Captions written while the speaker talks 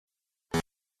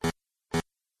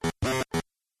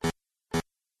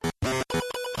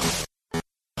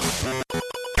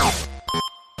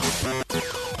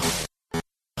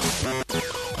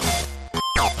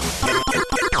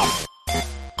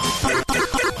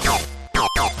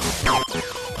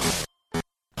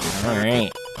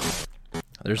right.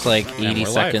 There's like 80 we're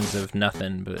seconds of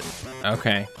nothing, but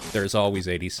okay. There's always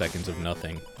 80 seconds of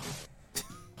nothing.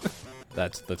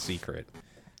 That's the secret.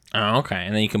 Oh, okay.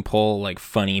 And then you can pull like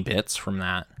funny bits from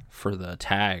that for the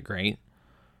tag, right?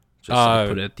 Just like,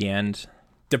 put it at the end.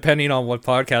 Depending on what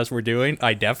podcast we're doing,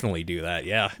 I definitely do that.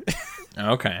 Yeah.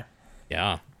 Okay.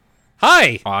 Yeah.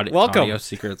 Hi. Welcome. Audio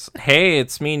secrets. Hey,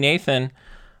 it's me, Nathan.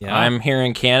 Yeah. I'm here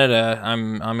in Canada.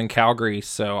 I'm in Calgary,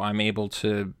 so I'm able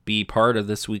to be part of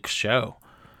this week's show.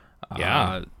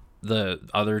 Yeah. The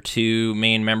other two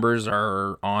main members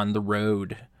are on the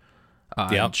road.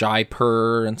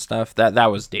 Jaipur and stuff. That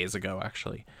was days ago,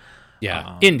 actually.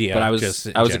 Yeah. India. But I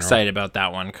was excited about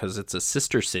that one because it's a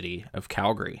sister city of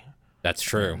Calgary. That's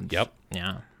true. Yep.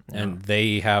 Yeah. And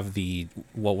they have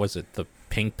what was it? The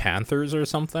Pink Panthers or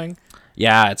something?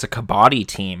 Yeah, it's a kabaddi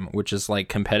team, which is like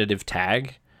competitive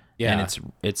tag. Yeah.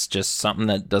 And it's just something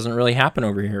that doesn't really happen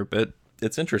over here, but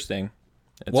it's interesting.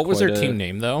 What was their team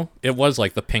name, though? It was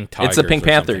like the Pink Tigers. It's the Pink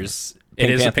Panthers.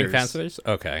 It is the Pink Panthers?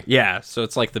 Okay. Yeah, so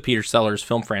it's like the Peter Sellers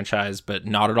film franchise, but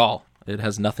not at all. It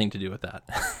has nothing to do with that.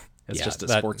 It's just a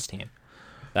sports team.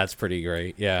 That's pretty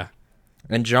great, yeah.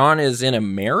 And John is in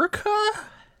America?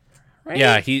 Right?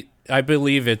 Yeah, I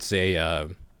believe it's a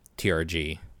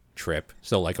TRG trip,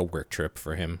 so like a work trip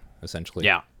for him, essentially.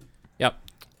 Yeah. Yep.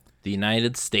 The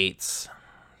United States.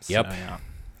 Yep. So, yeah.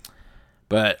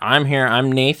 But I'm here.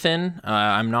 I'm Nathan.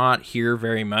 I'm not here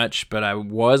very much, but I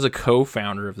was a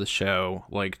co-founder of the show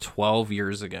like 12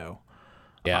 years ago.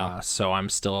 Yeah. So I'm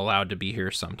still allowed to be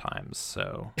here sometimes.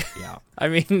 So, yeah. I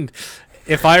mean,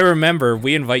 if I remember,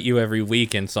 we invite you every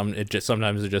week, and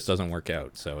sometimes it just doesn't work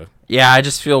out. So yeah, I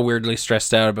just feel weirdly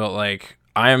stressed out about like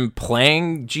I'm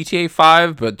playing GTA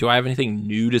 5, but do I have anything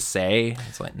new to say?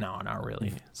 It's like no, not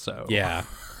really. So yeah,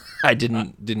 I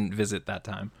didn't visit that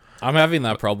time. I'm having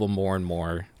that problem more and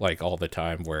more, like all the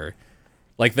time. Where,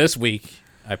 like this week,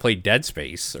 I played Dead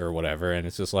Space or whatever, and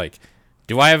it's just like,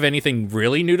 do I have anything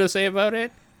really new to say about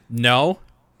it? No,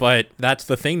 but that's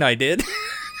the thing I did.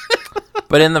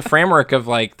 But in the framework of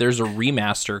like, there's a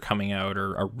remaster coming out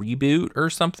or a reboot or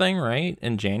something, right?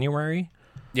 In January.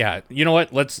 Yeah, you know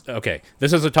what? Okay.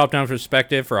 This is a top-down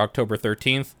perspective for October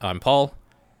 13th. I'm Paul.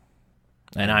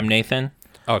 And I'm Nathan.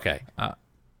 Okay.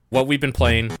 What we've been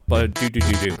playing, blah,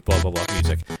 blah, blah,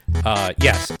 music.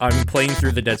 Yes, I'm playing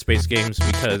through the Dead Space games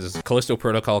because Callisto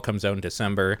Protocol comes out in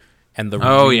December, and the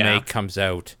remake comes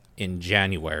out in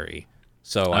January.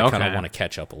 So I kind of want to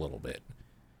catch up a little bit.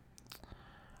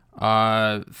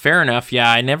 Fair enough.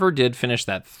 Yeah, I never did finish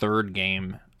that third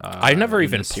game. I never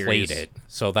even played it,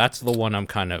 so that's the one I'm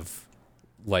kind of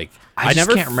like. I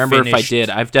never can't remember if I did.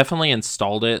 I've definitely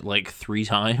installed it like 3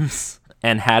 times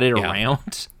and had it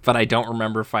around, but I don't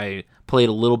remember if I played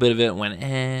a little bit of it and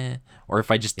went or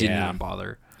if I just didn't even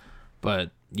bother.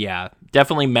 But yeah,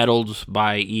 definitely meddled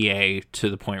by EA to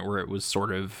the point where it was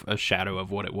sort of a shadow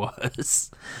of what it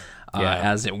was.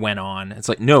 As it went on, it's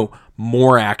like no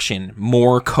more action,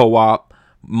 more co-op,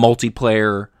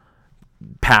 multiplayer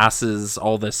passes,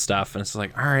 all this stuff, and it's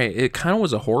like, all right, it kind of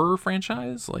was a horror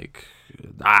franchise. Like,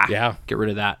 get rid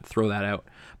of that, throw that out.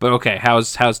 But okay,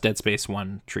 how's Dead Space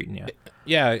 1 treating you?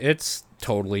 Yeah, it's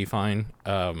totally fine.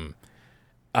 That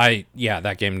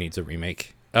game needs a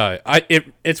remake.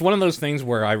 It's one of those things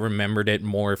where I remembered it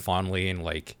more fondly and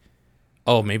like,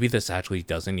 oh, maybe this actually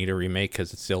doesn't need a remake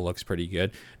because it still looks pretty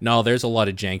good. No, there's a lot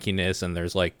of jankiness and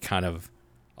there's like kind of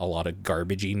a lot of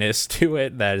garbaginess to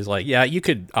it that is like, yeah, you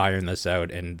could iron this out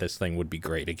and this thing would be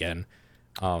great again.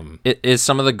 Is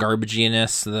some of the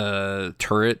garbaginess the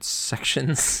turrets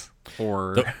sections?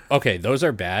 Or okay, those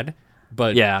are bad.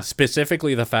 But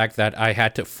specifically the fact that I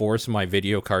had to force my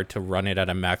video card to run it at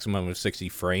a maximum of 60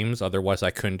 frames. Otherwise,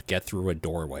 I couldn't get through a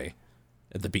doorway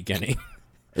at the beginning.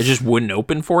 It just wouldn't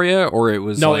open for you? Or it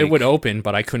was No, it would open,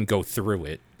 but I couldn't go through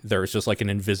it. There was just like an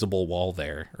invisible wall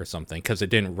there or something because it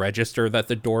didn't register that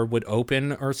the door would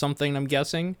open or something, I'm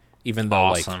guessing. Even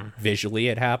though like visually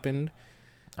it happened.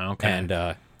 Okay. And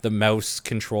the mouse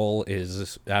control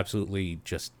is absolutely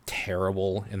just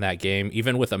terrible in that game.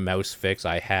 Even with a mouse fix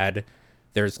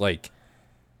there's like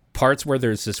parts where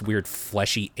there's this weird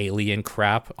fleshy alien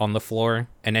crap on the floor,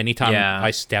 and anytime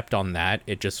I stepped on that,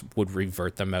 it just would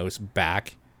revert the mouse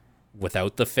back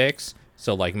without the fix.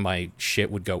 So like my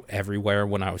shit would go everywhere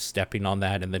when I was stepping on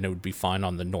that, and then it would be fine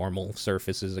on the normal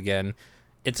surfaces again.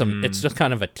 It's just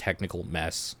kind of a technical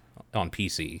mess on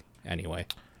PC anyway.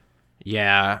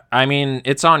 Yeah, I mean,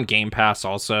 it's on Game Pass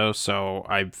also, so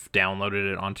I've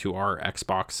downloaded it onto our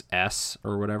Xbox S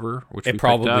or whatever, which it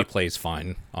probably plays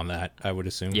fine on that, I would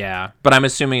assume. Yeah, but I'm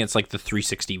assuming it's like the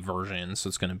 360 version, so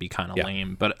it's going to be kind of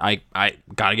lame. But I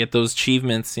got to get those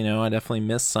achievements, I definitely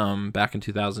missed some back in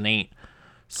 2008.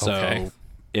 So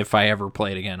if I ever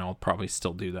play it again, I'll probably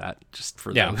still do that just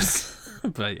for those.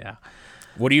 But yeah.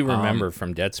 What do you remember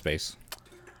from Dead Space?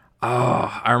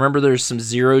 Oh, I remember there's some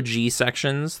 0G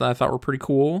sections that I thought were pretty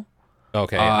cool.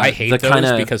 Okay, I hate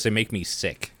those because they make me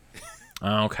sick.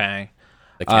 Okay.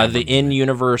 The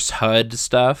in-universe HUD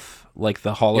stuff, like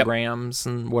the holograms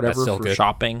and whatever for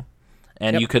shopping.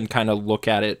 And you can kind of look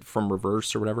at it from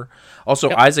reverse or whatever.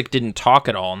 Also, Isaac didn't talk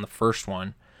at all in the first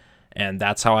one, and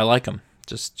that's how I like him.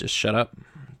 Just shut up.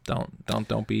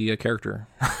 Don't be a character.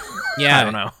 Yeah, I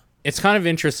don't know. It's kind of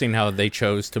interesting how they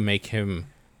chose to make him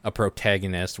a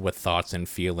protagonist with thoughts and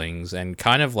feelings, and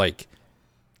kind of like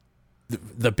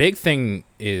the big thing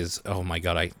is, oh my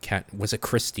god, I can't. Was it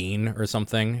Christine or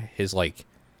something? His like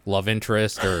love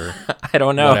interest or I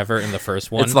don't know, whatever in the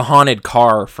first one. It's the haunted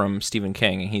car from Stephen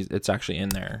King. It's actually in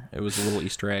there. It was a little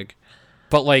Easter egg.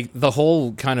 But like the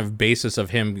whole kind of basis of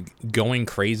him going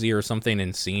crazy or something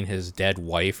and seeing his dead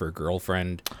wife or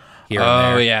girlfriend here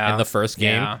and there in the first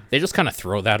game, they just kind of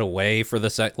throw that away for the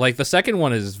the second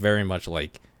one is very much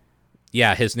like,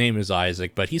 yeah, his name is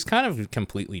Isaac, but he's kind of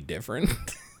completely different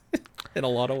in a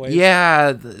lot of ways.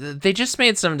 Yeah, they just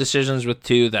made some decisions with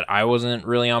 2 that I wasn't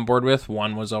really on board with.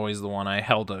 1 was always the one I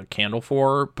held a candle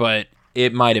for, but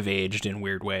it might have aged in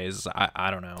weird ways.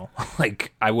 I don't know.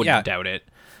 Like, I wouldn't doubt it.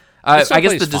 I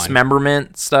guess the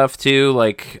dismemberment stuff, too,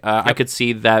 like, I could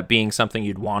see that being something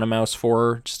you'd want a mouse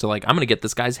for, just to, like, I'm going to get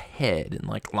this guy's head and,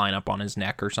 like, line up on his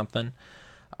neck or something.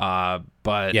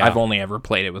 But I've only ever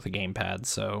played it with a gamepad,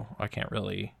 so I can't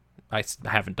really... I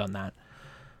haven't done that.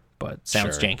 But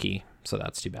sounds janky, so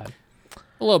that's too bad.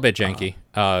 A little bit janky.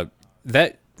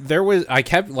 I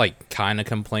kept, like, kind of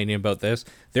complaining about this.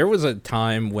 There was a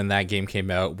time when that game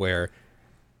came out where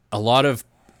a lot of...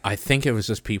 I think it was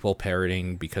just people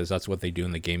parroting, because that's what they do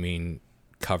in the gaming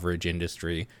coverage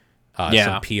industry.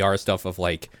 Some PR stuff of,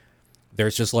 like,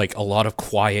 there's just, like, a lot of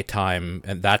quiet time,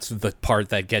 and that's the part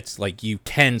that gets, like, you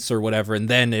tense or whatever, and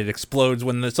then it explodes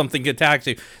when something attacks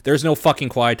you. There's no fucking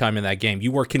quiet time in that game.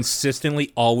 You were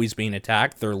consistently always being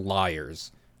attacked. They're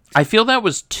liars. I feel that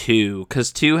was 2,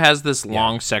 because 2 has this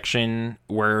long section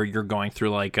where you're going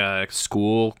through, like, a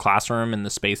school classroom and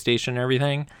the space station and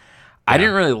everything. I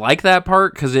didn't really like that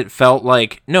part because it felt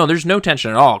like, no, there's no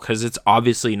tension at all because it's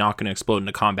obviously not going to explode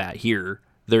into combat here.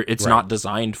 It's not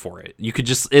designed for it. You could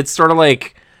just, it's sort of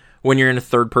like when you're in a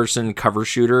third-person cover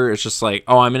shooter, it's just like,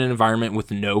 oh, I'm in an environment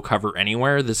with no cover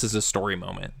anywhere. This is a story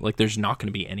moment. Like, there's not going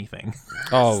to be anything.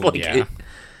 Oh, like, yeah.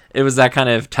 It was that kind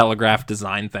of telegraph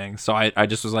design thing. So I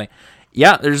just was like,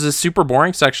 yeah, there's this super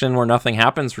boring section where nothing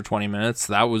happens for 20 minutes.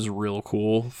 That was real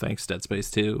cool. Thanks, Dead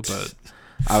Space 2. But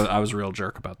I was a real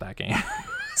jerk about that game.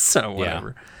 So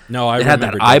whatever. Yeah. No, I had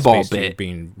that eyeball bit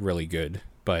being really good.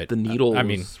 But the needle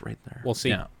was right there. We'll see.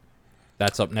 Yeah.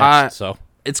 That's up next. So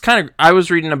it's kind of, I was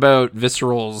reading about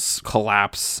Visceral's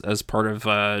collapse as part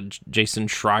of Jason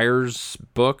Schreier's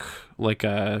book, like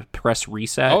a press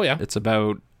reset. Oh yeah, it's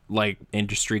about like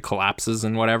industry collapses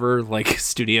and whatever, like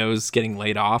studios getting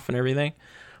laid off and everything.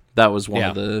 That was one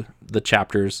of the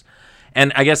chapters,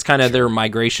 and I guess kind of their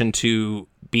migration to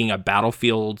being a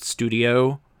Battlefield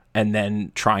studio and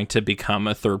then trying to become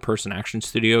a third-person action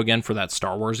studio again for that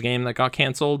Star Wars game that got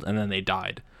canceled, and then they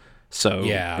died. So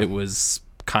it was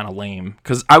kind of lame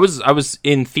because I was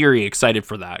in theory excited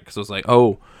for that because I was like,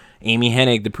 oh, Amy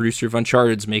Hennig, the producer of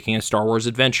Uncharted, is making a Star Wars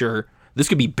adventure. This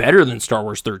could be better than Star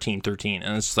Wars 1313.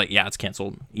 And it's just like, yeah, it's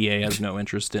canceled. EA has no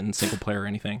interest in single player or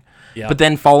anything. Yeah. But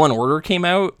then Fallen Order came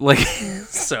out, like,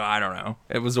 so I don't know.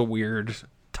 It was a weird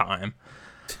time.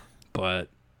 But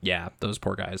yeah, those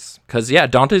poor guys. Because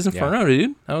Dante's Inferno,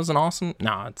 dude, that was an awesome.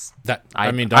 No, it's that.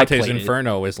 I mean, Dante's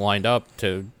Inferno is lined up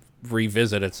to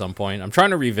revisit at some point. I'm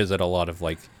trying to revisit a lot of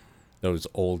like those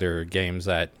older games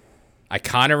that I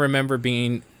kind of remember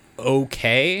being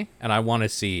okay, and I want to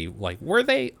see like, were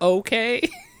they okay?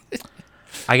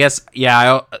 I guess,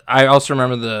 yeah. I also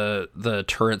remember the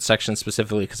turret section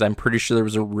specifically because I'm pretty sure there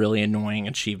was a really annoying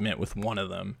achievement with one of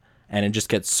them, and it just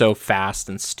gets so fast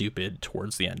and stupid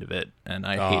towards the end of it, and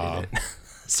I hated it.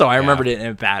 So I remembered it in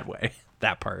a bad way,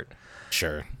 that part.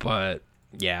 Sure. But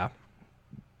Dead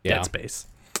Space.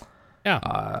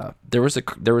 Yeah. There was a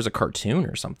cartoon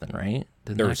or something, right?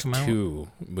 There was 2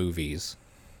 movies.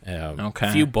 Okay.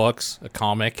 A few books, a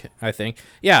comic, I think.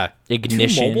 Yeah.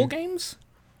 Ignition. 2 mobile games,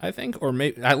 I think, or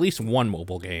maybe at least one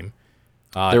mobile game.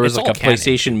 There was like a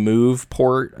PlayStation Move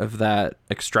port of that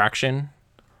Extraction.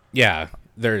 Yeah,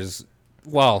 there's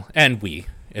and Wii.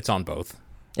 It's on both.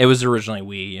 It was originally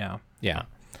Wii, yeah.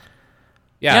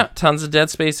 Yeah, tons of Dead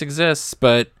Space exists,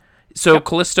 but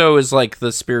Callisto is like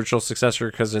the spiritual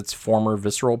successor because it's former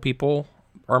Visceral people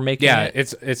are making it. Yeah,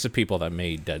 it's the people that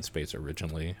made Dead Space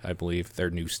originally, I believe. Their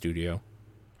new studio.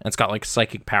 And it's got like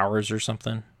psychic powers or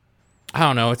something. I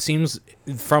don't know. It seems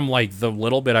from like the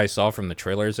little bit I saw from the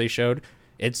trailers they showed,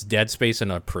 it's Dead Space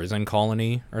in a prison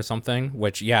colony or something,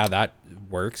 which, that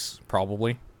works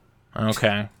probably.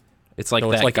 Okay. It's like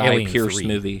that like Guy Alien Pearce 3.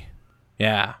 movie.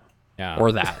 Yeah.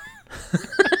 Or that.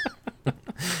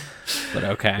 But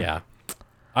okay. Yeah.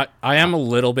 I am a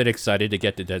little bit excited to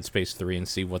get to Dead Space 3 and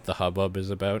see what the hubbub is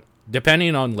about.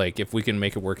 Depending on like if we can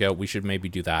make it work out, we should maybe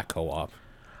do that co-op.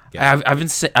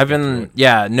 I've been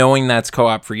knowing that's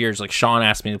co-op for years. Like Sean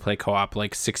asked me to play co-op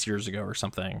like 6 years ago or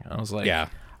something. I was like,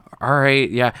 all right,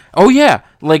 yeah. Oh yeah,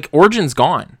 like Origin's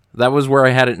gone. That was where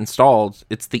I had it installed.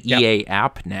 It's the EA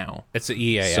app now. It's the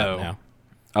EA app now.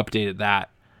 Updated that.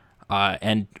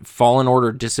 And Fallen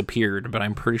Order disappeared, but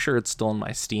I'm pretty sure it's still in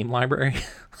my Steam library.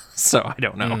 So I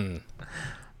don't know.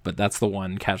 But that's the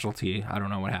one casualty. I don't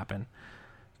know what happened.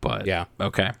 But yeah.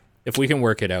 Okay. If we can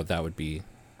work it out, that would be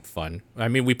fun. I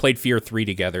mean, we played Fear 3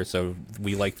 together, so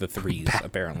we like the threes,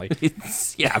 apparently.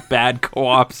 Bad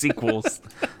co-op sequels.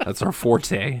 That's our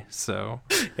forte, so.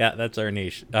 Yeah, that's our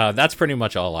niche. That's pretty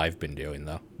much all I've been doing,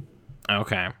 though.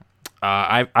 Okay.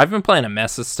 I've been playing a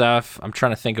mess of stuff. I'm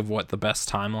trying to think of what the best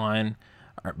timeline.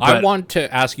 I want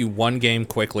to ask you one game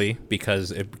quickly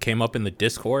because it came up in the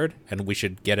Discord, and we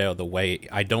should get out of the way.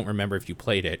 I don't remember if you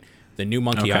played it. The new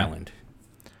Monkey Island.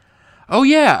 Oh,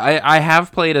 yeah. I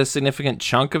have played a significant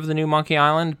chunk of the new Monkey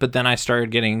Island, but then I started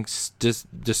getting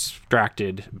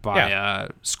distracted by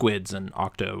squids and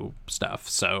octo stuff.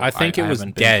 So I think it was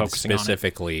Dead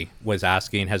specifically was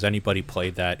asking, has anybody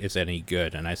played that? Is any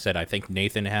good? And I said, I think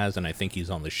Nathan has, and I think he's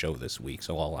on the show this week,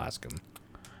 so I'll ask him.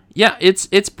 Yeah,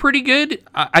 it's pretty good.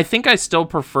 I think I still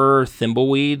prefer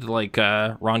Thimbleweed, like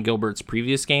Ron Gilbert's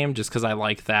previous game, just because I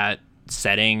like that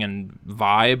setting and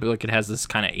vibe. Like it has this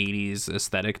kind of 80s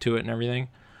aesthetic to it and everything.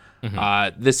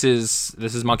 This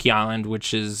is Monkey Island,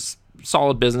 which is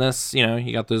solid business. You know,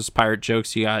 you got those pirate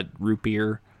jokes, you got root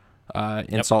beer,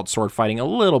 insult sword fighting a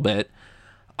little bit.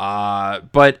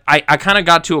 But I kind of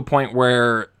got to a point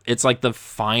where it's like the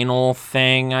final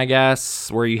thing, I guess,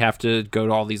 where you have to go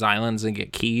to all these islands and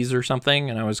get keys or something.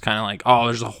 And I was kind of like, oh,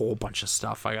 there's a whole bunch of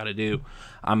stuff I got to do.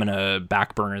 I'm going to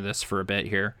back burner this for a bit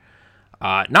here.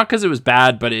 Not because it was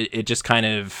bad, but it just kind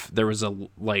of, there was a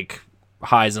like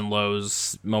highs and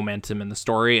lows momentum in the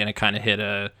story, and it kind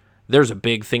of there's a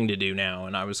big thing to do now,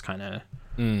 and I was kind of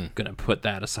gonna put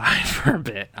that aside for a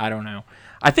bit. I don't know.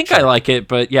 I think I like it,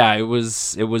 but yeah, it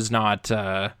was not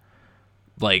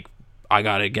like I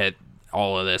gotta get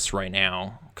all of this right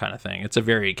now kind of thing. It's a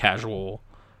very casual,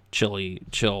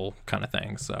 chill kind of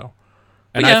thing. So.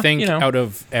 And yeah, I think out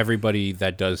of everybody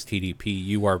that does TDP,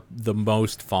 you are the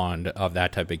most fond of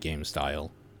that type of game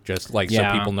style. Just like so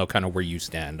people know kind of where you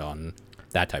stand on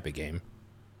that type of game.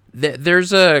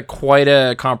 There's quite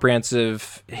a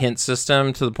comprehensive hint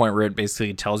system to the point where it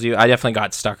basically tells you. I definitely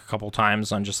got stuck a couple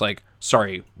times on just like,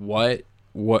 sorry, what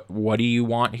do you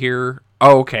want here?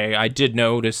 Oh, okay, I did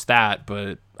notice that,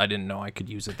 but I didn't know I could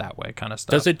use it that way kind of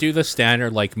stuff. Does it do the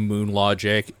standard like Moon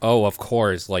logic? Oh, of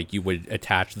course, like you would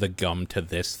attach the gum to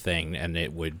this thing and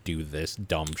it would do this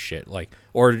dumb shit. Like,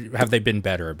 or have they been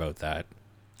better about that?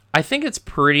 I think it's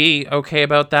pretty okay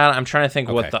about that. I'm trying to think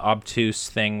what the obtuse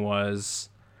thing was.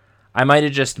 I might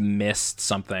have just missed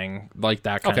something like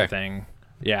that kind of thing.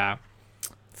 Yeah.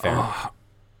 Fair.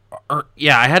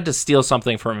 I had to steal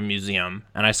something from a museum,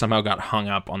 and I somehow got hung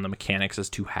up on the mechanics as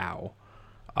to how.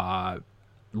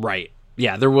 Right.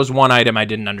 Yeah, there was one item I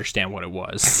didn't understand what it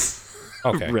was.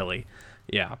 Okay. Really.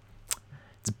 Yeah.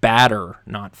 It's batter,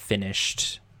 not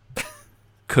finished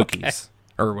cookies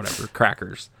or whatever,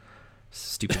 crackers.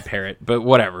 Stupid parrot, but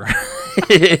whatever.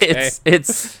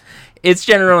 It's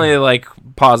generally like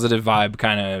positive vibe,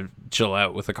 kind of chill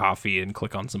out with a coffee and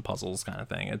click on some puzzles kind of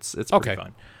thing. It's pretty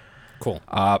fun. Cool.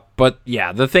 But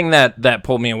yeah, the thing that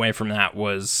pulled me away from that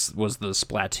was the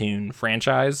Splatoon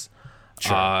franchise.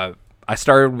 Sure. I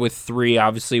started with 3.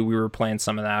 Obviously, we were playing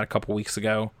some of that a couple weeks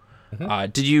ago.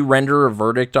 Mm-hmm. Did you render a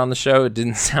verdict on the show? It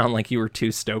didn't sound like you were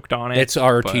too stoked on it. It's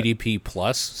our TDP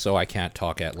Plus, so I can't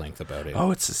talk at length about it.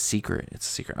 Oh, it's a secret.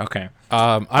 Okay.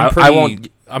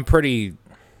 I'm pretty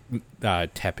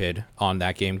tepid on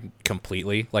that game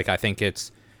completely. Like, I think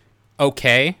it's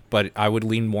okay, but I would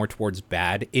lean more towards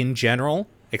bad in general.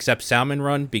 except Salmon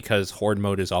Run, because Horde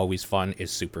mode is always fun,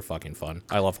 is super fucking fun.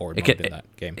 I love Horde mode in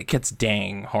that game. It gets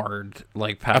dang hard,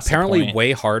 like past apparently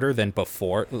way harder than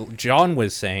before. John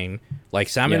was saying, like,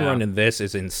 Salmon Run in this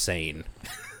is insane.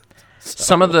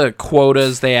 Some of the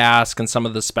quotas they ask and some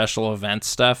of the special event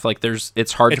stuff, like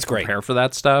it's hard to prepare for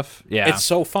that stuff. Yeah, it's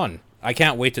so fun. I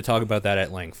can't wait to talk about that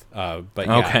at length. But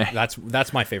yeah,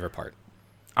 that's my favorite part.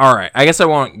 All right, I guess I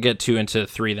won't get too into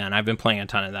 3 then. I've been playing a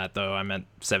ton of that though. I'm at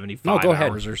 75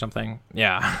 hours or something.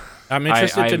 Yeah, I'm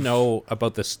interested to know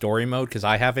about the story mode because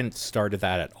I haven't started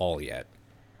that at all yet.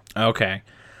 Okay,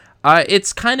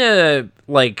 it's kind of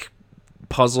like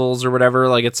puzzles or whatever,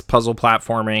 like it's puzzle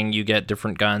platforming. You get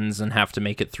different guns and have to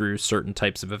make it through certain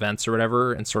types of events or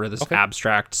whatever in sort of this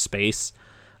abstract space.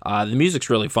 The music's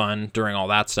really fun during all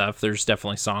that stuff. There's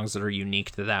definitely songs that are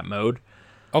unique to that mode.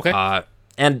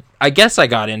 And I guess I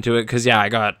got into it because I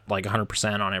got like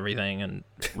 100% on everything and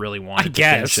really wanted to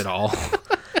finish it all.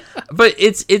 But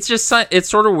it's just, it's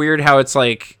sort of weird how it's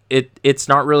like it's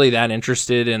not really that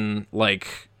interested in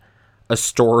like a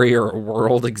story or a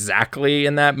world exactly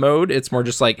in that mode. It's more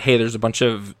just like, hey, there's a bunch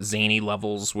of zany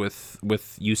levels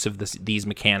with use of these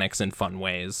mechanics in fun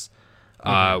ways,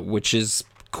 which is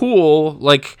cool.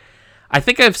 Like, I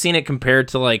think I've seen it compared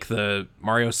to like the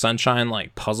Mario Sunshine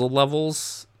like puzzle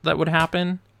levels that would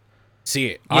happen.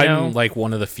 See, I'm like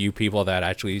one of the few people that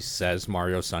actually says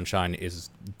Mario Sunshine is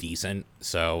decent,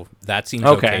 so that seems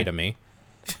okay to me.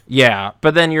 Yeah,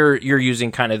 but then you're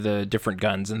using kind of the different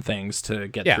guns and things to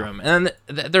get through them. And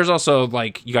then there's also,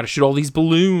 like, you got to shoot all these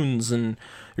balloons, and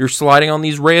you're sliding on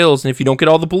these rails, and if you don't get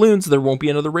all the balloons, there won't be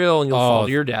another rail, and you'll fall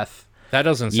to your death. That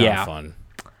doesn't sound fun.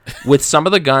 With some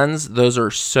of the guns, those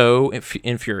are so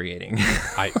infuriating.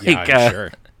 I'm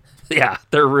sure. Yeah,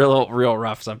 they're real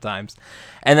rough sometimes.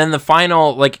 And then the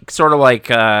final, like, sort of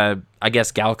like, I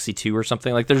guess, Galaxy 2 or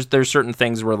something. Like, there's certain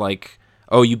things where, like,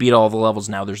 oh, you beat all the levels,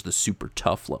 now there's the super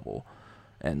tough level.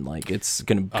 And, like, it's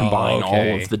going to combine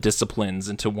all of the disciplines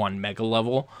into one mega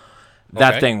level.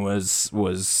 That thing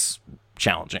was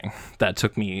challenging. That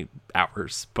took me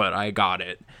hours, but I got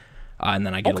it. And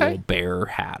then I get a little bear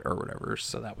hat or whatever,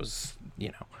 so that was,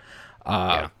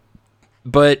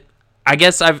 But I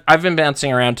guess I've been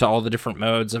bouncing around to all the different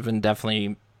modes. I've been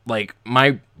definitely... Like,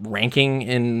 my ranking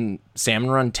in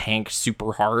Salmon Run tanked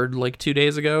super hard, like, 2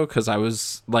 days ago, because I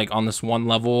was, like, on this one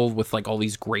level with, like, all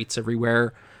these grates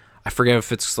everywhere. I forget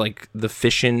if it's, like, the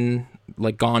Fishin',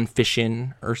 like, Gone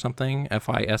Fishin' or something,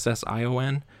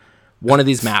 Fission. One of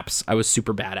these maps I was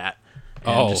super bad at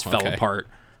and just fell apart.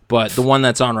 But the one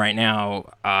that's on right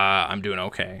now, I'm doing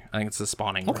okay. I think it's the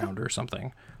spawning ground or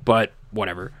something. But,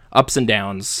 whatever. Ups and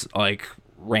downs, like,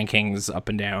 rankings up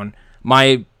and down.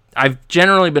 I've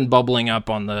generally been bubbling up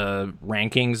on the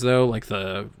rankings, though, like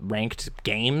the ranked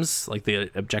games, like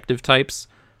the objective types.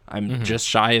 I'm just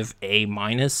shy of A-,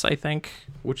 I think,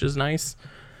 which is nice.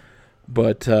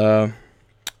 But some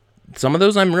of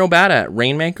those I'm real bad at.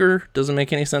 Rainmaker doesn't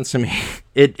make any sense to me.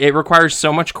 It requires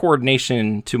so much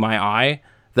coordination to my eye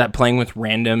that playing with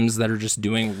randoms that are just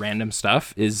doing random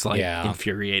stuff is, like,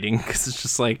 infuriating. Because it's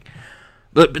just like...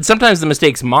 But sometimes the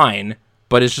mistake's mine,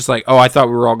 but it's just like, oh, I thought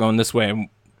we were all going this way,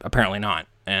 apparently not,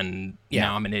 and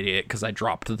now I'm an idiot because I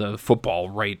dropped the football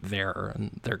right there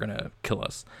and they're gonna kill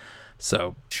us.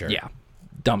 So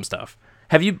dumb stuff.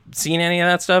 Have you seen any of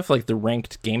that stuff, like the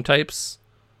ranked game types?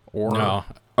 Or no.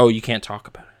 Oh, you can't talk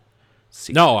about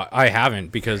it. No, I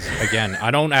haven't, because again,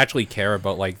 I don't actually care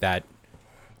about like that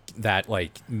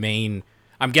like main,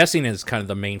 I'm guessing is kind of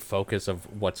the main focus of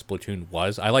what Splatoon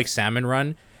was. I like Salmon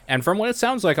Run. And from what it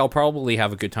sounds like, I'll probably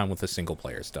have a good time with the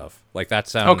single-player stuff. Like, that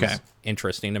sounds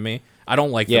interesting to me. I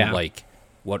don't like them, like,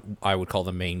 what I would call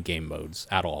the main game modes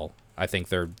at all. I think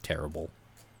they're terrible.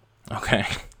 Okay.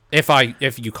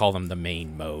 If you call them the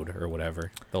main mode or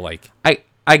whatever. The, like...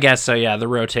 I guess so, yeah. The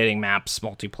rotating maps,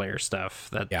 multiplayer stuff.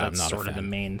 That's sort of the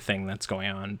main thing that's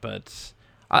going on. But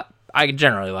I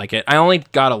generally like it. I only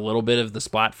got a little bit of the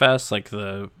Splatfest, like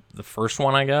the first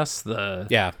one, I guess.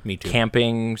 Me too.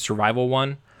 Camping survival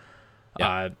one.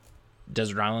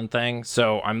 Desert Island thing.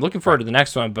 So I'm looking forward to the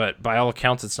next one, but by all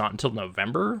accounts, it's not until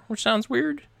November, which sounds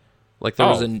weird. Like, there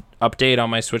was an update on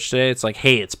my Switch today. It's like,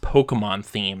 hey, it's Pokemon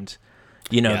themed.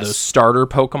 You know, those starter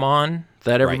Pokemon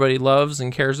that everybody loves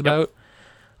and cares about.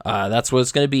 That's what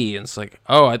it's going to be. And it's like,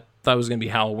 oh, I thought it was going to be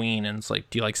Halloween. And it's like,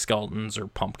 do you like skeletons or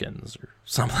pumpkins or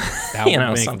something? That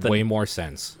would make way more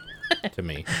sense to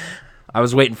me. I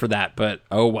was waiting for that, but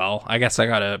oh well. I guess I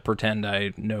gotta pretend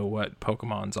I know what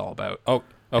Pokemon's all about. Oh,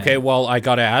 okay. Well, I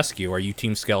gotta ask you: are you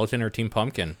Team Skeleton or Team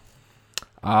Pumpkin?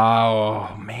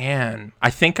 Oh man, I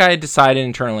think I decided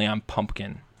internally I'm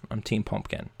Pumpkin. I'm Team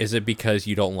Pumpkin. Is it because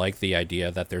you don't like the idea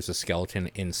that there's a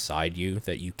skeleton inside you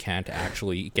that you can't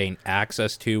actually gain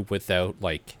access to without,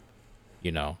 like,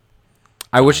 you know?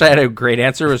 I wish I had a great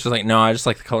answer. It was just like, no, I just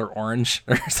like the color orange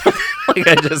or something. Like,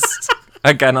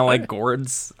 I kind of like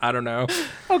gourds. I don't know.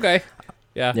 Okay.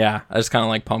 Yeah. Yeah, I just kind of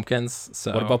like pumpkins.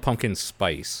 So what about pumpkin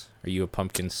spice? Are you a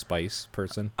pumpkin spice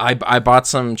person? I bought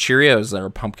some Cheerios that are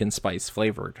pumpkin spice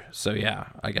flavored. So yeah,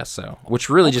 I guess so. Which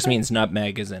really just means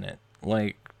nutmeg is in it.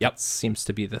 Like, yep, seems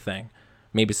to be the thing.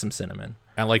 Maybe some cinnamon.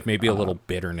 And like maybe a little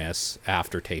bitterness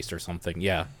aftertaste or something.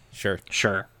 Yeah, sure.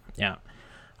 Sure. Yeah.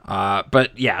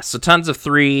 But yeah, so tons of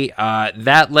 3.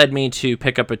 That led me to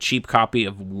pick up a cheap copy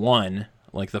of 1,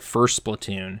 like the first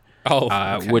Splatoon.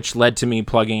 Okay. Which led to me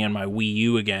plugging in my Wii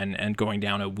U again and going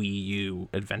down a Wii U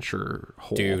adventure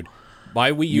hole. Dude,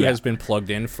 my Wii U has been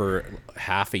plugged in for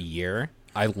half a year.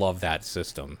 I love that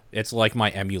system. It's like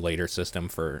my emulator system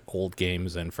for old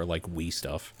games and for like Wii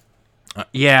stuff.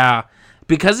 Yeah,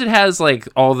 because it has like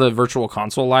all the virtual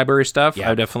console library stuff.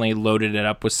 I've definitely loaded it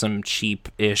up with some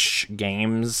cheap-ish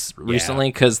games recently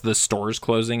because the store's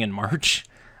closing in March.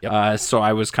 Yep. So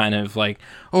I was kind of like,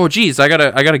 oh geez, I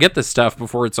gotta get this stuff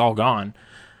before it's all gone.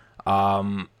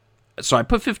 So I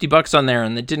put $50 on there,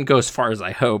 and it didn't go as far as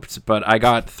I hoped. But I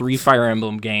got 3 Fire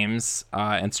Emblem games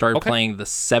and started playing the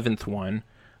 7th one,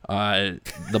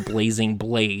 the Blazing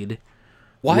Blade.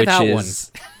 Why that one?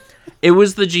 It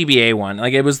was the GBA one.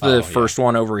 Like, it was the first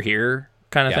one over here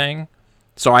kind of thing.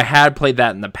 So I had played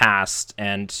that in the past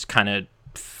and kind of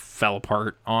fell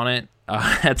apart on it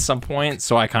at some point.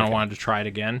 So I kind of wanted to try it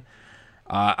again.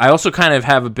 I also kind of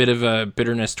have a bit of a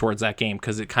bitterness towards that game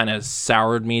because it kind of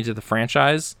soured me to the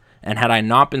franchise. And had I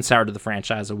not been soured to the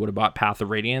franchise, I would have bought Path of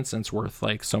Radiance, and it's worth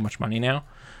like so much money now.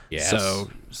 Yes.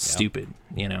 So stupid,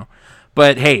 you know.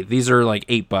 But hey, these are like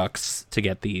 $8 to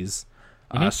get these.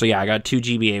 So yeah, I got 2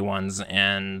 GBA ones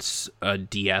and a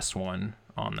DS one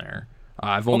on there.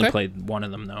 I've only played one of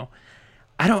them though.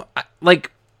 I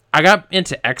got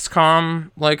into XCOM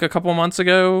like a couple months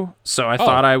ago, so I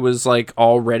thought I was like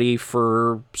all ready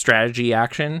for strategy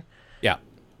action. Yeah.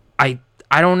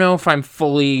 I don't know if I'm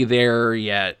fully there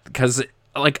yet because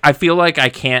like I feel like I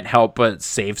can't help but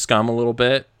save scum a little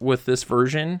bit with this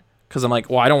version because I'm like,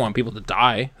 well, I don't want people to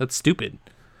die. That's stupid.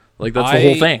 Like that's the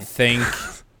whole thing. I think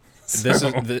this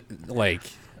is like,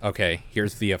 okay,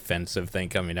 here's the offensive thing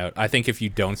coming out. I think if you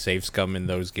don't save scum in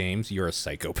those games, you're a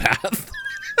psychopath.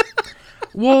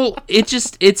 Well,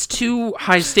 it's too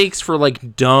high stakes for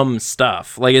like dumb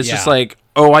stuff. Like it's just like,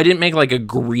 oh, I didn't make like a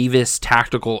grievous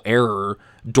tactical error.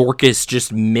 Dorcas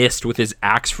just missed with his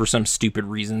axe for some stupid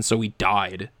reason, so he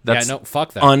died. That's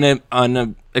fuck that.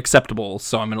 Unacceptable,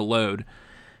 so I'm gonna load.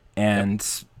 And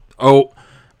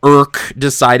Urk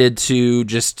decided to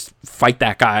just fight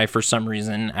that guy for some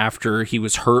reason after he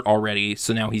was hurt already,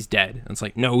 so now he's dead. And it's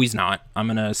like, no, he's not. I'm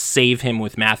gonna save him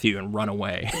with Matthew and run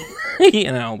away.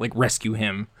 You know, like rescue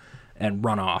him and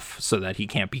run off so that he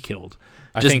can't be killed.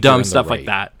 Just dumb stuff like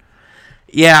that.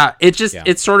 Yeah,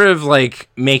 it's sort of like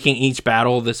making each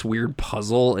battle this weird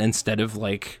puzzle instead of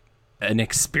like an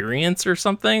experience or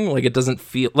something. Like it doesn't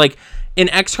feel like in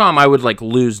XCOM I would like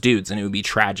lose dudes and it would be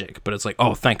tragic, but it's like,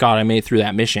 oh, thank God I made it through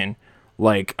that mission.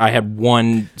 Like I had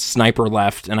 1 sniper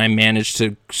left and I managed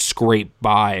to scrape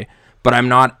by, but I'm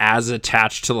not as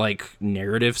attached to like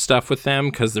narrative stuff with them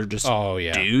because they're just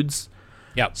dudes.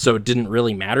 Yep. So it didn't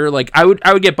really matter. Like I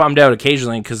would get bummed out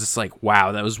occasionally because it's like,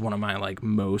 wow, that was one of my like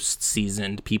most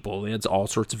seasoned people. They had all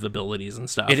sorts of abilities and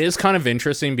stuff. It is kind of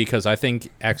interesting because I think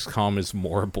XCOM is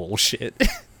more bullshit.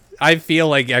 I feel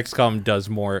like XCOM does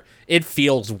more. It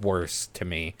feels worse to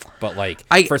me, but like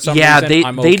for some reason,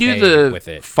 I'm okay they do with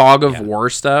the it. fog of war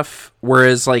stuff,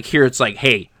 whereas like here it's like,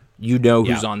 hey, you know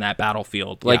who's on that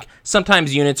battlefield. Like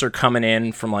sometimes units are coming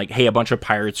in from like, hey, a bunch of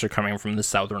pirates are coming from the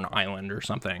southern island or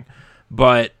something.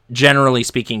 But generally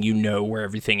speaking, you know where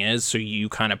everything is, so you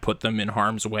kind of put them in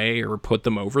harm's way or put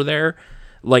them over there.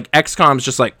 Like, XCOM's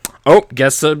just like, oh,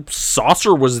 guess a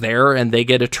saucer was there, and they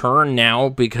get a turn now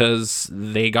because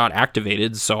they got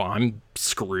activated, so I'm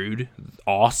screwed.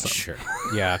 Awesome. Sure.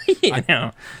 Yeah.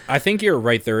 know? I think you're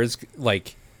right. There is,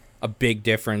 like, a big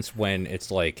difference when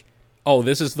it's like, oh,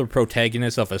 this is the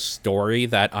protagonist of a story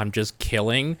that I'm just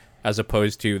killing, as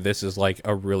opposed to this is like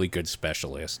a really good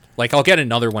specialist. Like I'll get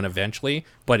another one eventually,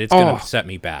 but it's gonna set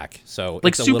me back. So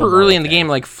like it's super early in the game,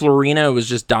 like Florina was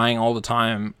just dying all the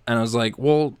time, and I was like,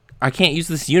 well, I can't use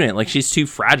this unit. Like she's too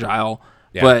fragile.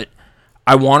 Yeah. But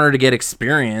I want her to get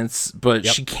experience, but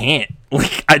she can't.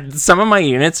 Like some of my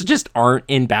units just aren't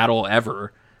in battle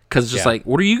ever because it's just like,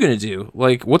 what are you gonna do?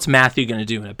 Like what's Matthew gonna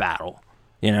do in a battle?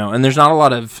 You know, and there's not a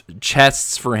lot of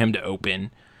chests for him to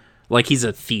open. Like, he's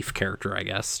a thief character, I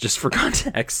guess, just for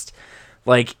context.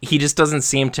 Like, he just doesn't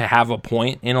seem to have a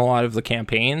point in a lot of the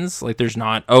campaigns. Like, there's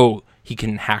not, oh, he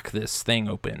can hack this thing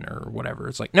open or whatever.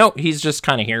 It's like, no, he's just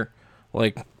kind of here.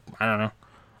 Like, I don't know.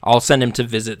 I'll send him to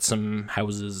visit some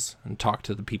houses and talk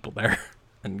to the people there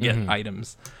and get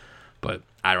items. But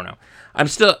I don't know.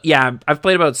 I've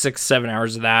played about 6-7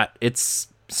 hours of that. It's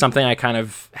something I kind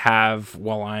of have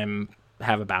while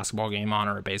have a basketball game on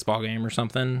or a baseball game or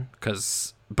something.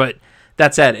 But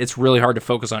that said, it's really hard to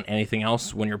focus on anything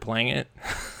else when you're playing it.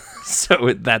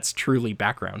 So that's truly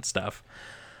background stuff.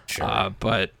 Sure.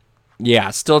 But yeah,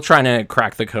 still trying to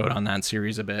crack the code on that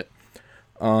series a bit.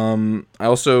 I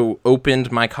also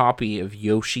opened my copy of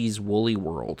Yoshi's Woolly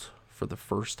World for the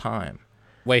first time.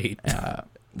 Wait. Yeah.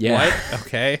 What?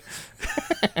 Okay.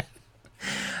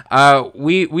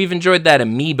 We've enjoyed that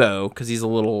amiibo because he's a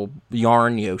little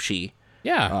yarn Yoshi.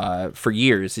 Yeah. For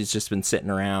years, he's just been sitting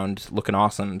around looking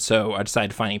awesome. So I decided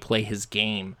to finally play his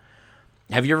game.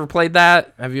 Have you ever played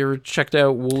that? Have you ever checked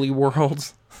out Woolly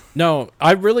World? No,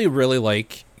 I really, really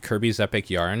like Kirby's Epic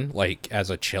Yarn, like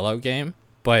as a chill out game.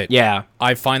 But yeah,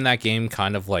 I find that game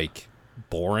kind of like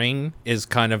boring is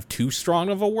kind of too strong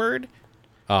of a word.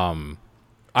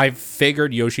 I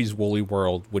figured Yoshi's Woolly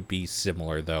World would be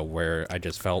similar though, where I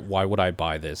just felt, why would I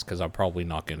buy this? Because I'm probably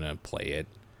not going to play it.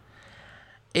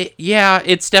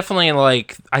 It's definitely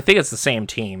like, I think it's the same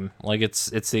team. Like it's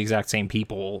the exact same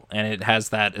people, and it has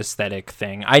that aesthetic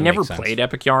thing. I never played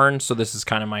Epic Yarn, so this is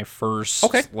kind of my first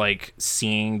like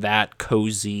seeing that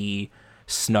cozy,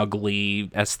 snuggly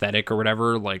aesthetic or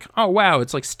whatever. Like, oh wow,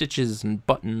 it's like stitches and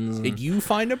buttons. Did you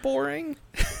find it boring?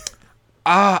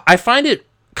 I find it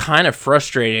kind of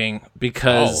frustrating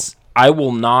because I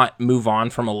will not move on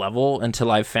from a level until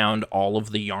I've found all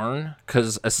of the yarn,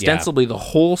 because ostensibly the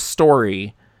whole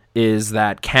story is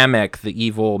that Kamek, the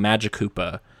evil Magic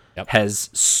Koopa, has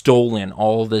stolen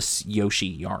all this Yoshi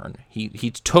yarn. He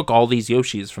took all these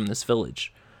Yoshis from this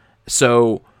village.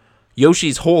 So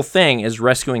Yoshi's whole thing is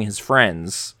rescuing his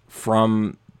friends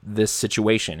from this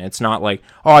situation. It's not like,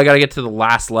 oh, I gotta get to the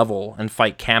last level and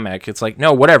fight Kamek. It's like,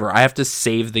 no, whatever. I have to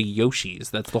save the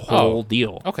Yoshis. That's the whole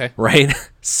deal. Okay. Right?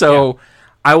 So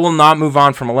I will not move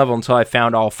on from a level until I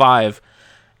found all 5.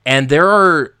 And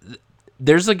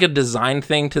there's like a design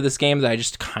thing to this game that I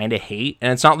just kind of hate.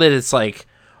 And it's not that it's like,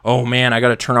 oh man, I got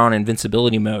to turn on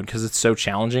invincibility mode because it's so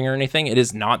challenging or anything. It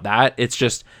is not that. It's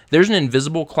just, there's an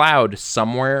invisible cloud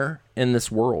somewhere in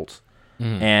this world.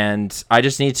 And I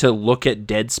just need to look at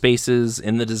dead spaces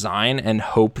in the design and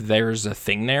hope there's a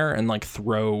thing there and like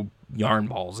throw yarn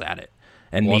balls at it.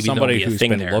 And maybe somebody there'll be a who's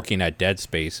thing been there. looking at dead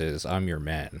spaces, I'm your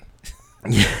man.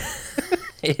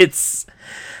 It's,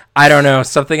 I don't know,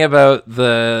 something about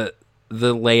the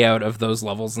layout of those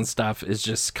levels and stuff is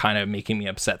just kind of making me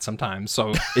upset sometimes.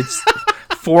 So it's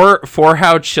for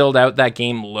how chilled out that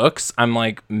game looks, I'm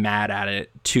like mad at it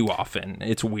too often.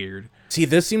 It's weird. See,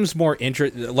 this seems more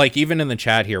interesting. Like, even in the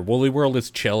chat here, Woolly World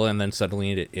is chill, and then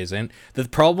suddenly it isn't. The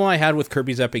problem I had with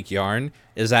Kirby's Epic Yarn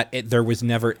is that there was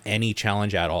never any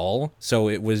challenge at all, so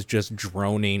it was just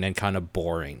droning and kind of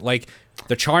boring. Like,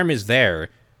 the charm is there,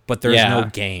 but there's no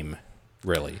game,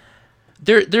 really.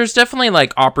 There's definitely,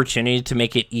 like, opportunity to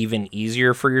make it even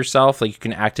easier for yourself. Like, you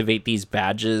can activate these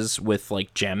badges with,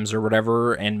 like, gems or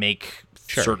whatever and make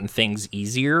certain things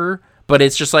easier. But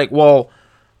it's just like, well,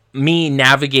 me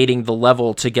navigating the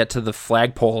level to get to the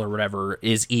flagpole or whatever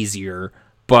is easier,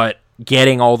 but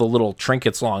getting all the little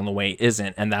trinkets along the way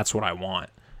isn't, and that's what I want,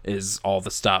 is all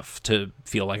the stuff to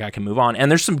feel like I can move on.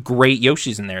 And there's some great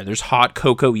Yoshis in there. There's Hot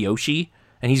Cocoa Yoshi,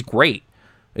 and he's great.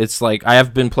 It's like, I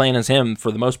have been playing as him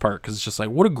for the most part, because it's just like,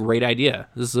 what a great idea.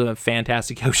 This is a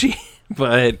fantastic Yoshi.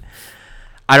 But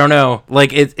I don't know.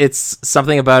 Like, it's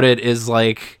something about it is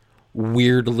like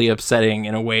weirdly upsetting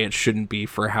in a way it shouldn't be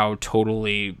for how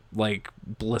totally like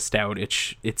blissed out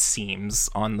it seems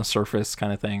on the surface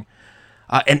kind of thing.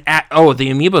 The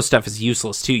amiibo stuff is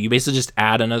useless too. You basically just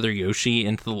add another Yoshi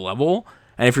into the level,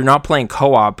 and if you're not playing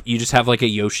co-op, you just have like a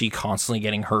Yoshi constantly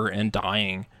getting hurt and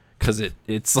dying because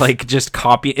it's like just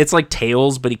it's like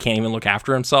Tails, but he can't even look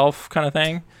after himself kind of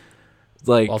thing.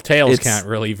 Like, well, Tails can't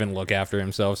really even look after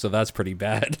himself, so that's pretty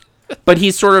bad. But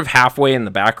he's sort of halfway in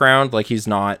the background, like he's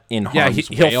not in harm's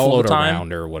way he'll all float the time.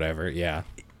 around or whatever. Yeah,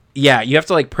 you have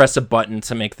to like press a button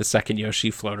to make the second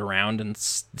Yoshi float around and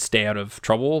stay out of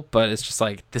trouble. But it's just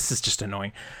like, this is just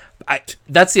annoying.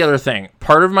 That's the other thing.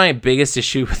 Part of my biggest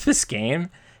issue with this game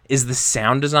is the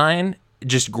sound design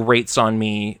just grates on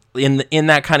me in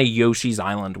that kind of Yoshi's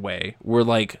Island way, where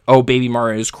like, oh, Baby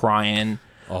Mario's crying,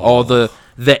 all the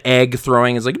egg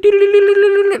throwing is like,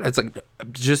 it's like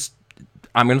just.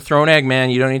 I'm gonna throw an egg, man.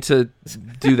 You don't need to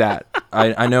do that.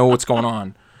 I know what's going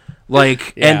on.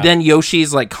 Like, yeah. And then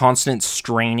Yoshi's like constant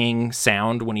straining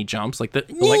sound when he jumps, like the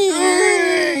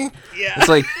yeah. It's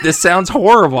like, this sounds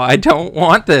horrible. I don't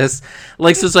want this.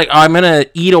 Like, so it's like, I'm gonna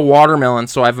eat a watermelon,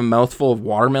 so I have a mouthful of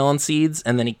watermelon seeds,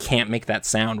 and then he can't make that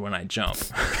sound when I jump.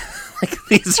 Like,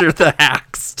 these are the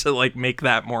hacks to like make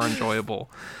that more enjoyable.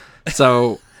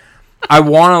 So I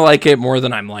want to like it more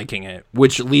than I'm liking it,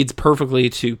 which leads perfectly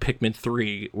to Pikmin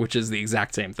 3, which is the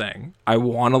exact same thing. I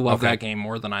want to love that game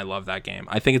more than I love that game.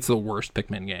 I think it's the worst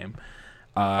Pikmin game.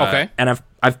 And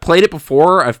I've played it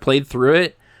before. I've played through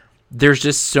it. There's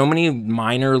just so many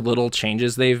minor little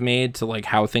changes they've made to like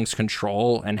how things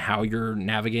control and how you're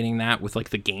navigating that with like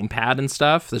the gamepad and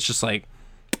stuff. That's just like,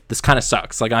 this kind of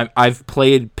sucks. Like, I've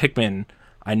played Pikmin.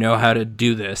 I know how to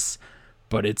do this.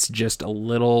 But it's just a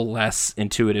little less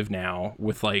intuitive now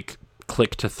with like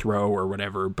click to throw or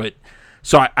whatever. But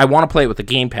so I want to play it with the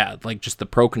gamepad, like just the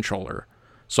Pro controller.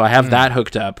 So I have that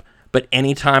hooked up. But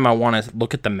anytime I want to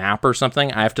look at the map or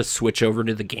something, I have to switch over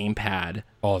to the gamepad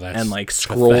and like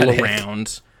scroll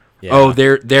around. Yeah. Oh,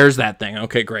 there's that thing.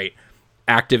 Okay, great.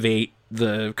 Activate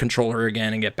the controller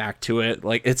again and get back to it.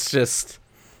 Like, it's just,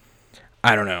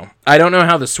 I don't know. I don't know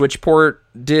how the Switch port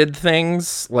did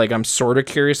things. Like, I'm sort of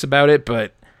curious about it,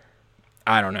 but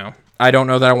I don't know. I don't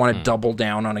know that I want to double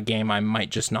down on a game I might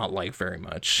just not like very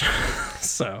much.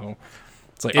 So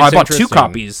it's like, I bought 2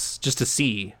 copies just to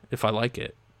see if I like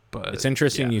it. But it's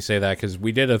interesting you say that, because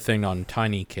we did a thing on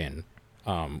Tinykin,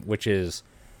 which is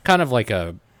kind of like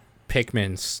a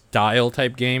Pikmin style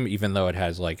type game, even though it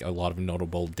has like a lot of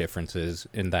notable differences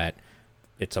in that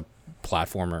it's a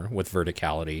platformer with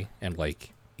verticality and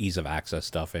like ease of access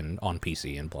stuff and on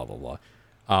PC and blah blah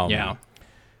blah.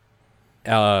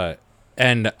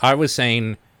 And I was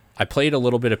saying I played a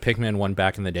little bit of Pikmin 1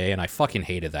 back in the day, and I fucking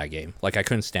hated that game. Like, I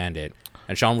couldn't stand it.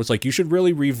 And Sean was like, "You should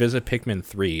really revisit Pikmin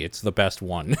 3. It's the best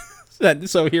one."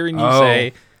 So hearing you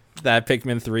say that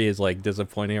Pikmin 3 is like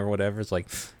disappointing or whatever, it's like,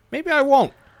 maybe I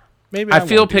won't. Maybe I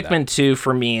feel Pikmin 2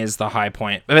 for me is the high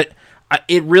point, but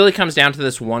it really comes down to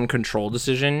this one control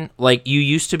decision. Like, you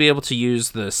used to be able to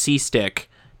use the C stick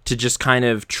to just kind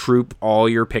of troop all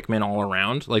your Pikmin all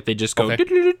around. Like, they just go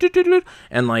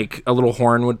and like a little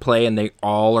horn would play and they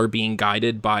all are being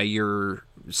guided by your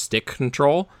stick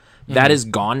control. Mm-hmm. That is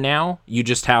gone now. You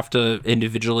just have to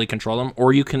individually control them,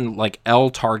 or you can like L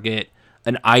target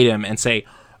an item and say,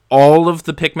 all of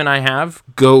the Pikmin I have,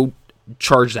 go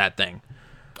charge that thing.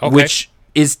 Which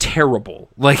is terrible.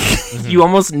 Like, you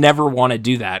almost never want to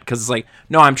do that, because it's like,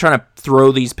 no, I'm trying to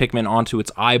throw these Pikmin onto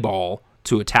its eyeball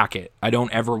to attack it. I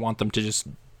don't ever want them to just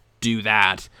do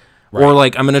that. Right. Or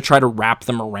like, I'm going to try to wrap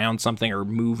them around something or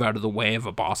move out of the way of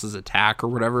a boss's attack or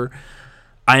whatever.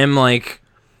 I am like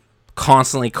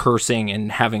constantly cursing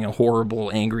and having a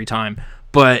horrible, angry time.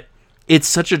 But it's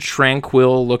such a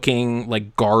tranquil looking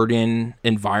like garden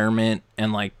environment,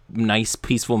 and like nice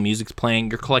peaceful music's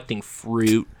playing. You're collecting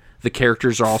fruit. The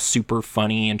characters are all super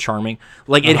funny and charming.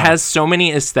 Like, it has so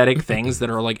many aesthetic things that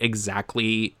are like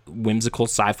exactly whimsical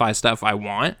sci-fi stuff I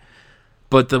want.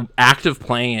 But the act of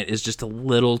playing it is just a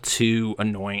little too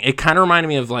annoying. It kind of reminded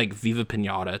me of like Viva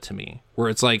Pinata to me, where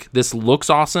it's like, this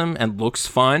looks awesome and looks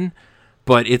fun,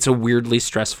 but it's a weirdly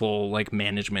stressful like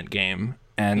management game.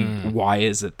 And why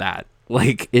is it that?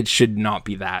 Like, it should not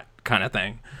be that kind of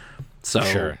thing. So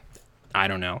sure. I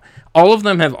don't know. All of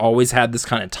them have always had this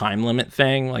kind of time limit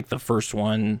thing. Like, the first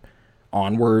one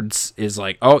onwards is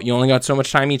like, oh, you only got so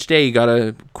much time each day. You got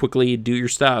to quickly do your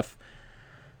stuff.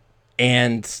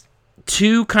 And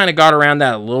 2 kind of got around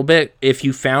that a little bit. If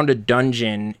you found a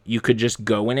dungeon, you could just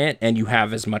go in it and you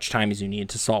have as much time as you need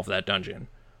to solve that dungeon.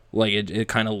 Like, it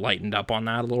kind of lightened up on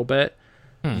that a little bit.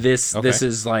 This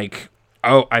is like,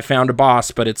 oh, I found a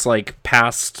boss, but it's like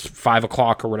past 5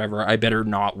 o'clock or whatever. I better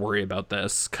not worry about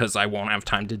this because I won't have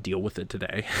time to deal with it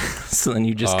today. So then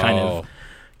you just kind of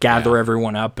gather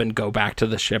everyone up and go back to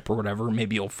the ship or whatever.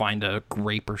 Maybe you'll find a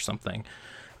grape or something.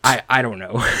 I don't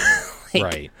know. Like,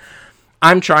 right.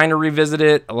 I'm trying to revisit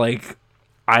it. Like,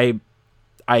 I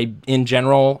in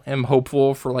general am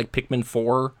hopeful for like Pikmin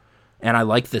 4, and I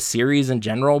like the series in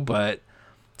general, but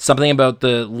something about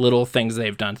the little things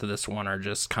they've done to this one are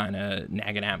just kind of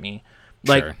nagging at me.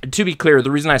 Like, to be clear,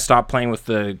 the reason I stopped playing with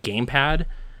the gamepad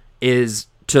is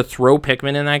to throw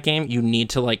Pikmin in that game, you need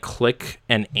to like click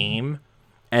and aim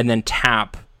and then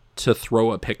tap to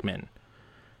throw a Pikmin.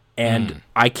 And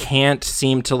I can't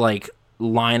seem to like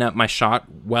line up my shot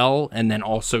well and then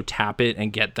also tap it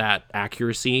and get that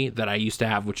accuracy that I used to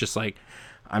have, which is like,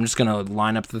 I'm just going to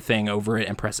line up the thing over it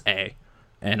and press A,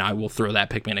 and I will throw that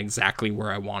Pikmin exactly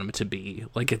where I want him to be.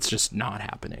 Like, it's just not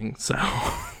happening. So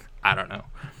I don't know.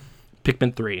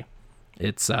 Pikmin 3.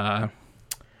 It's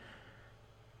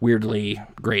weirdly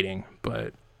grating,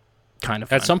 but kind of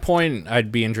fun. At some point,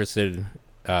 I'd be interested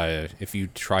if you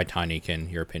try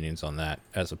Tinykin, your opinions on that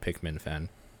as a Pikmin fan.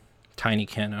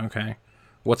 Tinykin, okay.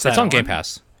 What's that? It's on Game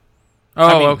Pass.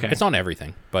 Okay. It's on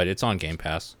everything, but it's on Game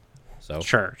Pass. So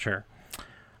Sure.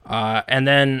 And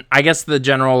then I guess the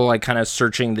general, like, kind of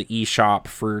searching the eShop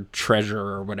for treasure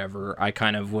or whatever, I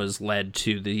kind of was led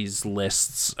to these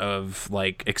lists of,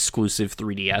 like, exclusive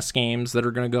 3DS games that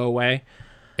are going to go away.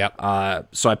 Yep.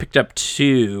 So I picked up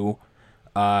 2.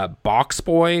 Box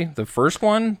Boy, the first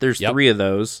one. There's 3 of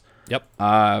those. Yep.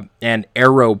 And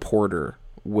Arrow Porter,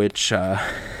 which...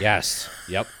 yes.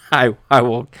 Yep. I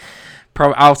will...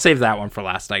 I'll save that one for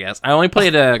last, I guess. I only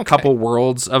played a couple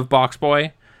worlds of Box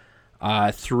Boy.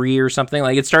 3 or something.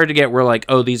 Like, it started to get where, like,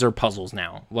 oh, these are puzzles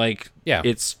now. Like,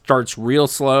 it starts real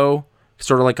slow,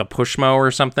 sort of like a Pushmo or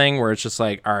something, where it's just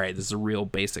like, all right, this is a real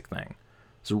basic thing.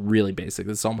 It's really basic.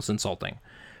 This is almost insulting.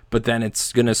 But then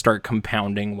it's going to start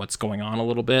compounding what's going on a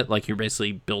little bit. Like, you're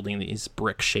basically building these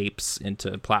brick shapes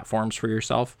into platforms for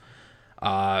yourself.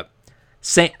 I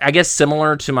guess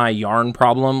similar to my yarn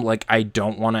problem, like, I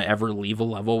don't want to ever leave a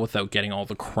level without getting all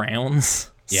the crowns.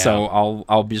 Yeah. So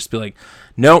I'll just be like,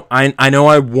 nope, I know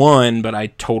I won, but I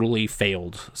totally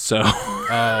failed. So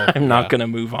I'm not gonna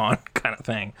move on, kind of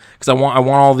thing. Because I want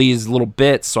all these little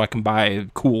bits so I can buy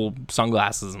cool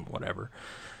sunglasses and whatever.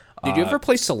 Did you ever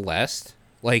play Celeste?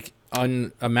 Like,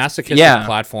 on a masochistic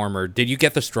platformer, did you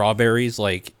get the strawberries?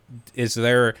 Like, is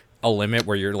there a limit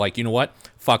where you're like, you know what?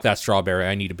 Fuck that strawberry.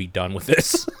 I need to be done with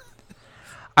this.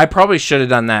 I probably should have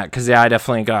done that because, I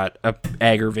definitely got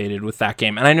aggravated with that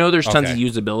game. And I know there's tons of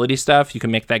usability stuff. You can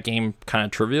make that game kind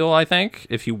of trivial, I think,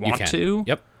 if you want to.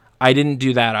 Yep. I didn't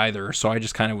do that either, so I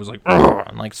just kind of was like,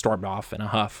 and like stormed off in a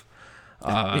huff.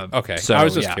 Okay. So, I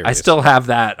was just curious. I still have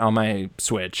that on my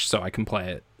Switch, so I can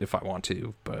play it if I want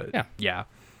to. But,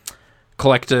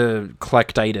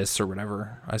 collectitis or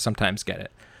whatever. I sometimes get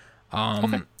it.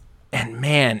 And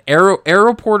man,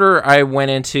 Aeroporter I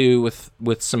went into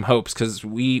with some hopes because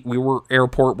we were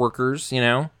airport workers, you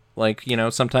know? Like, you know,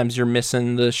 sometimes you're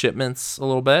missing the shipments a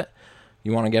little bit.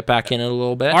 You want to get back in it a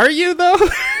little bit. Are you, though?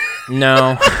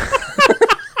 No.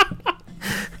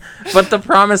 But the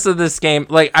promise of this game,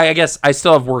 like, I guess I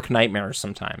still have work nightmares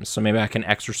sometimes, so maybe I can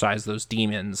exercise those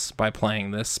demons by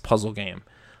playing this puzzle game.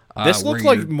 This looked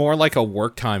like more like a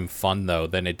work time fun, though,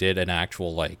 than it did an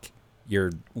actual, like,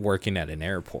 you're working at an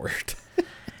airport.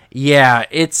 Yeah,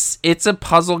 it's a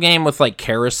puzzle game with like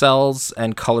carousels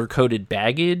and color-coded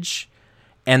baggage,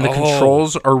 and the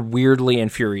controls are weirdly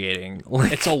infuriating.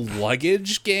 Like, it's a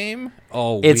luggage game?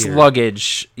 Oh, it's weird.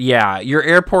 Luggage. Yeah, your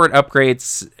airport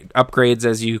upgrades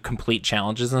as you complete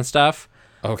challenges and stuff.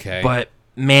 Okay. But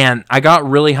man, I got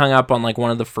really hung up on like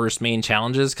one of the first main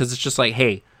challenges because it's just like,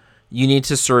 hey, you need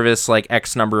to service like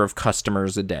X number of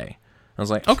customers a day. I was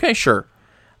like, okay, sure.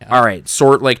 Yeah. All right,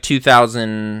 sort like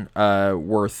 2,000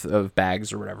 worth of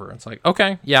bags or whatever. It's like,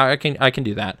 okay, yeah, I can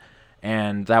do that,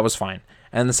 and that was fine.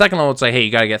 And the second level, it's like, hey,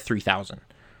 you gotta get 3,000.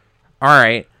 All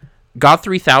right, got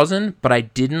 3,000, but I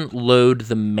didn't load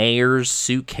the mayor's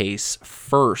suitcase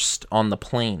first on the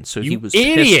plane, so he was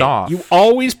pissed off. You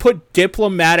always put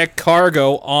diplomatic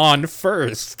cargo on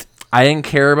first. I didn't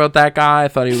care about that guy. I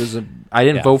thought he was I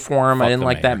didn't vote for him. I didn't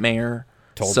like that mayor.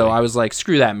 So I was like,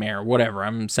 screw that mayor. Whatever.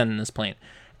 I'm sending this plane.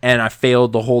 And I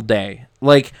failed the whole day.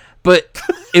 Like, but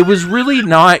it was really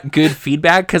not good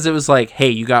feedback because it was like, hey,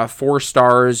 you got 4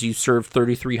 stars. You served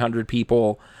 3,300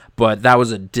 people. But that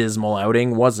was a dismal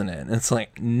outing, wasn't it? And it's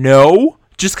like, no.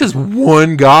 Just because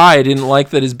one guy didn't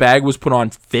like that his bag was put on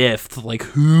 5th, like,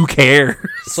 who cares?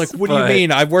 It's like, what do you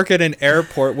mean? I work at an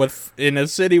airport in a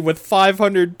city with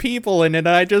 500 people in it, and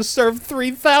I just served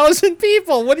 3,000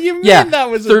 people. What do you mean that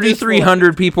was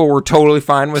 3,300 people were totally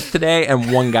fine with today,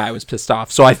 and one guy was pissed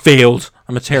off. So I failed.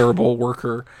 I'm a terrible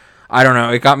worker. I don't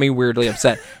know. It got me weirdly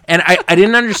upset. And I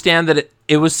didn't understand that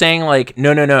it was saying, like,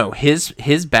 no.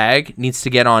 His bag needs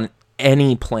to get on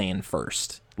any plane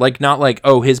first. Like, not like,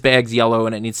 oh, his bag's yellow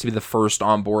and it needs to be the first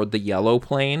on board the yellow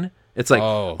plane. It's like,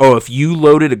 if you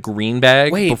loaded a green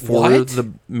bag before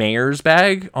the mayor's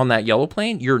bag on that yellow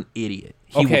plane, you're an idiot.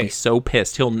 He will be so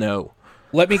pissed. He'll know.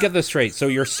 Let me get this straight. So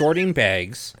you're sorting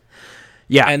bags.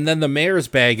 Yeah. And then the mayor's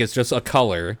bag is just a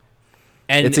color.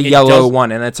 And it's a yellow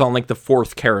one, and it's on, like, the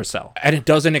 4th carousel. And it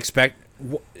doesn't expect...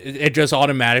 It just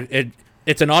automatic...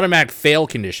 It's an automatic fail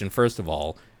condition, first of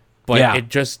all. But it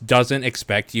just doesn't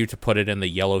expect you to put it in the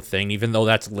yellow thing, even though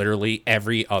that's literally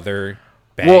every other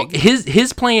bag. Well,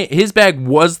 his bag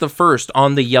was the first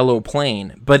on the yellow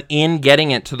plane, but in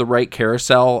getting it to the right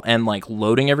carousel and like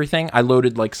loading everything, I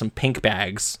loaded like some pink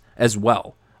bags, as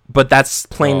well. But that's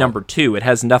plane number 2. It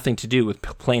has nothing to do with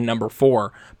plane number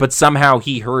 4. But somehow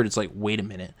he heard, it's like, wait a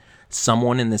minute.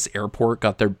 Someone in this airport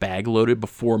got their bag loaded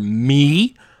before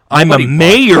me? I'm a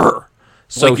mayor!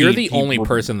 So like, you're the only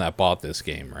person that bought this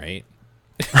game, right?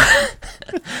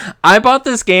 I bought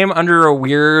this game under a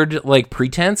weird, like,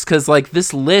 pretense, because, like,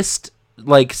 this list,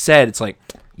 like, said, it's like,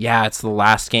 yeah, it's the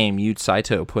last game Ute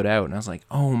Saito put out. And I was like,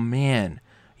 oh, man,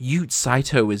 Ute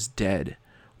Saito is dead.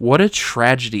 What a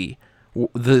tragedy.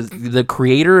 The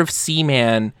creator of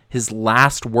Seaman, his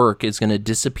last work is going to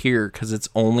disappear because it's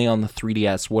only on the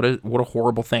 3DS. What a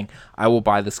horrible thing. I will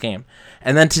buy this game.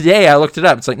 And then today I looked it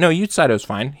up. It's like, no, Ute Saito's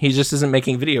fine. He just isn't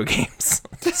making video games.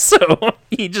 So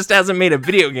he just hasn't made a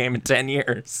video game in 10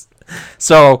 years.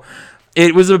 So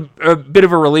it was a bit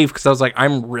of a relief because I was like,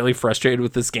 I'm really frustrated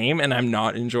with this game and I'm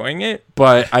not enjoying it,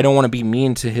 but I don't want to be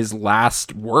mean to his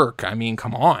last work. I mean,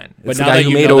 come on. But now that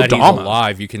you know that he's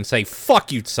alive, you can say,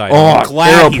 fuck you, Saito. I'm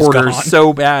glad he's gone.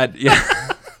 So bad. Yeah.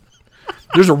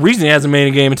 There's a reason he hasn't made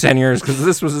a game in 10 years because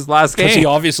this was his last game. Because he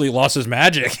obviously lost his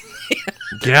magic.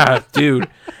 Yeah, dude.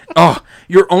 Oh,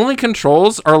 your only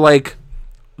controls are like,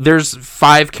 there's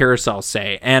 5 carousels,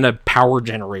 say, and a power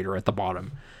generator at the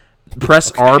bottom.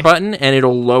 Press R button and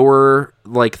it'll lower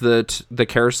like the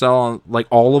carousel on like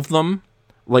all of them,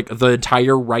 like the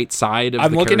entire right side of the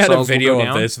carousels. I'm looking at a video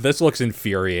of this. This looks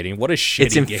infuriating. What a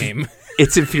shitty game.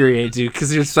 It's infuriating, dude,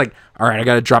 because you're just like, all right, I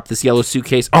got to drop this yellow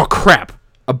suitcase. Oh, crap.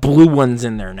 A blue one's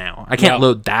in there now. I can't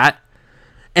load that.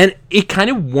 And it kind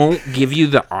of won't give you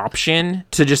the option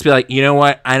to just be like, you know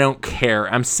what? I don't care.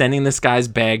 I'm sending this guy's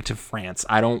bag to France.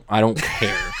 I don't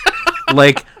care.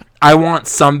 Like, I want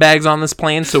some bags on this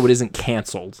plane so it isn't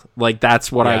canceled. Like,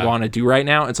 that's what I want to do right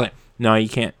now. It's like, no, you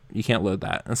can't load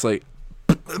that. It's like,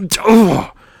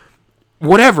 ugh.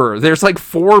 Whatever. There's like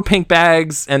 4 pink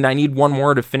bags and I need 1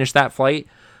 more to finish that flight,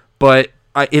 but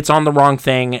it's on the wrong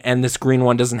thing and this green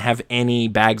one doesn't have any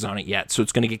bags on it yet, so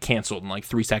it's going to get canceled in like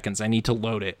 3 seconds. I need to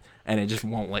load it and it just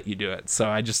won't let you do it. So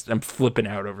I'm flipping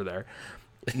out over there.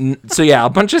 So yeah, a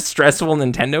bunch of stressful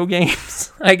Nintendo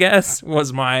games, I guess,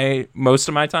 was most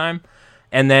of my time.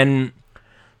 And then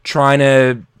trying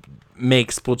to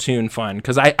make Splatoon fun,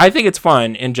 because I think it's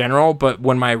fun in general, but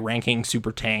when my ranking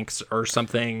super tanks or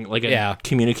something, like a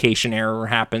communication error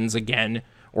happens again,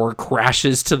 or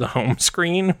crashes to the home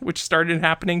screen, which started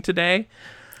happening today.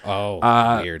 Oh,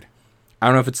 weird. I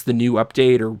don't know if it's the new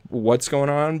update or what's going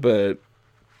on, but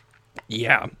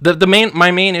yeah,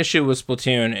 my main issue with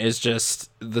Splatoon is just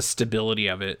the stability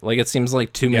of it. Like, it seems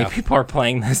like too many people are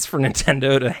playing this for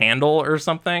Nintendo to handle or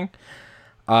something.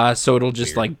 So it'll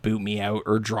just like boot me out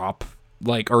or drop,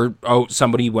 like, or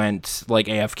somebody went like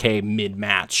AFK mid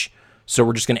match, so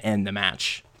we're just gonna end the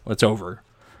match. It's over.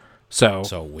 So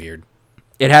weird.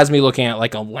 It has me looking at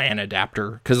like a LAN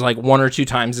adapter, because like 1 or 2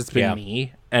 times it's been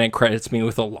me and it credits me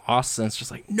with a loss, and it's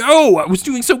just like, no, I was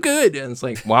doing so good, and it's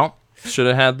like, well, should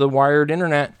have had the wired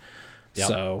internet. Yep.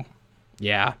 So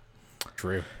yeah,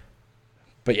 true.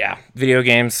 But yeah, video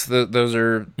games, those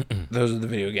are the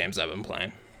video games I've been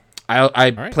playing.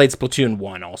 I played Splatoon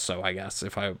 1 also, I guess,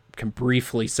 if I can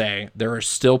briefly say. There are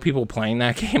still people playing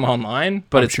that game online,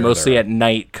 but it's mostly at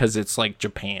night because it's like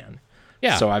Japan.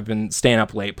 Yeah. So I've been staying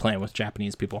up late playing with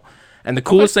Japanese people. And the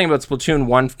coolest thing about Splatoon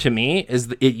 1 to me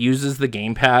is it uses the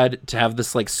gamepad to have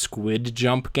this like squid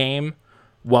jump game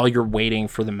while you're waiting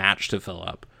for the match to fill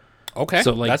up. Okay.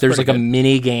 So like there's like a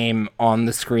mini game on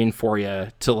the screen for you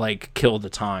to like kill the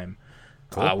time,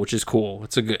 which is cool.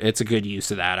 It's a good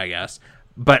use of that, I guess.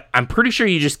 But I'm pretty sure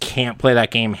you just can't play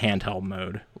that game handheld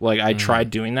mode. Like, I tried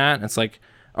doing that, and it's like,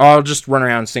 I'll just run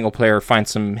around single player, find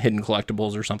some hidden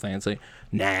collectibles or something. It's like,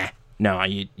 nah, no,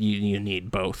 you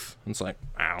need both. It's like,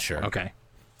 ow, sure, okay,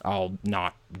 I'll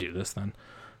not do this then.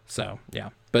 So yeah,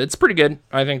 but it's pretty good.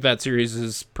 I think that series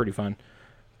is pretty fun.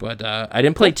 But I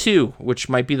didn't play 2, which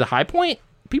might be the high point.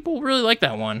 People really like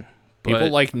that one. People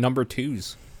like number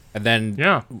 2s, and then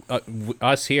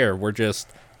us here, we're just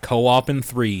co-op in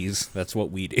 3s. That's what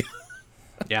we do.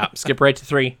 Yeah, skip right to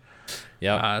 3.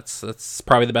 Yeah, it's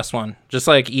probably the best one. Just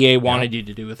like EA wanted you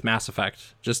to do with Mass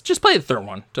Effect. Just play the third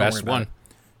one. Don't worry about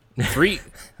it. 3.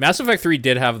 Mass Effect 3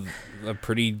 did have a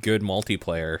pretty good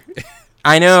multiplayer.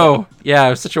 I know. Yeah,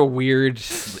 it was such a weird.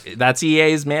 That's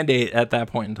EA's mandate at that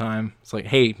point in time. It's like,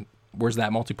 hey, where's that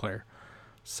multiplayer?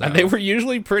 So. And they were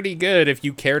usually pretty good if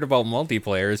you cared about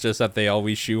multiplayer. It's just that they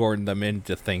always shoehorned them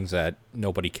into things that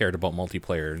nobody cared about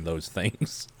multiplayer in those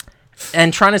things.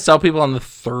 And trying to sell people on the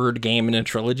third game in a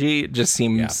trilogy just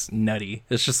seems nutty.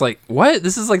 It's just like, what?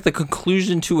 This is like the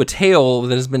conclusion to a tale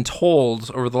that has been told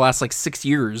over the last like 6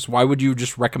 years. Why would you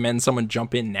just recommend someone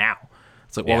jump in now?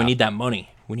 It's like, well, we need that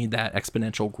money. We need that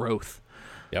exponential growth.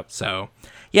 Yep. So,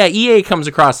 yeah, EA comes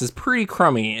across as pretty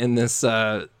crummy in this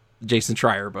Jason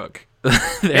Schreier book.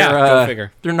 Go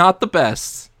figure. They're not the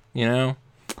best, you know?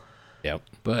 Yep.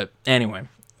 But anyway,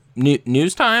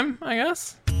 news time, I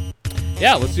guess?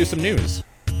 Yeah, let's do some news.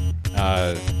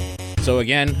 So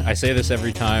again, I say this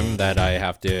every time that I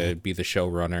have to be the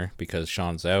showrunner because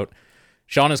Sean's out.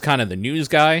 Sean is kind of the news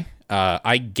guy.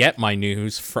 I get my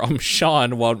news from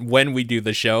Sean when we do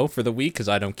the show for the week because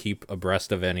I don't keep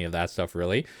abreast of any of that stuff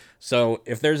really. So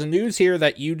if there's a news here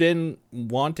that you didn't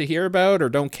want to hear about or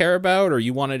don't care about or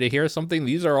you wanted to hear something,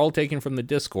 these are all taken from the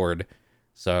Discord.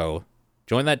 So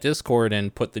join that Discord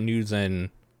and put the news in,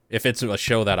 if it's a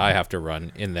show that I have to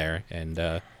run, in there.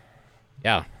 And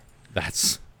yeah,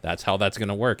 that's how that's going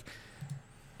to work.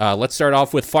 Let's start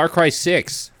off with Far Cry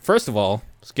 6. First of all,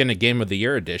 it's getting a Game of the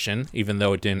Year edition, even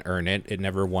though it didn't earn it. It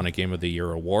never won a Game of the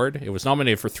Year award. It was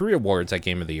nominated for 3 awards at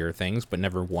Game of the Year things, but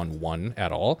never won one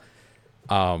at all.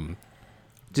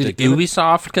 Did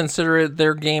Ubisoft consider it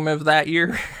their game of that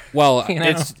year? Well,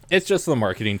 it's just the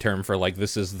marketing term for like,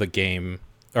 this is the game,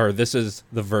 or this is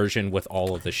the version with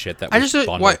all of the shit that was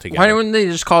bundled together. Why wouldn't they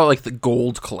just call it like the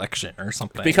Gold Collection or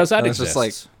something? Because that exists. Just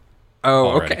like, oh,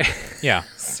 already. okay. Yeah.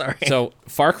 Sorry. So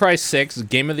Far Cry 6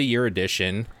 Game of the Year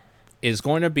edition is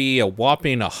going to be a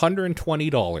whopping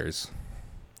 $120.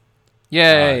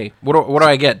 Yay! What do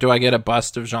I get? Do I get a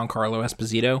bust of Giancarlo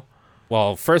Esposito?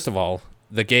 Well, first of all,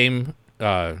 the game,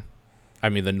 the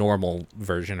normal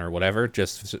version or whatever,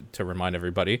 just to remind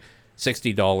everybody,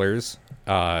 $60.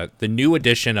 The new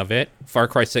edition of it, Far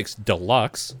Cry 6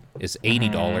 Deluxe, is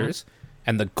 $80.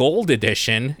 And the gold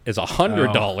edition is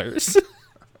 $100. Oh.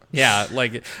 Yeah,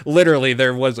 like literally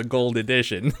there was a gold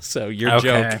edition. So your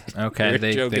joke is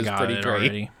pretty great.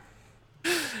 Already.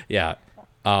 Yeah.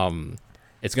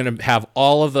 It's going to have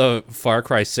all of the Far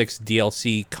Cry 6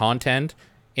 DLC content,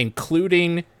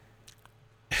 including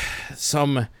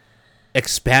some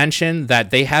expansion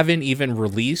that they haven't even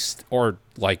released or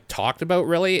like talked about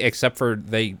really, except for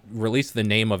they released the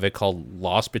name of it called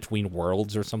Lost Between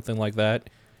Worlds or something like that.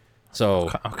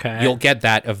 So you'll get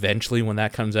that eventually when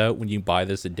that comes out, when you buy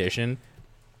this edition.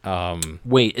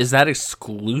 Wait, is that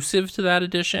exclusive to that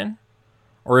edition?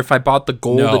 Or if I bought the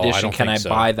gold edition, can I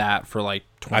buy that for like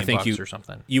 $20 or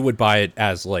something? You would buy it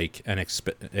as like an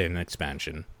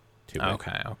expansion to it.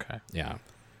 Okay. Yeah.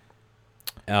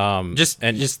 Just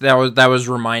that was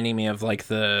reminding me of like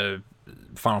the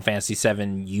Final Fantasy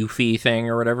VII Yuffie thing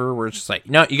or whatever, where it's just like,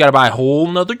 no, you got to buy a whole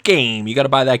nother game. You got to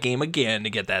buy that game again to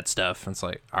get that stuff. And it's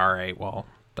like, all right, well,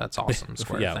 that's awesome.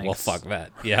 Square, yeah, thanks. well, fuck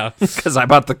that. Yeah, because I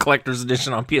bought the collector's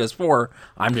edition on PS4.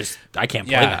 I can't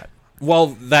play that.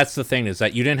 Well, that's the thing, is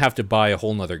that you didn't have to buy a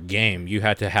whole nother game. You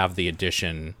had to have the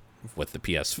edition with the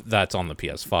that's on the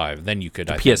PS5. Then you could.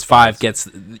 The PS5 gets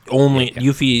only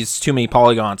Yuffie's too many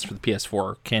polygons for the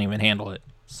PS4. Can't even handle it.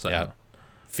 So yeah,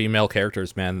 female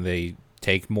characters, man, they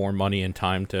take more money and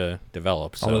time to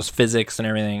develop. So. All those physics and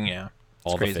everything, yeah.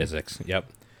 All crazy. The physics, yep.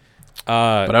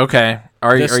 But okay.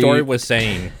 This story was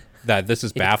saying that this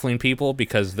is baffling people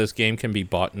because this game can be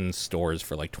bought in stores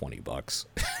for like $20.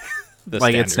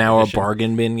 Like it's now edition. A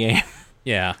bargain bin game.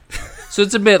 Yeah. So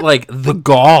it's a bit like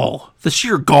the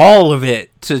sheer gall of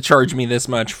it to charge me this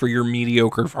much for your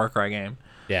mediocre Far Cry game.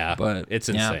 Yeah, but it's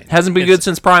insane. Hasn't been good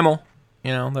since Primal.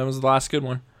 You know, that was the last good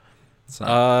one.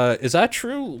 So. Is that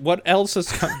true? What else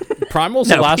is Primal's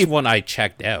the last one I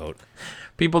checked out.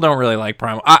 People don't really like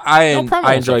Primal.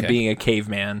 I enjoy being a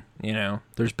caveman. You know,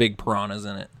 there's big piranhas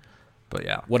in it. But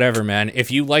yeah, whatever, man.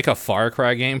 If you like a Far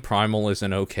Cry game, Primal is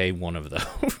an okay one of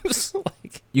those.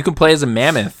 Like, you can play as a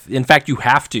mammoth. In fact, you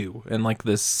have to in like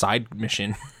this side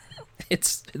mission.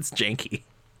 it's janky,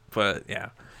 but yeah.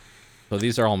 So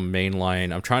these are all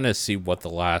mainline. I'm trying to see what the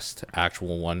last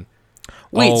actual one.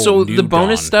 Wait, so the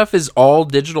bonus stuff is all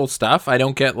digital stuff? I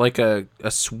don't get like a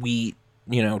sweet,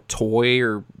 toy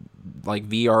or like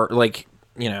VR, like,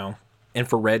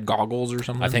 infrared goggles or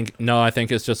something? I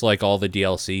think it's just like all the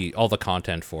DLC, all the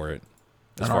content for it.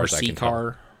 As far as I can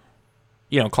car.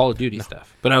 Tell. Call of Duty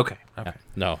stuff. But okay.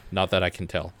 No, not that I can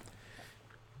tell.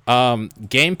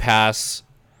 Game Pass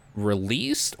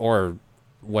released, or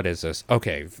what is this?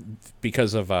 Okay,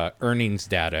 because of earnings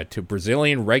data to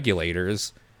Brazilian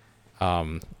regulators,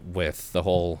 with the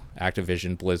whole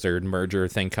Activision Blizzard merger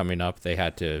thing coming up, they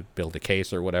had to build a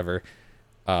case or whatever.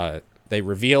 They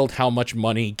revealed how much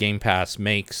money Game Pass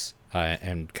makes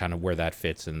and kind of where that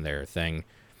fits in their thing.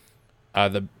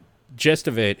 The gist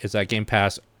of it is that Game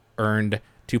Pass earned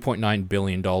 $2.9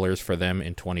 billion for them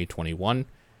in 2021,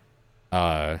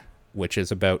 which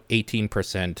is about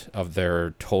 18% of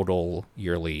their total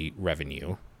yearly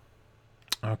revenue.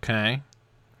 Okay.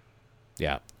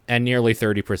 Yeah. and nearly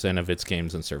 30% of its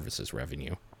games and services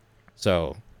revenue.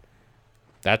 So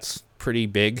that's pretty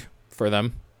big for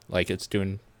them. Like, it's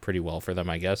doing pretty well for them,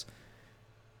 I guess.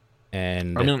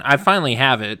 And I mean, I finally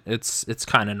have it. It's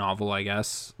kind of novel, I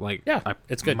guess. Like, yeah, I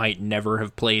it's good. Might never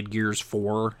have played Gears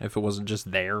 4 if it wasn't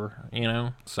just there, you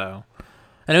know? So,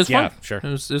 and it was fun. Sure. It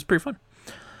was pretty fun.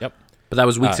 Yep. But that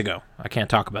was weeks ago. I can't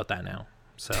talk about that now.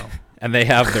 So, and they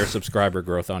have their subscriber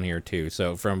growth on here too.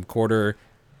 So from quarter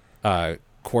 4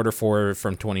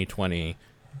 from 2020,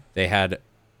 they had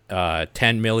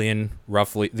 10 million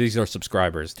roughly. These are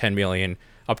subscribers, 10 million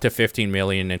up to 15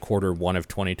 million in quarter 1 of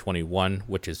 2021,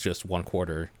 which is just one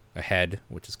quarter ahead,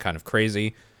 which is kind of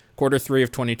crazy. Quarter 3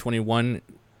 of 2021,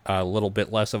 a little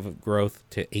bit less of a growth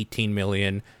to 18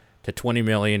 million to 20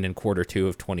 million in quarter 2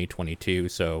 of 2022.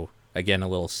 So again, a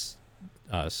little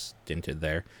stinted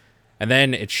there. And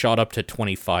then it shot up to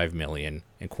 25 million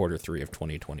in quarter 3 of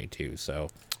 2022. So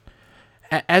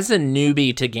as a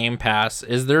newbie to Game Pass,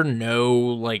 is there no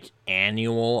like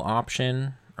annual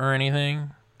option or anything?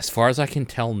 As far as I can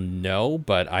tell, no,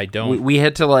 but I don't... We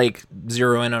had to, like,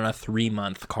 zero in on a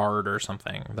 3-month card or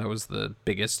something. That was the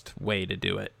biggest way to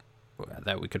do it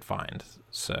that we could find.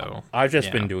 So I've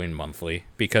just been doing monthly,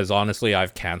 because honestly,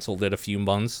 I've canceled it a few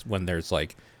months when there's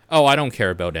like, oh, I don't care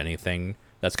about anything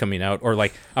that's coming out. Or,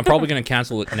 like, I'm probably going to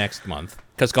cancel it next month,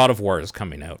 because God of War is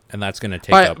coming out, and that's going to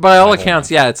take up... By all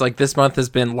accounts, yeah, it's like this month has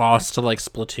been lost to, like,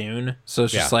 Splatoon. So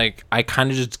it's just like, I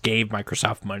kind of just gave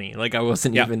Microsoft money. Like, I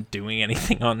wasn't even doing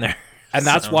anything on there. And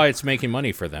that's why it's making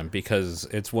money for them, because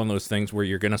it's one of those things where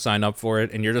you're going to sign up for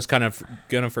it, and you're just kind of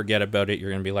going to forget about it.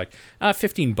 You're going to be like,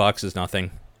 $15 is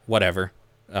nothing, whatever,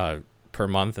 per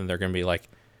month. And they're going to be like,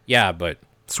 yeah, but...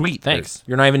 Sweet, thanks.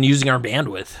 You're not even using our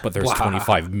bandwidth. But there's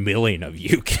 25 million of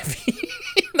you giving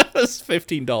us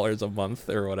 $15 a month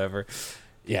or whatever.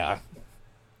 Yeah.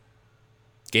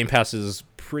 Game Pass is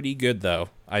pretty good, though.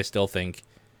 I still think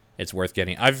it's worth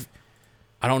getting. I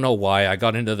don't know why I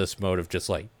got into this mode of just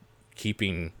like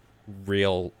keeping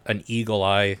an eagle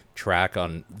eye track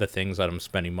on the things that I'm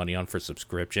spending money on for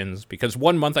subscriptions. Because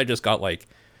one month I just got like,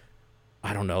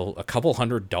 I don't know, a couple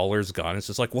 $100 gone. It's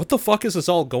just like, what the fuck is this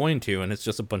all going to? And it's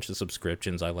just a bunch of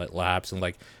subscriptions I let lapse. And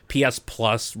like PS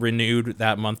Plus renewed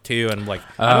that month too. And I'm like,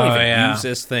 I don't even use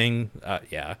this thing.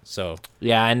 So.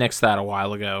 Yeah, I nixed that a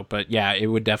while ago. But yeah, it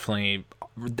would definitely,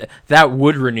 that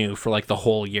would renew for like the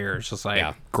whole year. It's just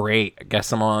like, great. I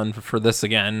guess I'm on for this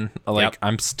again. Like,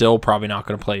 I'm still probably not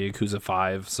going to play Yakuza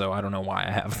 5. So I don't know why I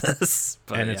have this.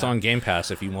 But, and it's on Game Pass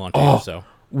if you want to. So.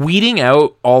 Weeding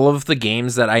out all of the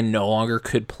games that I no longer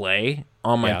could play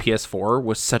on my PS4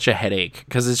 was such a headache,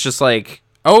 because it's just like,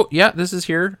 oh, yeah, this is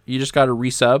here. You just got to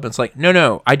resub. It's like,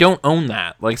 no, I don't own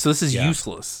that. Like, so this is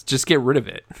useless. Just get rid of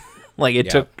it. Like, it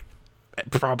took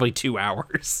probably 2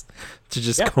 hours to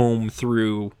just comb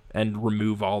through and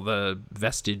remove all the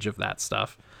vestige of that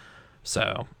stuff.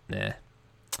 So,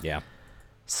 Yeah.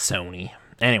 Sony.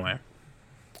 Anyway.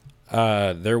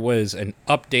 There was an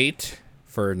update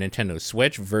for Nintendo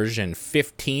Switch, version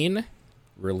 15,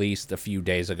 released a few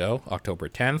days ago, October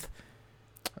 10th.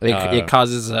 It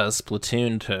causes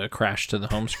Splatoon to crash to the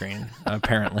home screen,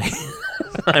 apparently.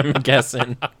 I'm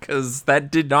guessing, because that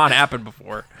did not happen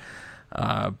before.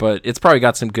 But it's probably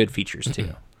got some good features,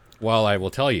 too. Well, I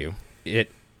will tell you,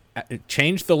 it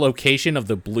changed the location of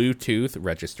the Bluetooth,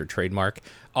 registered trademark,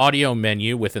 audio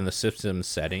menu within the system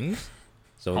settings.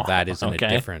 So that is in a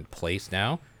different place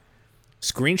now.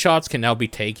 Screenshots can now be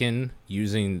taken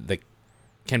using the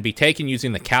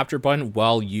capture button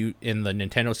while you in the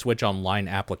Nintendo Switch Online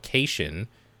application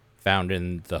found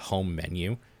in the home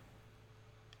menu.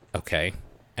 Okay.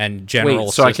 And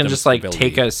general so I can just like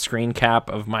take a screen cap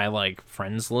of my like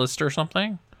friends list or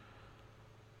something?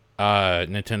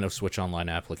 Nintendo Switch Online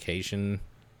application.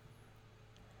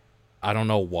 I don't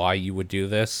know why you would do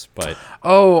this, but...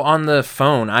 Oh, on the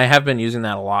phone. I have been using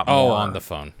that a lot more. Oh, on the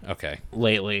phone. Okay.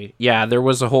 Lately. Yeah, there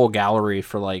was a whole gallery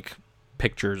for, like,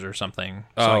 pictures or something.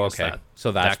 So okay.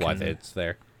 So that's why it's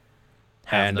there.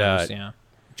 And those,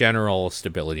 general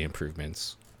stability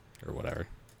improvements or whatever.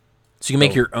 So you can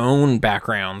make your own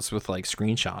backgrounds with, like,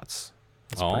 screenshots.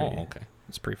 Okay.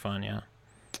 It's pretty fun, yeah.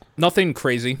 Nothing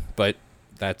crazy, but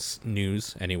that's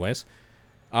news anyways.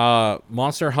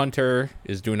 Monster Hunter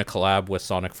is doing a collab with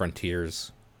Sonic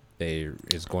Frontiers. There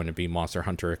is going to be Monster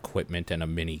Hunter equipment and a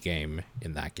mini game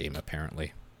in that game,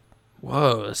 apparently.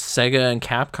 Whoa, Sega and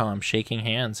Capcom shaking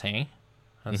hands, hey?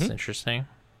 That's interesting.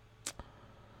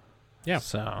 Yeah.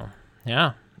 So,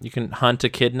 yeah. You can hunt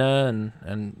echidna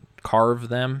and carve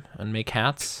them and make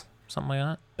hats, something like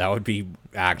that. That would be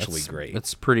actually great.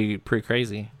 It's pretty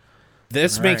crazy.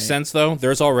 This makes sense, though.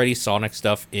 There's already Sonic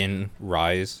stuff in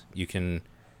Rise. You can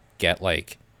get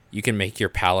like you can make your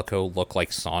Palico look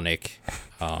like Sonic.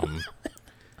 All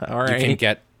right. You can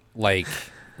get like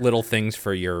little things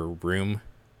for your room.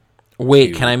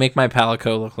 Wait, can I make my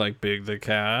Palico look like Big the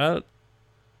Cat?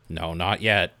 No, not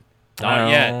yet. Not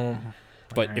yet.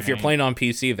 But if you're playing on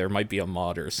PC, there might be a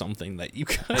mod or something that you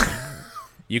could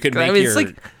make it's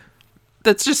like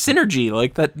that's just synergy.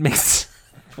 Like that makes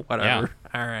whatever.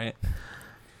 Yeah. All right.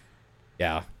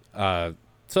 Yeah.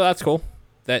 So that's cool.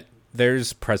 That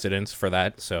there's precedence for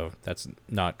that, so that's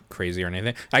not crazy or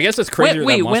anything. I guess it's crazier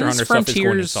that Monster Hunter stuff is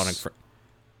going to Sonic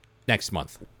next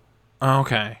month.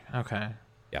 Okay.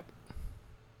 Yep.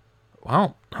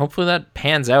 Well, hopefully that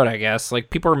pans out, I guess. Like,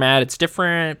 people are mad it's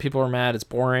different. People are mad it's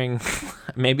boring.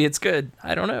 Maybe it's good.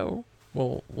 I don't know.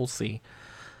 We'll see.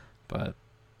 But,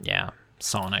 yeah.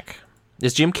 Sonic.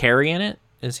 Is Jim Carrey in it?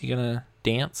 Is he going to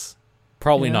dance?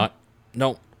 Probably not.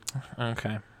 No.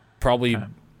 Okay. Probably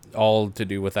all to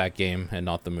do with that game and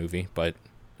not the movie. But,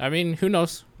 I mean, who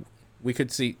knows? We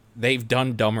could see. They've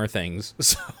done dumber things.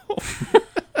 So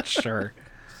Sure.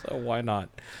 So why not?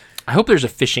 I hope there's a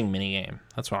fishing minigame.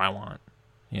 That's what I want.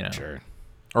 You know. Sure.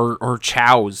 Or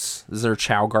chows. Is there a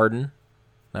chow garden?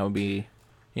 That would be,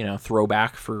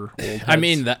 throwback for old heads. I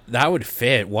mean, that would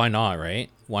fit. Why not, right?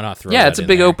 Why not throw Yeah, it's a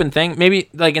big open thing. Maybe,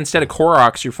 like, instead of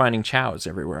Koroks, you're finding chows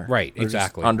everywhere. Right,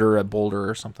 exactly. Under a boulder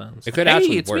or something. It could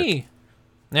actually work. Me.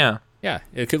 Yeah. Yeah,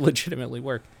 it could legitimately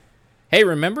work. Hey,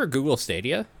 remember Google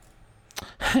Stadia?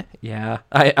 Yeah.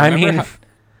 I mean,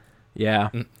 yeah.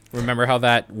 Remember how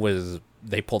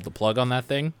they pulled the plug on that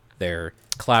thing? Their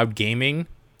cloud gaming?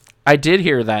 I did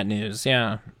hear that news,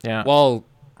 yeah. Well,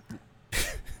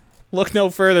 look no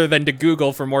further than to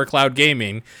Google for more cloud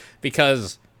gaming,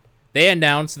 because they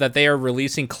announced that they are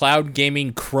releasing cloud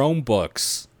gaming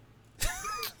Chromebooks.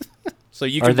 So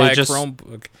you can buy a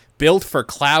Chromebook built for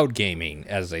cloud gaming,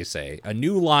 as they say. A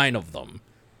new line of them.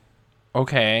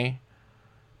 Okay.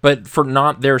 But for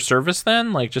not their service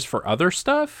then? Like, just for other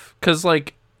stuff? Because,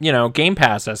 like, Game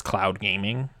Pass has cloud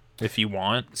gaming, if you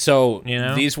want. So,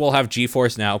 these will have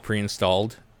GeForce Now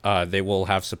pre-installed. They will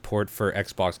have support for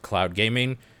Xbox Cloud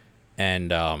Gaming.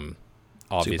 And, obviously,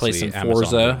 so you play some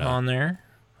Forza on there.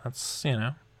 That's,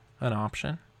 an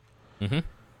option. Mm-hmm.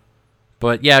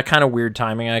 But, yeah, kind of weird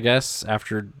timing, I guess,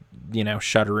 after,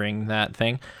 shuttering that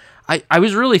thing. I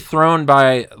was really thrown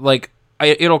by, like,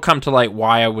 it'll come to light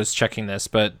why I was checking this,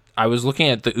 but I was looking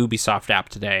at the Ubisoft app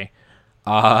today,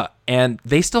 and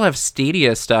they still have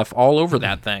Stadia stuff all over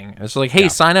that thing. It's like, hey,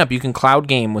 sign up. You can cloud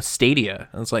game with Stadia.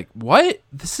 And it's like, what?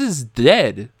 This is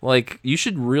dead. Like, you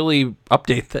should really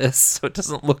update this so it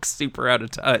doesn't look super out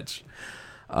of touch.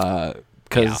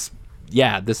 Because,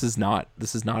 this is not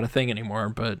a thing anymore.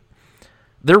 But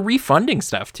they're refunding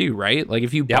stuff too, right? Like,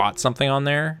 if you bought something on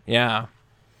there,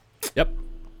 Yep.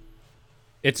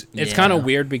 It's kind of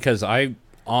weird because I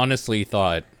honestly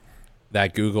thought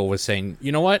that Google was saying,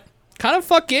 you know what? Kind of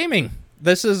fuck gaming.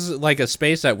 This is like a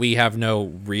space that we have no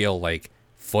real like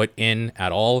foot in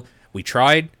at all. We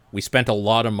tried. We spent a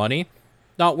lot of money.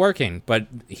 Not working. But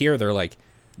here they're like,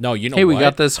 no, you know what? Hey, we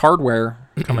got this hardware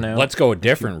coming out. Let's go a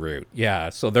different route. Yeah.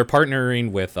 So they're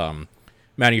partnering with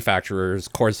manufacturers,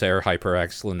 Corsair,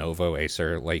 HyperX, Lenovo,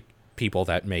 Acer, like people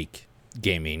that make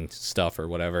gaming stuff or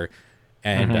whatever.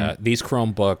 And these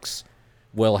Chromebooks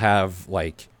will have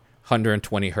like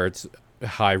 120 hertz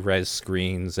high res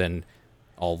screens and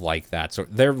all like that. So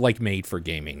they're like made for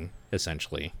gaming,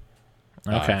 essentially.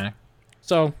 Okay.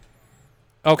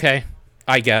 Okay.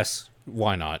 I guess.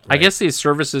 Why not? Right? I guess these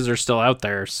services are still out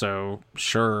there, so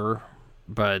sure.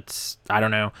 But I don't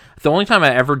know. The only time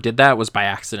I ever did that was by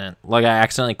accident. Like, I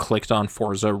accidentally clicked on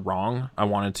Forza wrong. I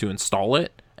wanted to install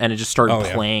it, and it just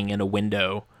started playing in a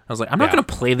window. I was like, I'm not going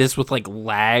to play this with, like,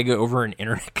 lag over an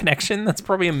internet connection. That's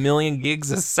probably 1 million gigs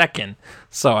a second.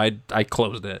 So I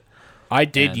closed it. I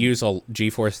did use a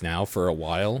GeForce Now for a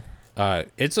while.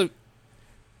 It's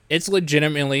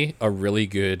legitimately a really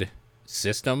good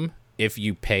system if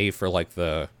you pay for, like,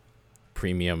 the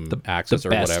premium access or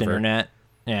whatever. The best internet.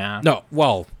 Yeah. No,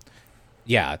 well,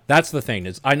 yeah, that's the thing.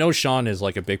 Is I know Sean is,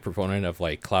 like, a big proponent of,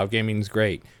 like, cloud gaming's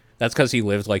great. That's because he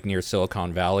lives like near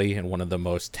Silicon Valley in one of the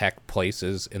most tech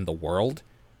places in the world.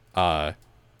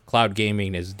 Cloud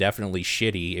gaming is definitely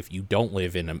shitty if you don't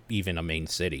live in even a main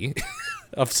city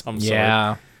of some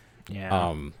sort.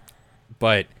 Yeah.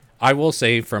 But I will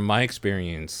say from my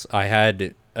experience, I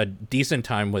had a decent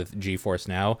time with GeForce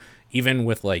Now, even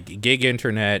with like gig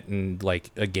internet and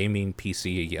like a gaming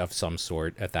PC of some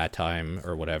sort at that time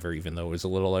or whatever, even though it was a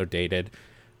little outdated.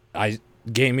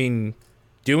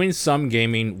 Doing some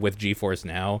gaming with GeForce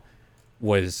Now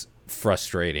was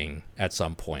frustrating at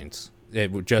some points.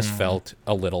 It just felt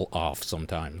a little off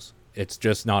sometimes. it's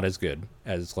just not as good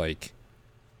as like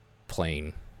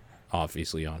playing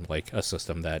obviously on like a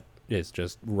system that is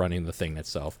just running the thing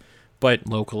itself. But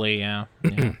locally, yeah.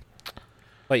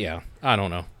 But yeah, I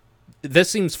don't know. This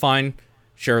seems fine.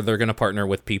 Sure, they're gonna partner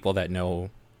with people that know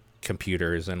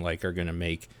computers and like are gonna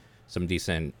make some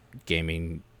decent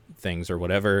gaming things or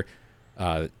whatever.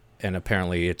 And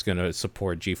apparently it's gonna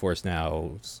support GeForce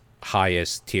Now's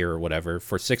highest tier or whatever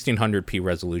for 1600p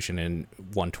resolution and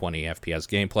 120 FPS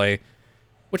gameplay,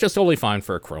 which is totally fine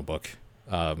for a Chromebook.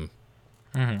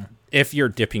 If you're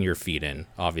dipping your feet in,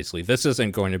 obviously. This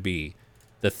isn't going to be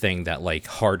the thing that like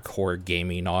hardcore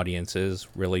gaming audiences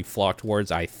really flock towards,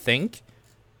 I think,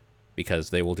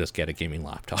 because they will just get a gaming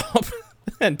laptop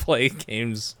and play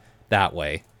games that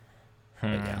way.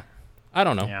 But yeah, I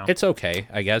don't know. Yeah. It's okay,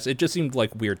 I guess. It just seemed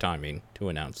like weird timing to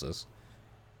announce this.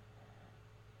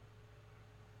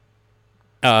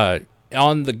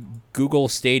 On the Google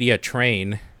Stadia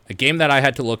train, a game that I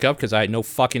had to look up because I had no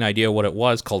fucking idea what it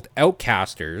was, called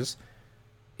Outcasters,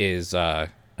 is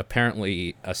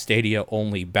apparently a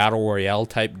Stadia-only Battle Royale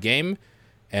type game,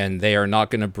 and they are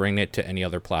not going to bring it to any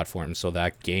other platform, so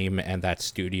that game and that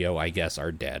studio, I guess,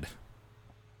 are dead.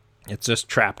 It's just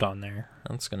trapped on there.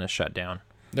 It's going to shut down.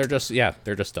 They're just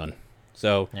done.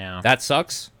 So that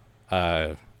sucks.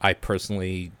 I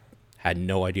personally had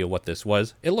no idea what this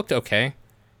was. It looked okay,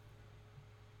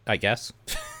 I guess.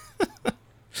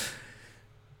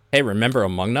 Hey, remember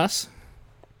Among Us?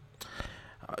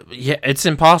 Yeah, it's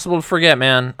impossible to forget,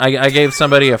 man. I gave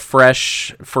somebody a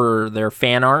fresh for their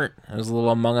fan art. It was a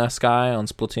little Among Us guy on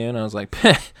Splatoon. I was like,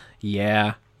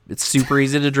 yeah, it's super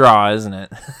easy to draw, isn't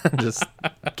it? Just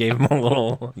gave him a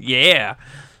little, yeah.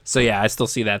 So yeah, I still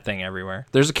see that thing everywhere.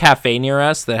 There's a cafe near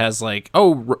us that has like,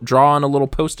 draw on a little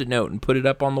Post-it note and put it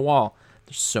up on the wall.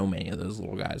 There's so many of those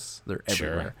little guys. They're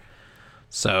everywhere. Sure.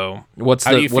 So what's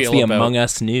the Among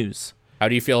Us news? How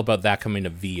do you feel about that coming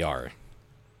to VR?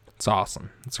 It's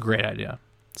awesome. It's a great idea.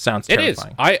 Sounds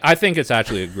terrifying. It is. I think it's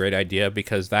actually a great idea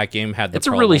because that game had the It's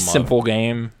a really simple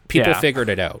game. People figured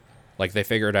it out. Like, they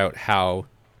figured out how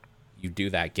you do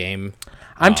that game.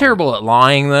 I'm terrible at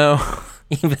lying, though,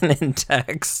 even in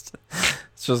text.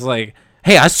 It's just like,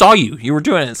 hey, I saw you. You were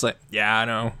doing it. It's like, yeah, I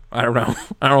know. I don't know.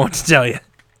 I don't know what to tell you.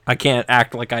 I can't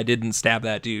act like I didn't stab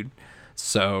that dude.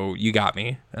 So you got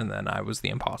me. And then I was the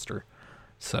imposter.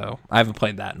 So I haven't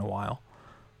played that in a while.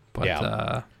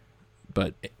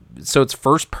 But, so it's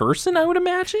first person, I would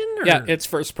imagine? Or? Yeah, it's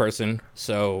first person.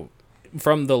 So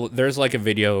there's like a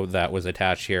video that was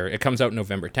attached here. It comes out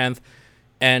November 10th.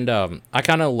 And I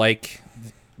kind of like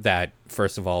that,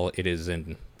 first of all, it is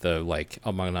in the like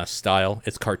Among Us style.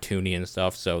 It's cartoony and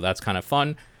stuff, so that's kind of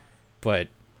fun. But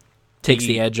takes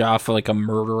the edge off like a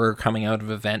murderer coming out of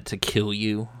an event to kill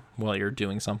you while you're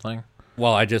doing something.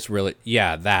 Well, I just really,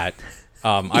 that.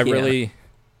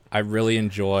 I really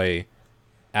enjoy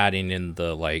adding in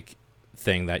the like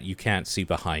thing that you can't see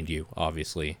behind you,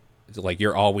 obviously. It's like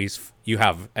you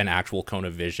have an actual cone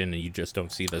of vision and you just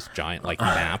don't see this giant like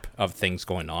map of things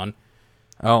going on.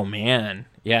 Oh man.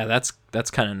 Yeah, that's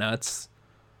kind of nuts.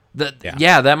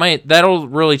 That'll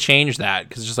really change that,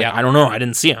 because it's just like, I don't know, I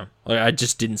didn't see him. Like, I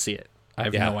just didn't see it. I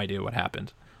have no idea what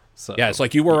happened. So yeah, it's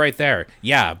like you were right there.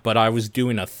 Yeah, but I was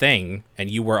doing a thing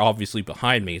and you were obviously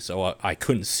behind me, so I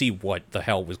couldn't see what the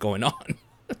hell was going on.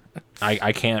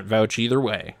 I can't vouch either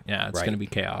way. Yeah, it's going to be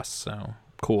chaos. So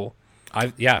cool. I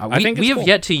think we have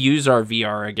yet to use our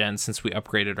VR again since we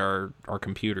upgraded our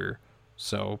computer.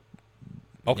 So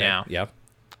okay, yeah.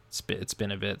 It's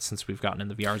been a bit since we've gotten in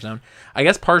the VR zone. I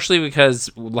guess partially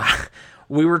because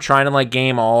we were trying to like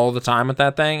game all the time with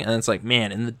that thing, and it's like,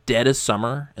 man, in the dead of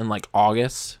summer in like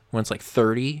August when it's like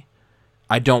 30,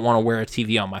 I don't want to wear a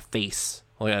TV on my face.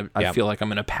 Like I feel like I'm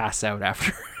gonna pass out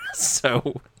after.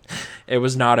 So it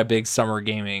was not a big summer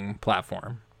gaming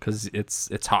platform because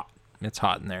it's hot. It's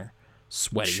hot in there,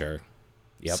 sweaty. Sure.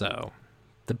 Yep. So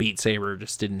the Beat Saber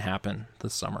just didn't happen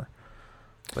this summer.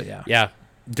 But yeah.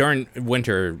 During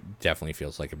winter, definitely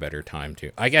feels like a better time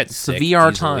too. I get sick the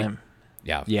VR easily. time.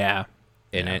 Yeah.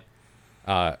 In it,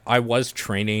 I was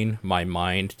training my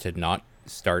mind to not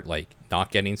start like not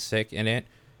getting sick in it,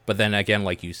 but then again,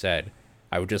 like you said,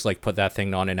 I would just like put that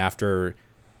thing on, and after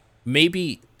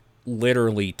maybe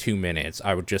literally 2 minutes,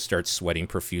 I would just start sweating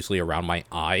profusely around my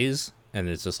eyes, and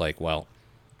it's just like, well,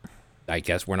 I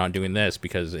guess we're not doing this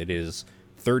because it is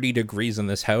 30 degrees in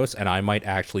this house, and I might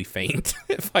actually faint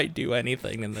if I do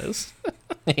anything in this.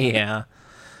 Yeah.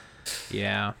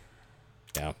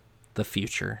 The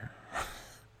future.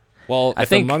 Well, I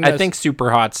think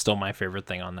Super Hot's still my favorite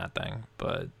thing on that thing,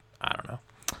 but I don't know.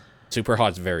 Super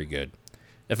Hot's very good.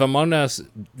 If Among Us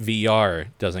VR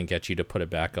doesn't get you to put it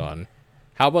back on,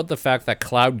 How about the fact that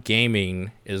cloud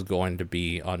gaming is going to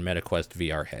be on MetaQuest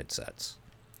VR headsets?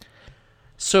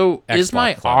 So Xbox is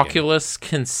my Cloud Oculus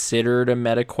considered a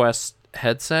MetaQuest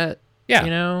headset? Yeah, You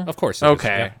know? of course it is,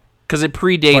 Okay. yeah. Because it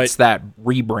predates that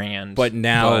rebrand. But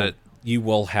now you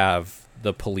will have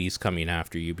the police coming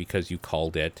after you because you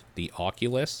called it the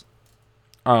Oculus.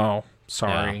 Oh,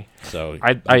 sorry. Yeah, so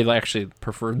I actually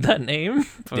preferred that name.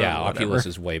 yeah, Whatever. Oculus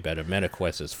is way better.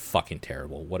 MetaQuest is fucking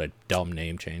terrible. What a dumb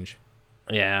name change.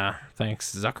 Yeah,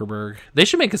 thanks, Zuckerberg. They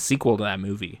should make a sequel to that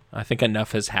movie. I think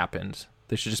enough has happened.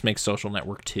 They should just make Social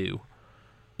Network 2.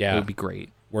 Yeah. It would be great.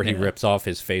 Where he rips off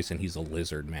his face and he's a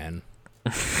lizard man.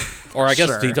 Or I guess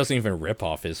Sure. he doesn't even rip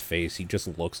off his face. He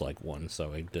just looks like one,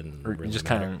 so it didn't Or really just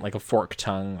matter. kind of like a forked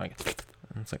tongue. Like,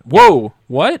 it's like, whoa,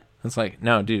 what? It's like,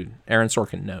 no, dude, Aaron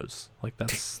Sorkin knows. Like,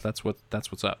 that's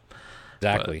what's up.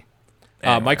 Exactly. But,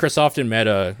 anyway. Microsoft and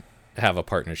Meta have a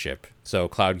partnership. So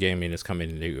cloud gaming is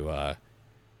coming to...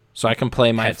 So I can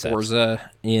play my headsets.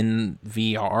 Forza in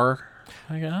VR,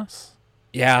 I guess.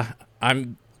 Yeah,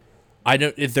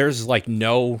 there's like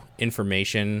no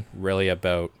information really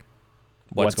about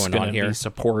what's going on here. Be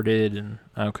supported and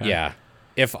okay. Yeah.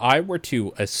 If I were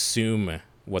to assume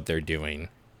what they're doing,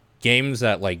 games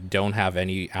that like don't have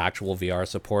any actual VR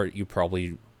support, you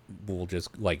probably will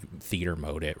just like theater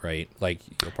mode it, right? Like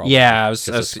you'll probably yeah.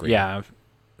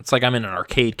 It's like I'm in an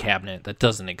arcade cabinet that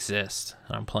doesn't exist.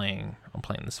 I'm playing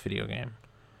this video game.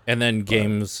 And then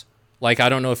games like I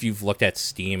don't know if you've looked at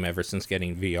Steam ever since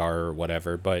getting VR or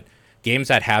whatever, but games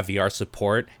that have VR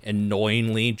support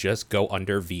annoyingly just go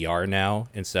under VR now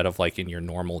instead of like in your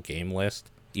normal game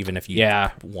list, even if you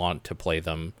want to play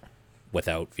them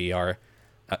without VR.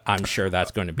 I'm sure that's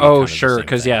going to be. Oh, sure,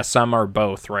 because some are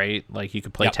both, right? Like you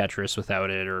could play Tetris without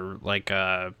it, or like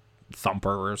a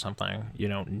Thumper or something. You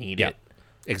don't need it.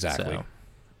 Exactly. So,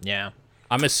 yeah.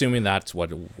 I'm assuming that's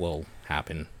what will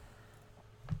happen.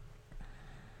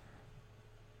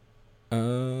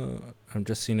 I'm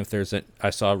just seeing if there's I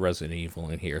saw Resident Evil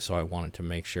in here, so I wanted to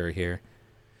make sure here.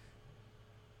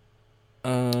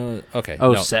 Okay.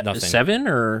 Oh, no, nothing. 7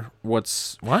 or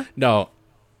what? No,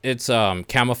 it's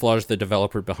Camouflage, the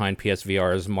developer behind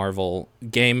PSVR's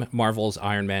Marvel's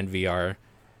Iron Man VR,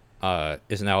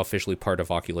 is now officially part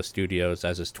of Oculus Studios,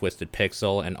 as is Twisted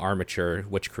Pixel and Armature,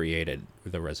 which created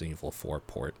the Resident Evil 4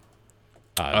 port.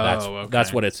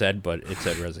 That's what it said, but it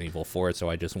said Resident Evil 4, so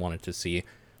I just wanted to see,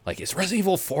 like, is Resident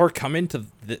Evil 4 coming to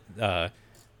the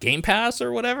Game Pass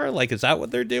or whatever? Like, is that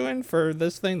what they're doing for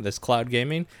this thing, this cloud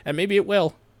gaming? And maybe it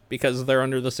will, because they're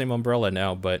under the same umbrella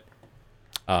now, but...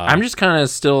 I'm just kind of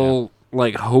still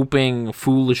like hoping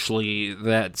foolishly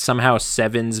that somehow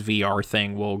 7's VR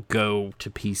thing will go to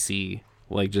PC.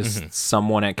 Like just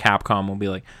someone at Capcom will be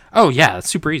like, "Oh yeah, it's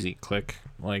super easy. Click."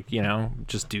 Like,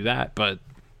 just do that, but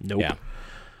nope. Yeah.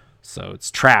 So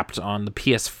it's trapped on the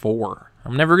PS4.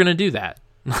 I'm never going to do that.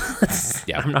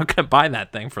 I'm not going to buy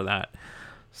that thing for that.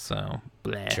 So,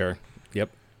 bleh. Sure.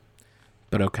 Yep.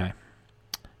 But okay.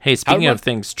 Hey, speaking of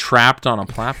things trapped on a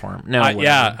platform. No,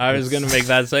 I was going to make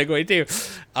that segue too.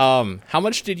 How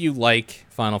much did you like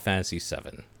Final Fantasy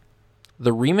VII?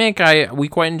 The remake we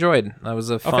quite enjoyed. That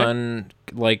was a fun,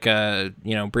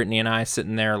 Brittany and I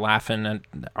sitting there laughing at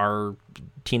our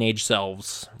teenage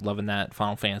selves, loving that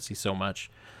Final Fantasy so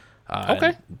much.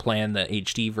 Playing the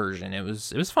HD version. It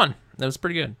was fun. It was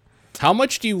pretty good. How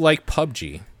much do you like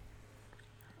PUBG?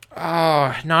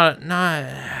 Oh, not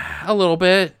a little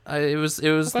bit. It was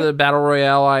the battle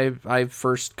royale I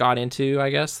first got into. I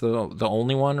guess the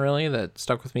only one really that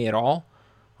stuck with me at all.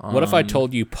 What if I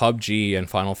told you PUBG and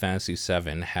Final Fantasy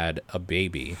VII had a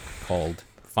baby called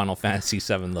Final Fantasy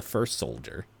VII: The First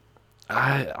Soldier?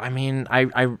 I mean,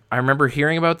 I remember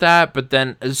hearing about that, but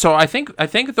then so I think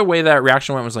the way that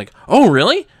reaction went was like, oh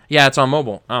really? Yeah, it's on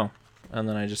mobile. Oh, and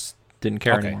then I just didn't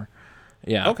care anymore.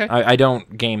 Yeah. Okay. I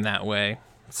don't game that way.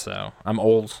 So I'm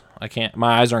old. I can't.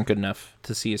 My eyes aren't good enough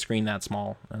to see a screen that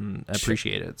small and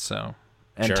appreciate it. So,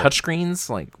 and touchscreens,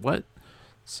 like what?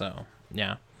 So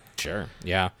yeah. Sure.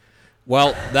 Yeah.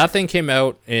 Well, that thing came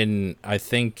out in, I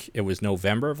think it was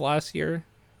November of last year.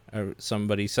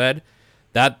 Somebody said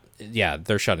that. Yeah,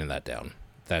 they're shutting that down.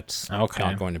 That's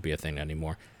not going to be a thing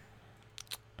anymore.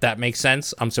 That makes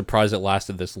sense. I'm surprised it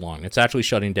lasted this long. It's actually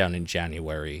shutting down in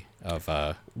January of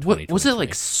 2023. Was it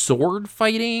like sword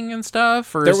fighting and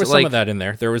stuff? Or there was some like of that in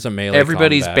there. There was a melee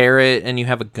everybody's combat. Barrett and you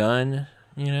have a gun,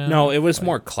 No, it was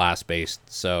more class-based.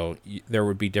 So there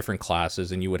would be different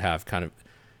classes and you would have kind of,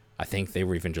 I think they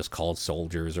were even just called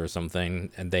soldiers or something.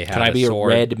 And they had Could I be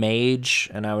sword. a red mage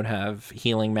and I would have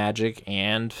healing magic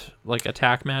and like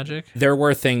attack magic? There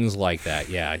were things like that,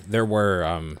 yeah. There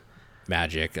were...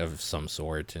 magic of some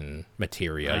sort and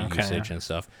materia usage and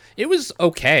stuff. It was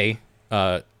okay.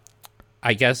 I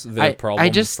guess the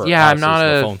problem for us I'm not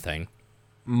is the a phone thing.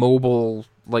 Mobile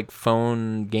like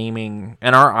phone gaming,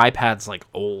 and our iPad's like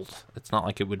old. It's not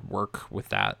like it would work with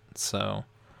that. So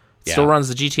it still runs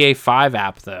the GTA 5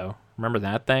 app though. Remember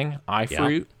that thing?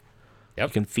 iFruit. Yep.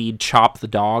 You can feed Chop the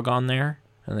dog on there,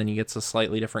 and then he gets a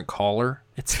slightly different collar.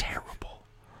 It's terrible.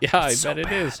 Yeah, It's I bet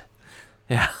bad. it is.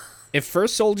 Yeah. If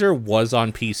First Soldier was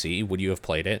on PC, would you have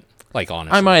played it? Like,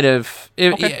 honestly. I might have.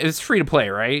 It's free to play,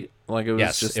 right? Like it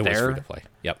was just it there. was free to play.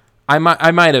 Yep. I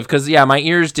might have, because my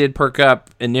ears did perk up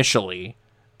initially,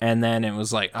 and then it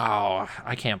was like, oh,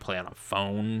 I can't play on a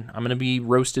phone. I'm gonna be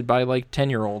roasted by like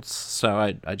 10-year-olds, so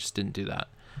I just didn't do that.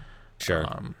 Sure.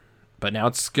 But now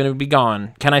it's gonna be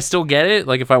gone. Can I still get it?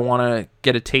 Like if I want to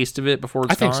get a taste of it before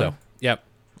it's gone? I think so. Yep.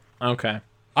 Okay.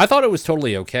 I thought it was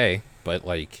totally okay, but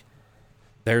like,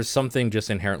 there's something just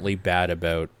inherently bad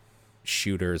about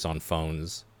shooters on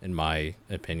phones, in my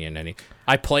opinion.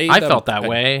 I felt that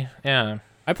way. Yeah.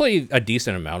 I played a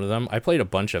decent amount of them. I played a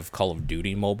bunch of Call of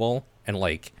Duty Mobile, and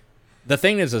like, the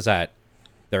thing is that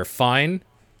they're fine,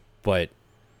 but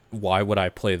why would I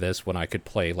play this when I could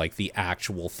play like the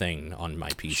actual thing on my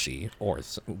PC or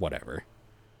whatever?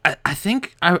 I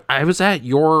think I was at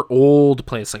your old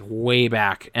place like way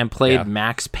back and played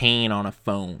Max Payne on a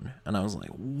phone, and I was like,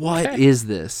 "What is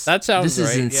this? That sounds This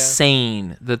is right,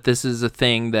 insane that this is a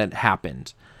thing that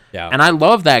happened." Yeah. And I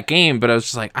love that game, but I was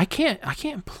just like, I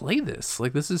can't play this.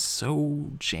 Like this is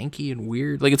so janky and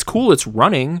weird. Like it's cool, it's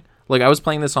running. Like I was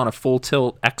playing this on a full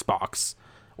tilt Xbox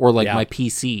or like my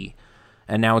PC,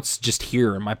 and now it's just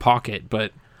here in my pocket,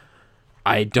 but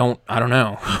I don't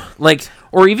know. Like,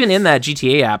 or even in that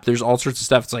GTA app, there's all sorts of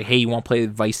stuff. It's like, hey, you want to play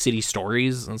Vice City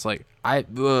Stories? And it's like, I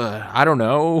don't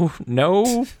know.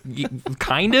 No,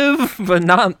 kind of, but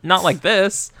not like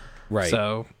this. Right.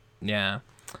 So, yeah.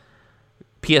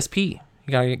 PSP.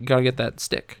 You gotta get that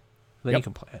stick. Then you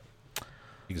can play it.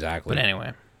 Exactly. But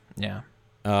anyway, yeah.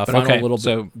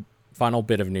 Final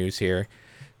bit of news here.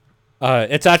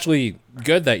 It's actually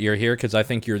good that you're here because I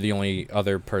think you're the only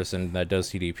other person that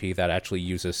does CDP that actually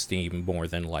uses Steam more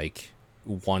than like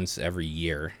once every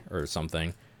year or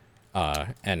something.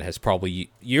 And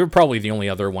you're probably the only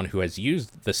other one who has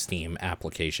used the Steam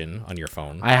application on your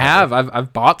phone. I have.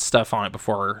 I've bought stuff on it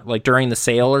before, like during the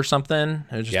sale or something.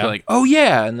 I was just be like, oh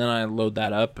yeah, and then I load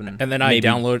that up and then I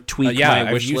tweak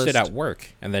my wish I've used list. it at work,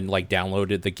 and then like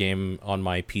downloaded the game on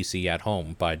my PC at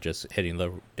home by just hitting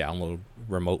the download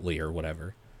remotely or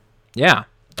whatever. Yeah,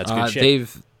 that's good shit.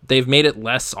 They've made it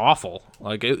less awful.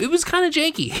 Like it was kind of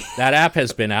janky. That app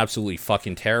has been absolutely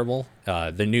fucking terrible.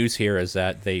 The news here is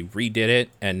that they redid it,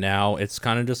 and now it's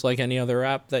kind of just like any other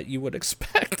app that you would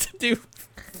expect to do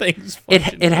things.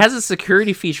 It has a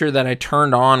security feature that I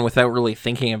turned on without really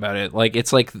thinking about it. Like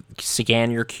it's like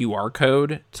scan your QR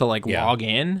code to like log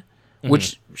in,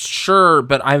 which sure,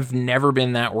 but I've never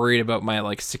been that worried about my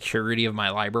like security of my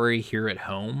library here at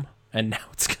home, and now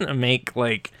it's gonna make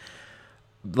like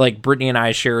Brittany and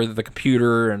I share the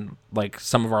computer and like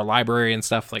some of our library and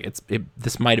stuff. Like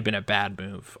this might have been a bad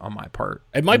move on my part.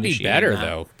 It might be better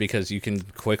though, because you can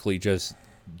quickly just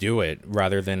do it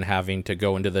rather than having to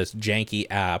go into this janky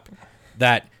app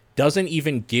that doesn't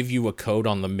even give you a code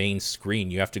on the main screen.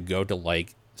 You have to go to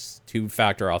like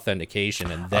two-factor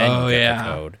authentication and then you get the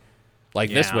code.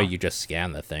 Like this way you just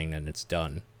scan the thing and it's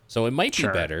done. So it might be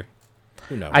better.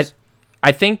 Who knows?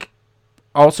 I think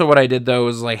also what I did though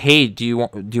was like, hey, do you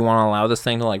want to allow this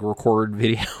thing to like record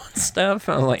video and stuff?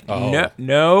 And I was like,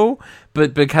 no.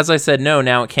 But because I said no,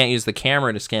 now it can't use the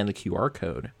camera to scan the QR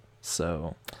code.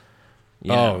 So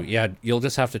you'll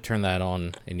just have to turn that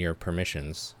on in your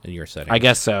permissions in your settings. I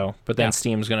guess so. But then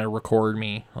Steam's gonna record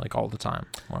me like all the time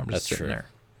while I'm just sitting there.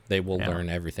 They will learn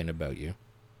everything about you.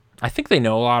 I think they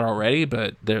know a lot already,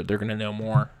 but they're gonna know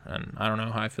more, and I don't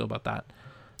know how I feel about that.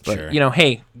 But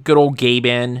hey, good old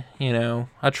Gaben,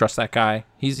 I trust that guy.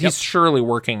 He's surely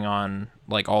working on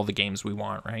like all the games we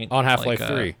want, right? On Half-Life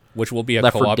 3, which will be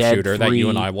a co-op shooter 3, that you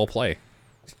and I will play.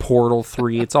 Portal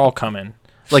 3, it's all coming.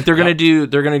 Like they're gonna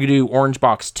do Orange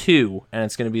Box 2, and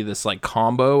it's gonna be this like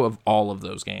combo of all of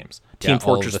those games. Team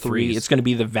Fortress 3, it's gonna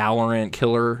be the Valorant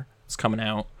killer. It's coming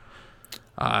out.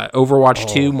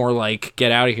 Overwatch 2, more like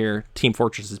get out of here. Team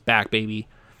Fortress is back, baby.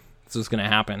 This is gonna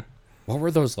happen. What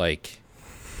were those like?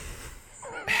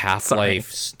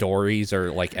 Half-Life stories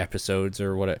or like episodes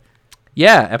or what?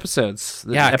 Episodes.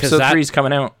 Episode 3 is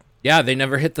coming out. Yeah, they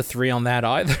never hit the 3 on that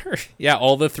either. Yeah,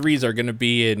 all the 3s are going to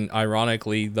be in,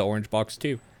 ironically, the Orange Box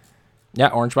 2. Yeah,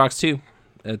 Orange Box 2.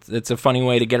 It's a funny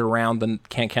way to get around the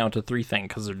can't count to 3 thing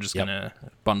because they're just going to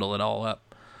bundle it all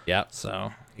up. Yeah.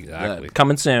 So Exactly.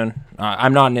 Coming soon.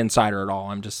 I'm not an insider at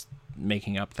all. I'm just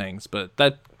making up things, but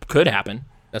that could happen.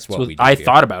 That's what we do I here.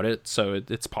 thought about it, so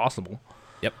it's possible.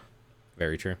 Yep.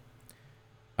 Very true.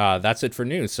 That's it for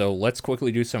news. So let's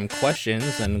quickly do some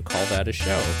questions and call that a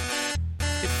show.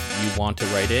 If you want to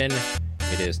write in,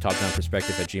 it is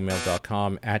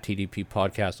topdownperspective@gmail.com, at TDP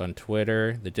Podcast on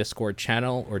Twitter. The Discord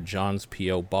channel or John's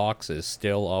P.O. Box is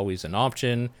still always an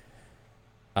option.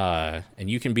 And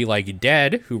you can be like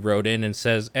Dead, who wrote in and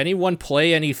says, anyone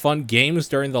play any fun games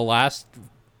during the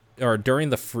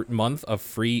month of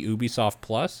free Ubisoft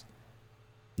Plus?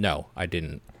 No, I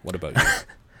didn't. What about you?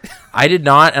 I did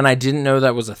not, and I didn't know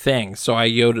that was a thing. So I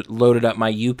loaded up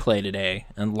my Uplay today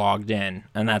and logged in,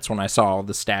 and that's when I saw all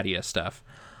the Stadia stuff.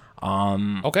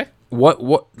 Okay.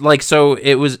 What like, so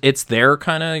it's their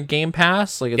kind of Game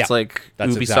Pass? Like it's like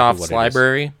that's Ubisoft's exactly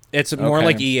library? It's more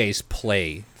like EA's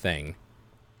Play thing.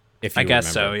 If you I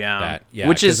guess so, yeah. That. Yeah.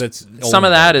 Which is it's some of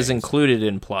that is games. included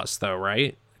in Plus though,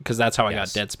 right? Because that's how I got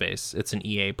Yes. Dead Space. It's an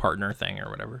EA partner thing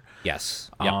or whatever. Yes.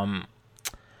 Yep.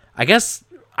 I guess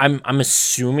I'm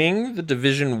assuming the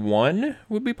Division 1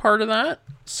 would be part of that.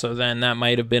 So then that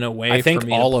might have been a way I think for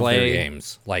me all to of play. their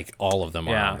games, like all of them,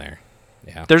 are on there.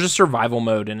 Yeah. There's a survival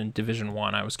mode in Division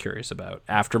 1 I was curious about.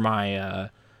 After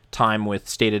my time with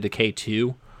State of Decay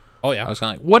 2, Oh yeah. I was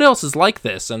kind of like, what else is like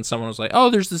this? And someone was like, oh,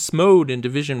 there's this mode in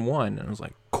Division 1. And I was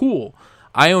like, cool.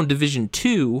 I own Division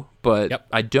 2, but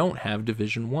I don't have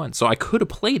Division 1. So I could have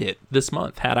played it this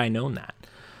month had I known that.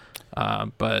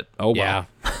 But, oh, well. Yeah.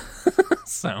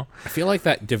 So I feel like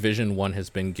that Division 1 has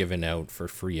been given out for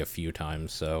free a few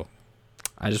times, so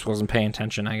I just wasn't paying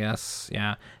attention, I guess.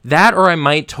 Yeah. That, or I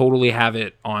might totally have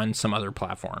it on some other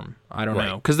platform. I don't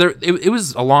know. Because it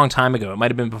was a long time ago. It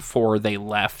might have been before they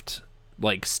left,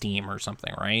 like, Steam or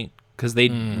something, right? Because they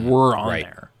were on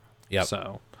there. Yep.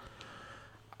 So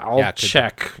I'll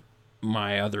check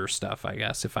my other stuff, I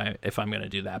guess, if I'm going to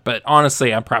do that. But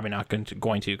honestly, I'm probably not going to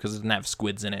because it doesn't have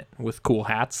squids in it with cool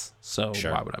hats. So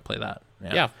why would I play that?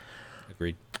 Yeah.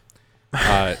 Agreed.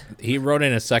 He wrote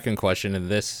in a second question, and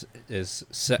this is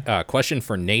a question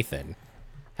for Nathan.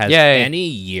 Has any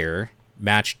year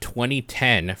matched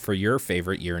 2010 for your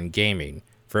favorite year in gaming?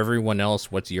 For everyone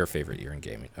else, what's your favorite year in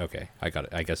gaming? Okay,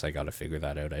 I guess I got to figure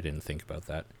that out. I didn't think about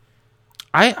that.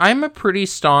 I'm a pretty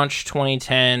staunch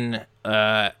 2010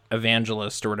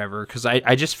 evangelist or whatever, because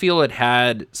I just feel it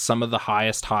had some of the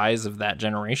highest highs of that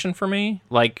generation for me.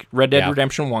 Like Red Dead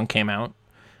Redemption 1 came out,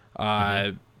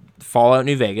 Fallout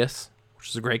New Vegas, which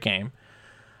is a great game.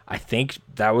 I think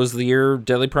that was the year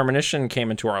Deadly Premonition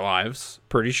came into our lives,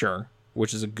 pretty sure,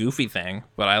 which is a goofy thing,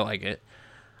 but I like it.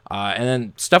 And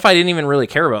then stuff I didn't even really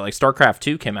care about, like StarCraft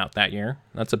 2 came out that year.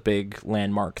 That's a big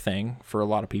landmark thing for a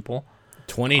lot of people.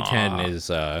 2010 is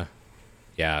a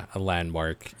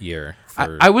landmark year.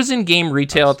 I was in game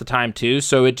retail at the time too,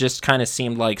 so it just kind of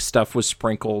seemed like stuff was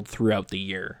sprinkled throughout the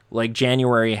year. Like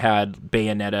January had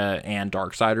Bayonetta and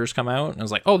Darksiders come out, and I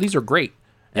was like, oh, these are great.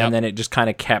 And then it just kind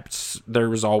of kept, there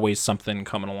was always something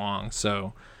coming along.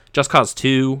 So Just Cause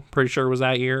 2, pretty sure was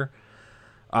that year.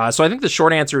 So I think the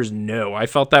short answer is no. I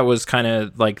felt that was kind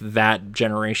of like that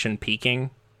generation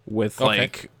peaking with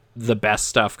like the best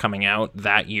stuff coming out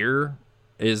that year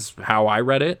is how I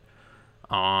read it.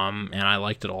 And I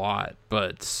liked it a lot,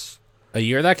 but a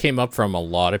year that came up from a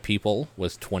lot of people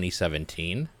was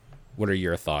 2017. What are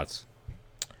your thoughts?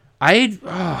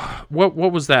 What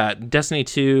was that? Destiny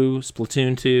 2,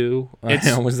 Splatoon 2.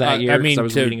 Was that year? I mean, I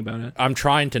was reading about it. I'm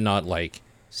trying to not like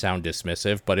sound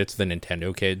dismissive, but it's the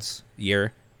Nintendo Kids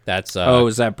year. That's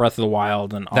is that Breath of the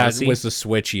Wild and Odyssey? That was the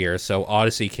Switch year. So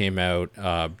Odyssey came out,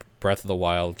 Breath of the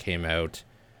Wild came out.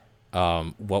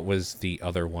 What was the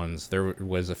other ones? There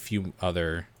was a few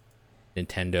other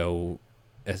Nintendo.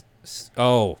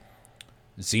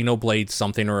 Xenoblade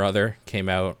something or other came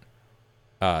out.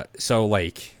 So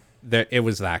like it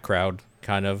was that crowd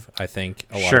kind of. I think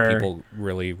a lot of people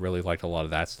really really liked a lot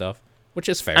of that stuff, which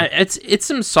is fair. It's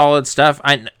some solid stuff.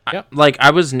 I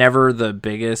was never the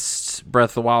biggest Breath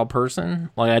of the Wild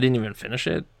person. Like I didn't even finish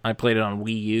it. I played it on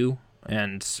Wii U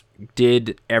and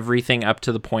did everything up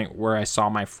to the point where I saw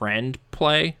my friend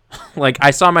play. Like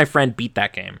I saw my friend beat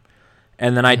that game,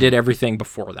 and then I did everything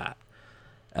before that.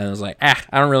 And I was like, I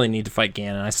don't really need to fight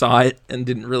Ganon. I saw it and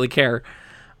didn't really care.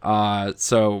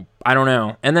 So I don't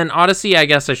know. And then Odyssey, I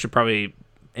guess I should probably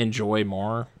enjoy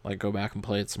more, like go back and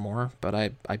play it some more. But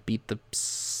I beat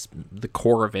the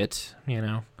core of it, you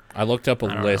know. I looked up a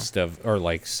list of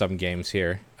some games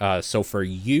here. So for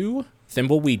you,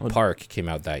 Thimbleweed Park came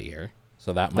out that year.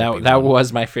 So that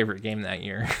was my favorite game that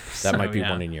year. That might be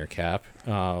one in your cap.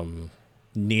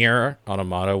 Nier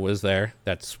Automata was there.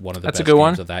 That's one of the best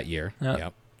games of that year.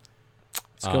 Yep.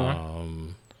 It's a good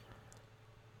one.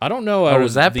 I don't know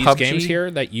was that these PUBG? games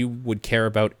here that you would care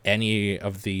about any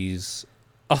of these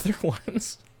other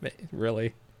ones.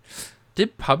 Really?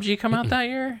 Did PUBG come out that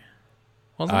year?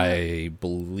 Wasn't it? I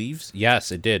believe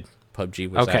yes, it did. PUBG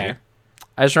was that year.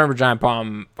 I just remember Giant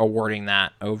Bomb awarding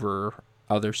that over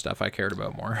other stuff I cared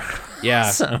about more. Yeah,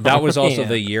 So, that was also yeah.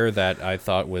 the year that I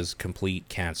thought was complete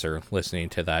cancer. Listening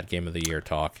to that Game of the Year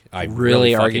talk, I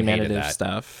really fucking hated argumentative that.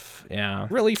 stuff. Yeah.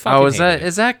 Really fucking. hated it.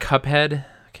 Is that Cuphead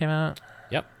came out?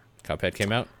 Yep, Cuphead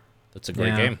came out. That's a great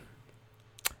Yeah. game.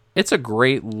 It's a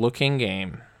great looking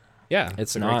game. Yeah,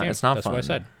 It's a great not. game. It's not That's fun. what I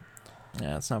said.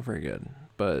 Yeah, it's not very good,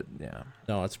 but yeah.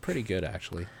 No, it's pretty good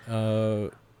actually.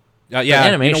 The Yeah,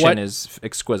 animation you know what? is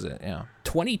exquisite. Yeah.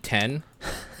 2010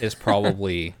 is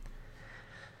probably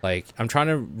like I'm trying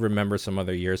to remember some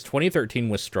other years. 2013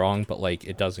 was strong, but like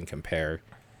it doesn't compare.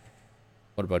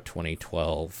 What about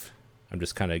 2012? I'm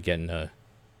just kind of getting a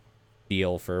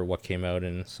feel for what came out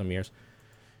in some years.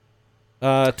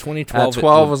 2012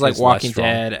 12 was like is less Walking strong.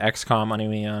 Dead, XCOM,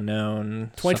 Enemy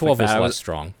Unknown. 2012 stuff like is that. less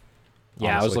strong.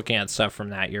 Yeah, I was honestly. looking at stuff from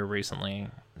that year recently.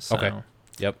 So. Okay.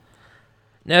 Yep.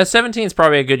 No, 17 is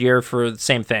probably a good year for the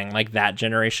same thing. Like that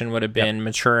generation would have been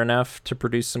mature enough to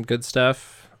produce some good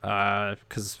stuff.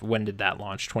 Because when did that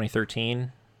launch?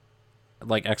 2013?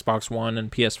 Like Xbox One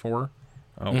and PS4?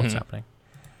 Oh, what's happening?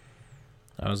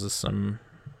 That was just some...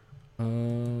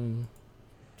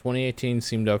 2018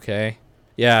 seemed okay.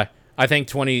 Yeah, I think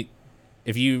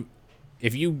if you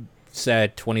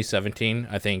said 2017,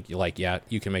 I think like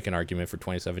you can make an argument for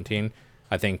 2017.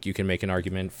 I think you can make an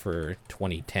argument for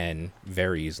 2010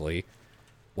 very easily.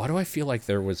 Why do I feel like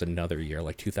there was another year,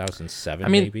 like 2007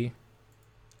 maybe?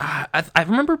 I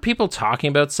remember people talking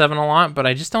about 7 a lot, but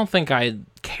I just don't think I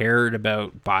cared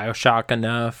about BioShock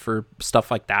enough or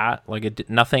stuff like that. Like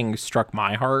nothing struck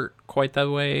my heart quite the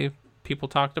way people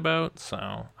talked about.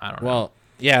 So I don't know. Well,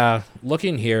 yeah,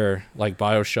 looking here, like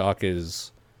BioShock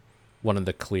is one of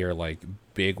the clear like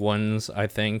big ones, I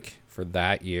think, for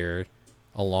that year,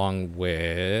 along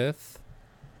with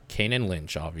Kane and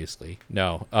Lynch, obviously.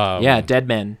 No. Yeah, Dead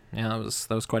Men. Yeah,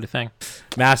 that was quite a thing.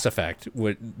 Mass Effect, The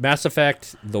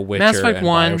Witcher, Mass Effect and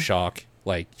 1. BioShock.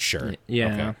 Like, sure.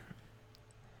 Yeah. Okay.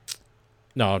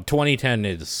 No, 2010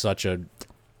 is such a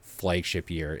flagship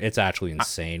year. It's actually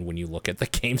insane when you look at the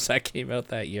games that came out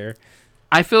that year.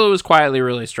 I feel it was quietly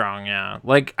really strong, yeah.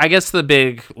 Like, I guess the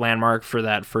big landmark for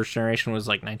that first generation was,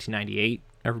 like, 1998.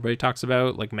 Everybody talks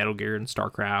about, like, Metal Gear and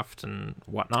StarCraft and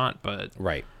whatnot, but...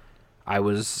 Right. I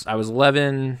was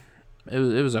 11. It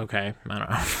was okay. I don't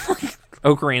know.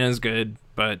 Ocarina's good,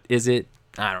 but is it?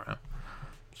 I don't know.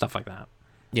 Stuff like that.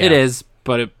 Yeah. It is,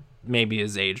 but it maybe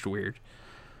is aged weird.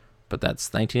 But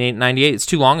that's 1998. It's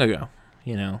too long ago.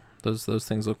 You know, those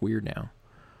things look weird now.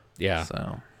 Yeah.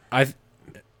 So I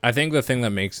think the thing that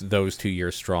makes those 2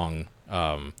 years strong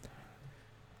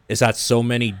is that so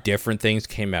many different things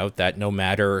came out that no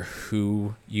matter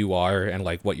who you are and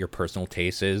like what your personal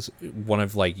taste is, one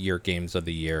of like your games of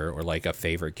the year or like a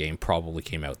favorite game probably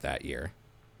came out that year.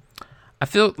 I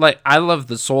feel like I love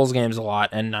the Souls games a lot,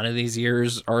 and none of these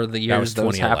years are the years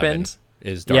those happened.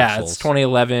 Is Dark Souls. It's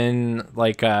 2011.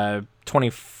 Like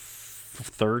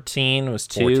 2013 was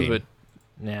 2, 14. but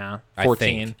yeah,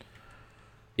 14.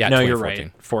 Yeah, No, you're 2014.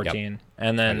 right. 14. Yep.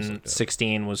 And I just then looked it up.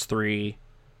 16 was 3.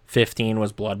 15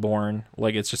 was Bloodborne.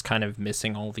 Like, it's just kind of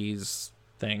missing all these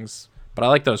things. But I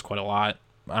like those quite a lot.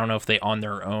 I don't know if they on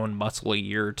their own muscle a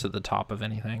year to the top of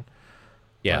anything.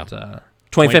 Yeah. But,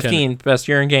 2015, best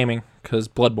year in gaming, because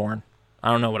Bloodborne.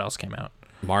 I don't know what else came out.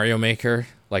 Mario Maker.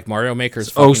 Like, Mario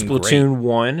Maker's Oh, fucking Splatoon great.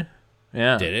 1.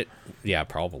 Yeah. Did it? Yeah,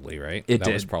 probably, right? It that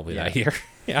did. was probably that Yeah. year.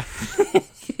 Yeah.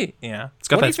 Yeah. It's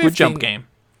got that Squid Jump game.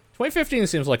 2015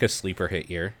 seems like a sleeper hit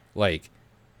year. Like,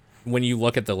 when you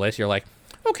look at the list, you're like,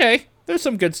 okay, there's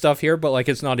some good stuff here, but like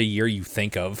it's not a year you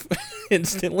think of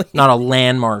instantly. Not a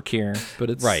landmark here,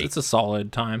 but it's Right. it's a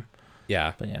solid time.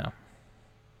 Yeah. But yeah.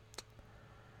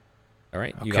 All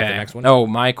right. You got the next one? Oh,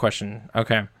 my question.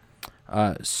 Okay.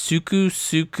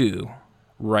 Suku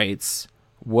writes,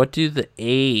 what do the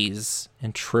A's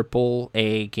in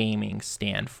AAA gaming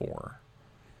stand for?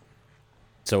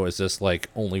 So is this like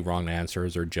only wrong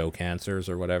answers or joke answers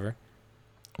or whatever?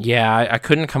 Yeah, I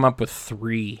couldn't come up with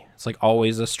 3. It's like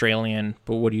always Australian,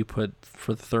 but what do you put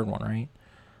for the third one, right?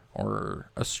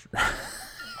 Or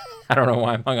I don't know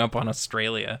why I'm hung up on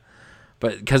Australia,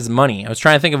 but because money. I was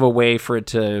trying to think of a way for it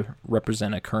to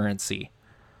represent a currency,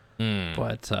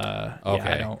 but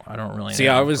Okay. yeah, I don't really See,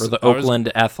 know. or the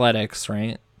Oakland Athletics,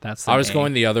 right? That's the I was A.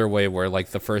 going the other way where like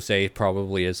the first A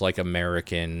probably is like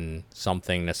American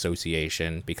something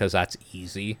association because that's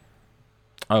easy.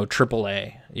 Oh,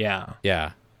 AAA. Yeah.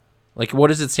 Yeah. Like, what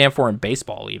does it stand for in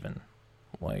baseball even?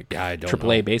 Like, yeah, I don't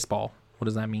AAA know. baseball. What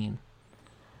does that mean?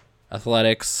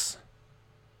 Athletics.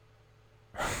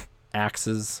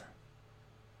 Axes.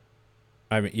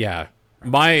 I mean, yeah.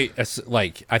 I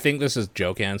think this is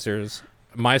joke answers.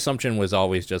 My assumption was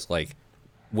always just like,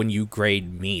 when you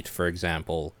grade meat, for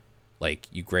example, like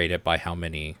you grade it by how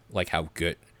many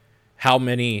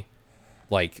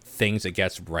like things it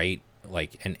gets right,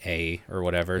 like an A or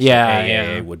whatever. So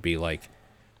AAA would be like,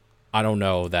 I don't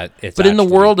know that it's. But in the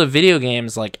world of video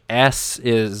games, like S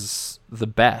is the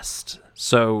best.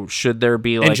 So should there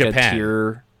be like a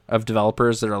tier of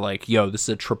developers that are like, "Yo, this is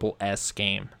a triple S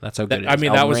game. That's how good it is." I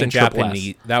mean, that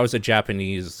was a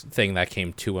Japanese thing that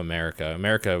came to America.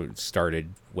 America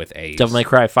started with A's. Devil May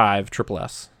Cry 5 triple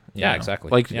S. Yeah, exactly.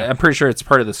 Like, I'm pretty sure it's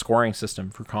part of the scoring system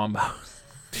for combos.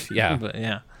 Yeah, but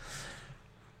yeah.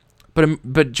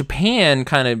 But Japan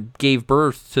kind of gave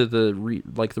birth to the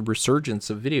resurgence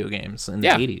of video games in the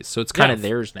 80s. So it's kind of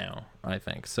theirs now, I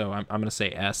think. So I'm going to say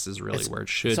S is really where it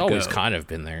should go. It's always kind of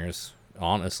been theirs,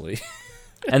 honestly.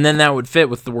 And then that would fit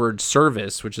with the word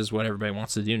service, which is what everybody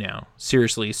wants to do now.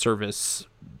 Seriously, service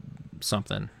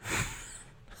something.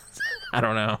 I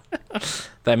don't know.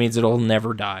 That means it'll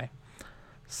never die.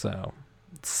 So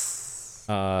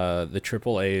the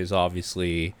AAA is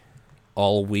obviously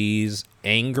always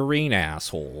angering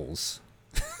assholes.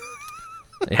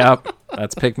 Yep,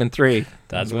 that's Pikmin 3.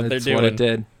 That's what they're doing. What it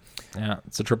did. Yeah,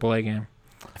 it's a AAA game.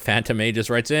 Phantom Aegis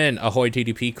writes in, "Ahoy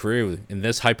TDP crew, in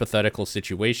this hypothetical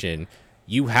situation,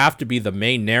 you have to be the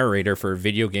main narrator for a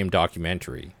video game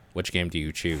documentary. Which game do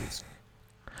you choose?"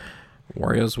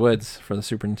 Wario's Woods for the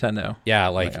Super Nintendo. Yeah,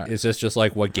 like, is this just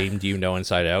like, what game do you know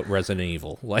inside out? Resident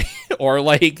Evil. Like, or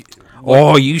like...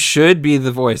 Oh, you should be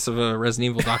the voice of a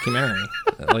Resident Evil documentary.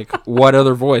 Like, what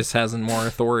other voice has more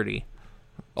authority?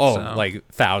 Oh, like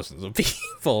thousands of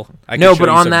people. No, but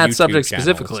on that subject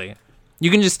specifically. You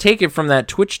can just take it from that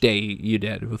Twitch day you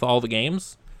did with all the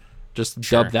games. Just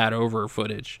dub that over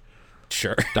footage.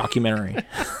 Sure. Documentary.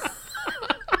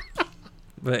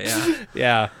 But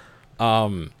yeah.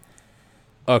 Yeah.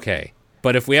 Okay.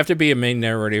 But if we have to be a main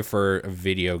narrator for a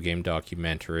video game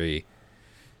documentary,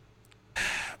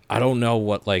 I don't know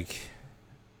what, like,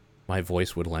 my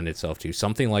voice would lend itself to.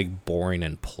 Something like boring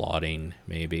and plotting,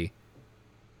 maybe.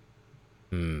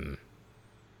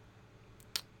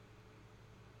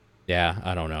 Yeah,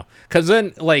 I don't know. Because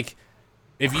then, like,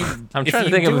 if you I'm trying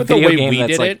to think of a video game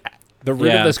that's like, the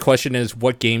root of this question is,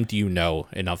 what game do you know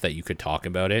enough that you could talk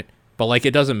about it? But, like,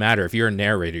 it doesn't matter. If you're a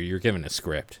narrator, you're given a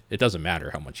script. It doesn't matter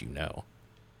how much you know.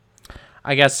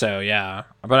 I guess so, yeah.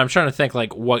 But I'm trying to think,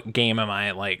 like, what game am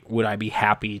I, like, would I be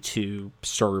happy to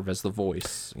serve as the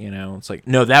voice? You know, it's like,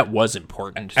 no, that was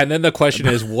important. And then the question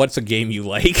is, what's a game you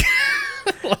like?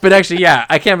 But actually, yeah,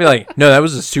 I can't be like, no, that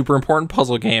was a super important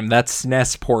puzzle game. That's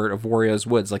SNES port of Wario's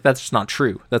Woods. Like, that's just not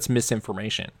true. That's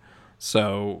misinformation.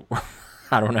 So,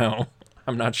 I don't know.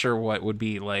 I'm not sure what would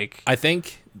be, like, I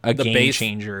think a game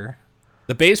changer.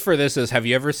 The base for this is, have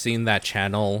you ever seen that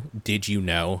channel, Did You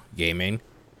Know Gaming?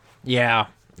 Yeah.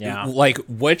 Like,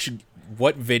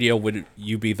 what video would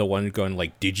you be the one going,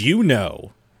 like, did you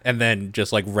know? And then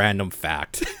just, like, random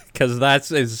fact. Because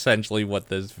that's essentially what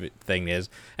this thing is.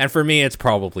 And for me, it's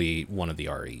probably one of the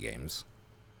RE games.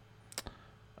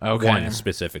 Okay. One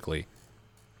specifically.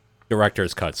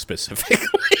 Director's Cut specifically.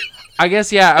 I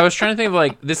guess, yeah, I was trying to think of,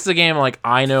 like, this is a game, like,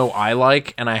 I know I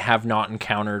like, and I have not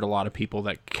encountered a lot of people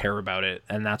that care about it,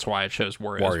 and that's why I chose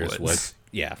Wario's Woods.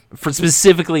 Yeah. For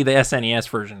specifically the SNES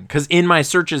version. Because in my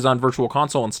searches on Virtual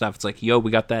Console and stuff, it's like, yo, we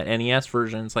got that NES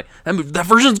version. It's like, that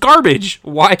version's garbage.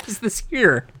 Why is this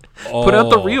here? Put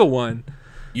out the real one.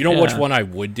 You know which one I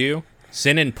would do?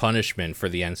 Sin and Punishment for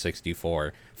the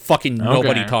N64. Fucking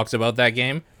nobody talks about that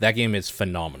game. That game is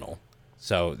phenomenal.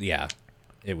 So, yeah,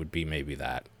 it would be maybe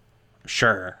that.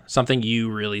 Sure. Something you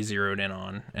really zeroed in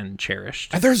on and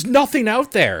cherished. And there's nothing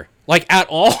out there, like, at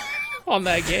all on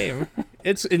that game.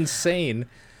 It's insane.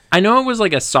 I know it was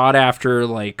like a sought after,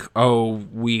 like, oh,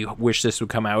 we wish this would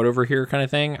come out over here kind of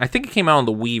thing. I think it came out on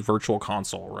the Wii Virtual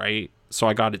Console, right? So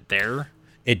I got it there.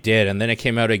 It did, and then it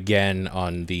came out again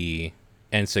on the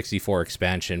N64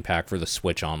 expansion pack for the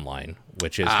Switch Online,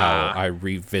 which is how I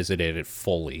revisited it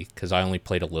fully, because I only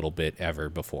played a little bit ever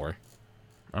before.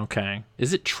 Okay.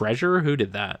 Is it Treasure? Who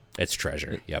did that? It's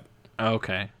Treasure, yep.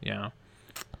 Okay, yeah.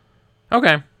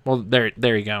 Okay, well,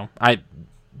 there you go. I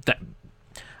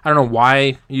don't know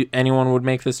why anyone would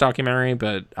make this documentary,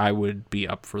 but I would be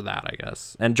up for that, I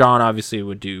guess. And John obviously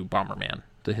would do Bomberman,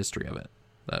 the history of it.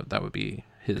 That would be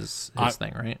his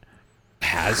thing, right?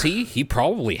 Has he? He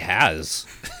probably has.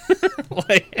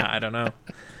 Like, I don't know.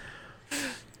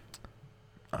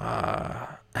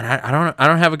 And I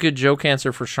don't have a good joke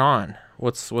answer for Sean.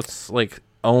 What's like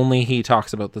only he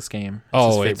talks about this game?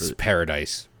 It's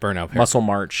Paradise. Burnout Paradise. Muscle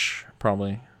March,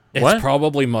 probably. It's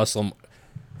probably Muscle.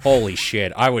 Holy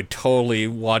shit! I would totally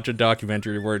watch a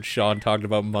documentary where Sean talked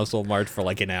about Muscle March for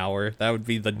like an hour. That would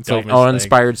be the dumbest thing.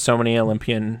 Inspired so many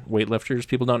Olympian weightlifters.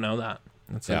 People don't know that.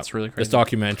 That's really crazy. This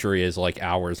documentary is like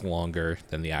hours longer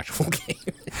than the actual game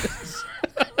is.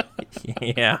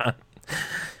 Yeah.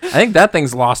 I think that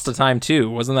thing's lost to time too.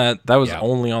 Wasn't that was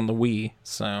only on the Wii,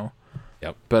 so.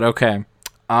 Yep. But okay.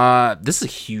 This is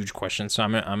a huge question, so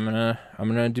I'm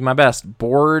gonna do my best.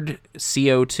 Board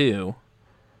CO2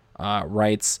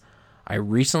 writes, I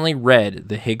recently read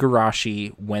the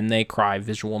Higurashi When They Cry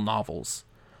visual novels.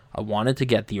 I wanted to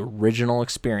get the original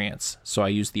experience, so I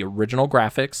used the original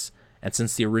graphics, and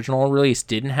since the original release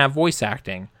didn't have voice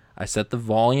acting, I set the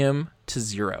volume to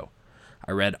 0.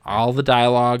 I read all the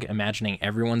dialogue, imagining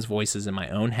everyone's voices in my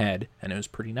own head, and it was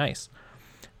pretty nice.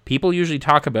 People usually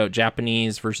talk about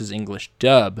Japanese versus English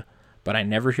dub, but I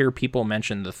never hear people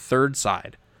mention the third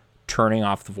side, turning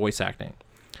off the voice acting.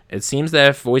 It seems that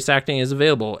if voice acting is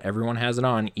available, everyone has it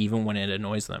on, even when it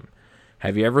annoys them.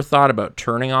 Have you ever thought about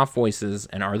turning off voices,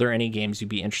 and are there any games you'd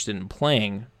be interested in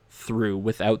playing through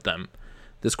without them?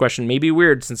 This question may be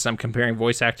weird since I'm comparing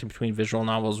voice acting between visual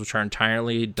novels, which are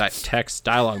entirely text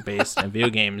dialogue-based, and video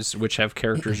games, which have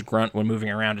characters grunt when moving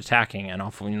around attacking, and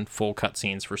often full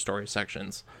cutscenes for story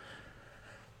sections.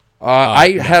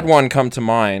 I had one come to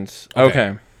mind.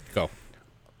 Okay. Go.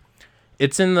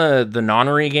 It's in the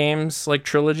Nonary games, like,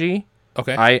 trilogy.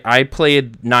 Okay. I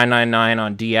played 999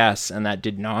 on DS, and that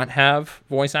did not have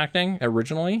voice acting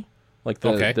originally, like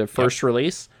the first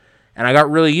release. And I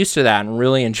got really used to that and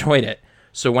really enjoyed it.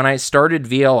 So when I started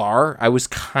VLR, I was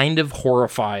kind of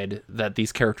horrified that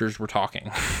these characters were talking.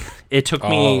 It took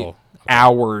me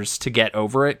hours to get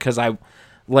over it, because I,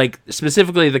 like,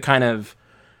 specifically the kind of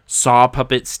Saw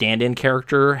puppet stand-in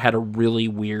character had a really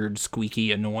weird,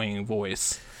 squeaky, annoying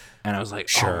voice. And I was like,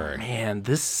 oh, man,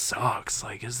 this sucks.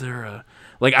 Like, is there a...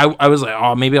 Like, I was like,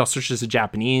 oh, maybe I'll switch this to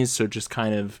Japanese, so it just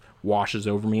kind of washes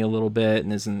over me a little bit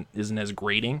and isn't as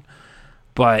grating.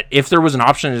 But if there was an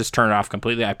option to just turn it off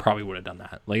completely, I probably would have done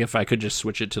that. Like, if I could just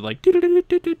switch it to, like,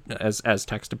 as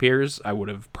text appears, I would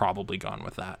have probably gone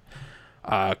with that.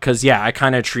 Because, I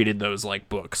kind of treated those like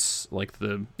books. Like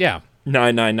the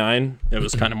 999, it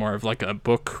was kind of more of like a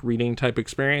book reading type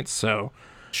experience. So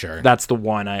that's the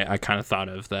one I kind of thought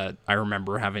of that I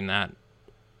remember having that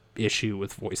issue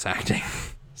with voice acting.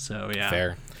 So, yeah.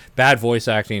 Fair. Bad voice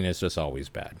acting is just always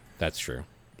bad. That's true.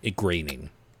 Grating.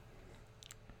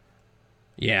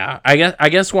 Yeah, I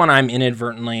guess when I'm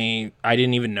inadvertently, I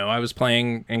didn't even know I was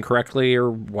playing incorrectly or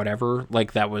whatever.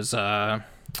 Like, that was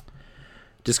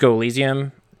Disco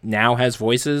Elysium now has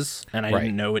voices, and I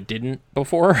didn't know it didn't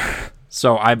before.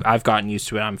 So I've gotten used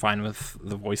to it. I'm fine with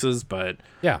the voices, but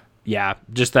yeah,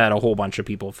 just that a whole bunch of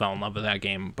people fell in love with that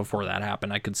game before that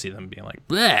happened. I could see them being like,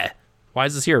 bleh, why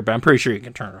is this here? But I'm pretty sure you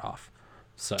can turn it off.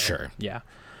 So yeah,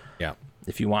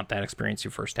 if you want that experience you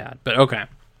first had. But okay,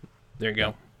 there you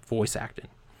go. Voice acting.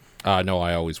 No,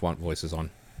 I always want voices on.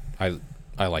 I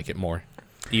like it more,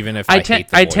 even if I hate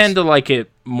the I voice. tend to like it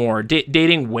more.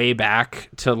 Dating way back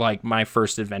to like my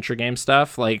first adventure game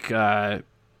stuff. Like, I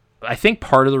think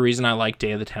part of the reason I like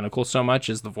Day of the Tentacle so much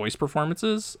is the voice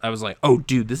performances. I was like, oh,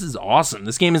 dude, this is awesome.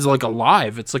 This game is like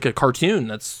alive. It's like a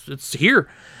cartoon. It's here.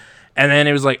 And then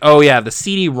it was like, oh yeah, the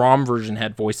CD-ROM version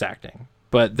had voice acting,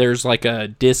 but there's like a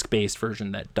disc-based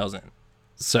version that doesn't.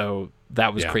 So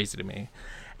that was crazy to me.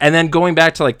 And then going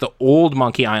back to like the old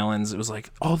Monkey Islands, it was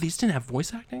like, oh, these didn't have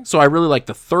voice acting? So I really liked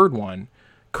the third one,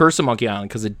 Curse of Monkey Island,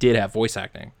 because it did have voice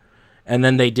acting. And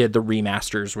then they did the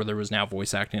remasters where there was now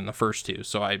voice acting in the first two.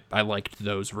 So I liked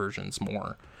those versions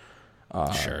more.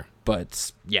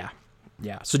 But yeah.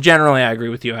 So generally I agree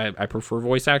with you. I prefer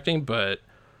voice acting, but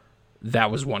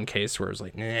that was one case where it was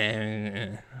like, nah,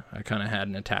 I kind of had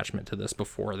an attachment to this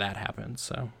before that happened.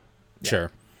 So yeah.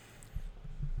 Sure.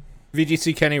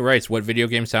 VGC Kenny writes, what video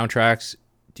game soundtracks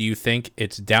do you think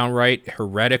it's downright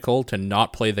heretical to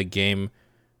not play the game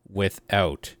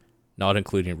without, not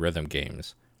including rhythm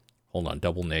games? Hold on,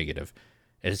 double negative.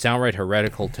 It's downright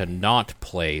heretical to not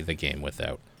play the game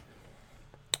without.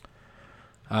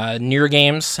 Near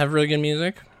games have really good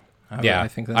music. I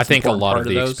think a lot of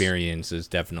the experience is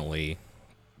definitely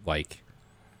like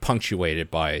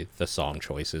punctuated by the song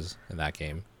choices in that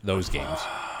game. Those games.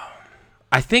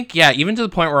 I think, even to the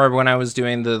point where when I was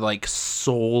doing the, like,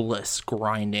 soulless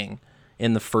grinding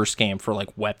in the first game for, like,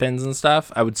 weapons and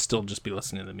stuff, I would still just be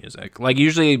listening to the music. Like,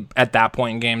 usually at that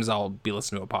point in games, I'll be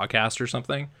listening to a podcast or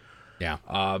something. Yeah.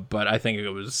 But I think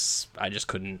I just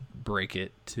couldn't break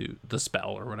it to the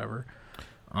spell or whatever.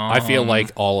 I feel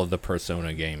like all of the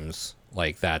Persona games,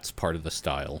 like, that's part of the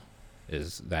style,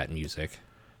 is that music.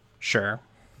 Sure.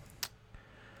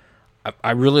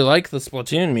 I really like the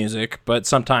Splatoon music, but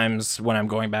sometimes when I'm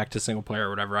going back to single player or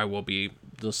whatever, I will be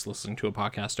just listening to a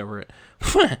podcast over it.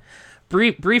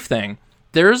 Brief thing.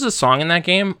 There is a song in that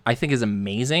game I think is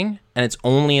amazing, and it's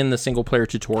only in the single player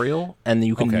tutorial, and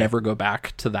you can never go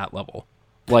back to that level.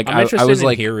 Like, I'm interested I was in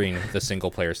like hearing the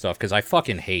single player stuff, because I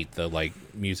fucking hate the like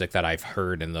music that I've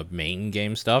heard in the main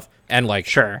game stuff. And like,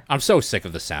 sure, I'm so sick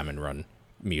of the Salmon Run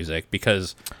music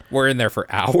because we're in there for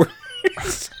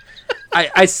hours.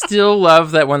 I still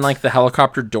love that when like the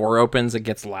helicopter door opens, it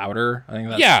gets louder. I think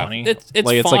that's funny. It's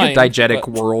like it's fine, like a diegetic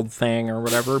world thing or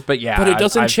whatever. But yeah, but it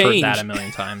doesn't I've change. heard that a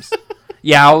million times.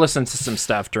 Yeah, I'll listen to some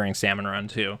stuff during Salmon Run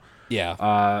too.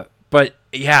 Yeah. But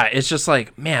yeah, it's just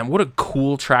like, man, what a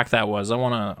cool track that was. I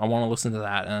wanna listen to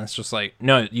that, and it's just like,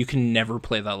 no, you can never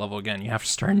play that level again. You have to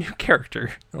start a new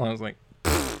character. And I was like,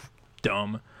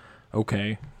 dumb.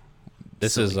 Okay.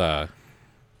 This is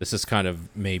kind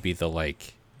of maybe the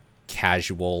like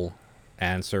casual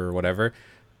answer or whatever.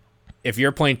 If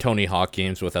you're playing Tony Hawk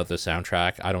games without the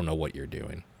soundtrack, I don't know what you're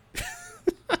doing.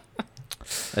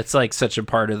 It's like such a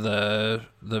part of the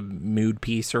mood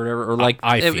piece or whatever, or like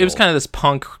it was feel. kind of this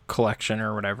punk collection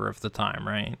or whatever of the time,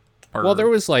 right? Or, well, there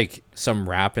was like some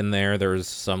rap in there. There was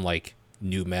some like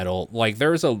new metal. Like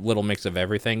there was a little mix of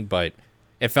everything, but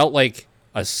it felt like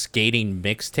a skating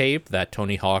mixtape that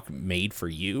Tony Hawk made for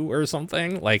you or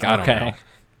something. Like I don't know.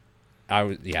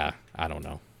 I don't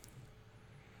know.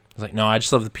 I was like, no, I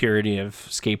just love the purity of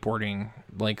skateboarding,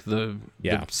 like the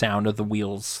sound of the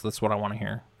wheels. That's what I want to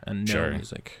hear, and no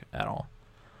music at all.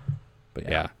 But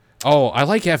yeah. Oh, I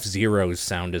like F-Zero's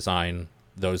sound design.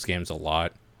 Those games a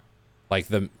lot.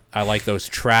 I like those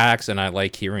tracks, and I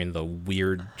like hearing the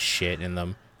weird shit in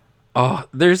them. Oh,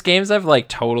 there's games I've like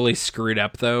totally screwed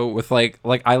up though. With like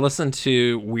I listened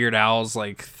to Weird Al's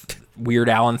like Weird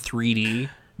Al in 3D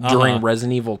during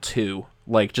Resident Evil 2.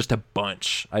 Like just a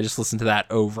bunch. I just listened to that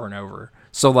over and over.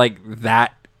 So like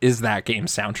that is that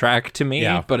game's soundtrack to me,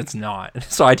 but it's not.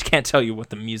 So I can't tell you what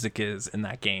the music is in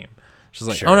that game. She's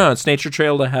like, oh no, it's Nature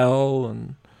Trail to Hell,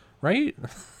 and right.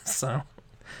 So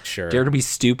Dare to Be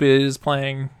Stupid is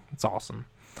playing. It's awesome.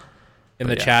 In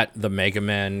the chat, the Mega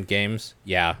Man games,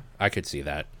 yeah, I could see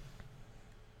that.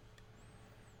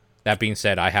 That being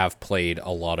said, I have played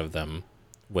a lot of them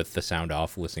with the sound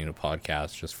off, listening to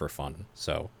podcasts just for fun.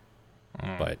 So,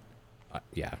 but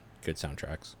yeah, good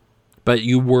soundtracks. But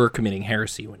you were committing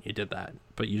heresy when you did that,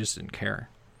 but you just didn't care.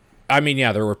 I mean,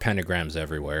 yeah, there were pentagrams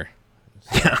everywhere.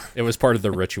 So yeah. It was part of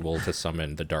the ritual to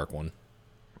summon the Dark One.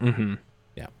 Mm-hmm.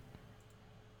 Yeah.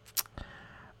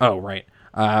 Oh, right.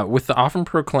 With the often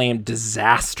proclaimed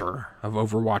disaster of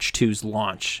Overwatch 2's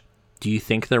launch, do you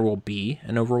think there will be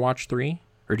an Overwatch 3?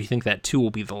 Or do you think that 2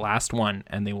 will be the last one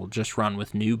and they will just run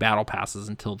with new battle passes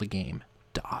until the game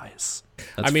dies?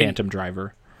 That's Phantom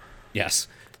Driver. Yes,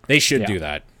 they should do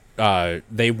that.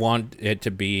 They want it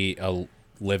to be a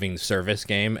living service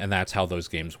game, and that's how those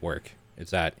games work.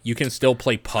 It's that you can still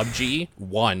play PUBG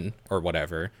 1 or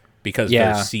whatever because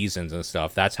there's seasons and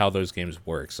stuff. That's how those games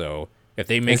work. So if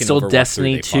they make still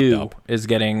Destiny 2 is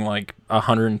getting like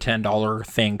 $110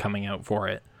 thing coming out for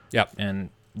it. Yep. And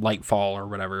Lightfall or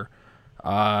whatever.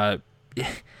 I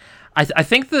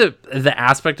think the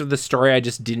aspect of the story I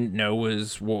just didn't know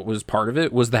was what was part of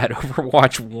it was that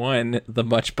Overwatch 1, the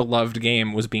much beloved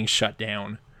game, was being shut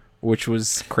down, which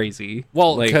was crazy.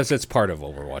 Well, because it's part of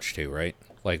Overwatch 2, right?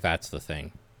 Like that's the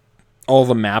thing. All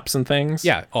the maps and things?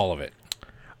 Yeah, all of it.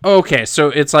 Okay, so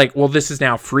it's like, well, this is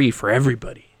now free for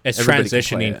everybody. It's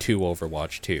transitioning to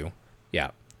Overwatch 2.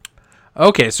 Yeah.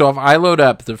 Okay, so if I load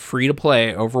up the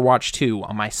free-to-play Overwatch 2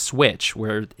 on my Switch,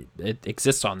 where it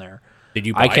exists on there, did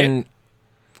you buy it?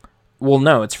 Well,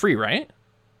 no, it's free, right?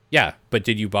 Yeah, but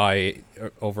did you buy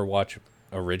Overwatch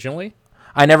originally?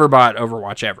 I never bought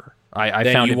Overwatch ever. I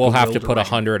then found you it will have to put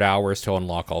 100 hours to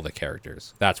unlock all the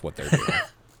characters. That's what they're doing.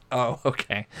 Oh,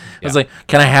 okay. I was like,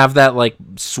 can I have that like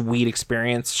sweet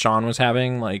experience Sean was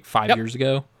having like 5 years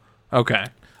ago? Okay.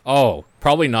 Oh,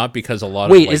 probably not because a lot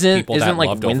of people that like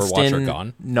loved Winston Overwatch are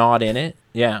gone. Not in it?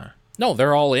 Yeah. No,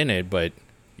 they're all in it, but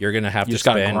you're going to have to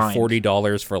spend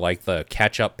 $40 for like the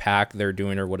catch-up pack they're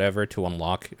doing or whatever to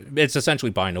unlock. It's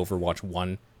essentially buying Overwatch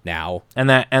 1 now. And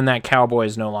that cowboy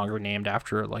is no longer named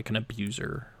after like an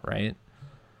abuser, right?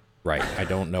 Right. I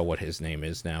don't know what his name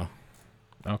is now.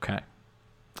 Okay.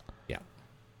 Yeah.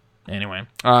 Anyway,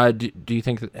 do you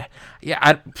think that?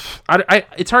 Yeah, I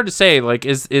it's hard to say. Like,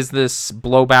 is this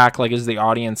blowback? Like, is the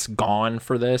audience gone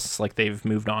for this? Like, they've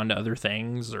moved on to other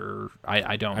things, or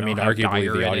I don't know. I mean,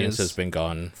 arguably the audience has been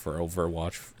gone for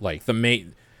Overwatch. Like the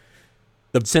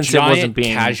since it wasn't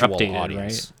being casual updated,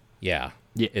 audience, right?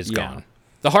 is gone.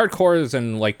 The hardcores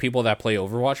and like people that play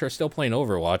Overwatch are still playing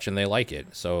Overwatch and they like it.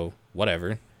 So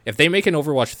whatever. If they make an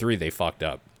Overwatch 3, they fucked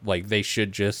up. Like, they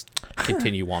should just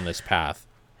continue on this path.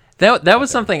 That was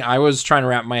something I was trying to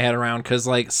wrap my head around, because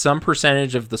like some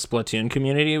percentage of the Splatoon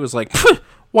community was like,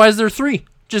 why is there 3?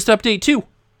 Just update 2.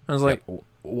 I was like,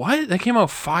 what? That came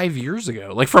out 5 years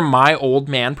ago. Like, from my old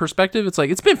man perspective, it's like,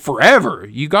 it's been forever.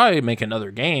 You gotta make another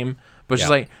game. But she's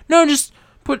like, no, just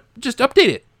update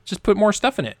it. Just put more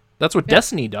stuff in it. That's what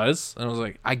Destiny does. And I was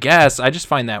like, I guess. I just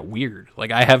find that weird.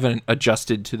 Like, I haven't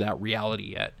adjusted to that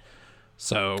reality yet.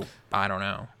 So, I don't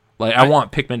know. Like, I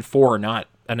want Pikmin 4, not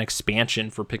an expansion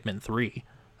for Pikmin 3.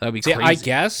 That would be crazy. I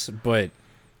guess, but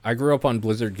I grew up on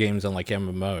Blizzard games and, like,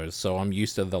 MMOs, so I'm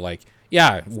used to the, like,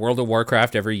 World of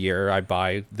Warcraft every year, I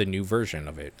buy the new version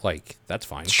of it. Like, that's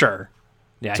fine. Sure.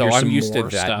 Yeah, so I'm used to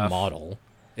that model.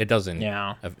 It doesn't...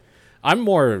 Yeah. I'm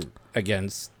more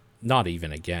against... Not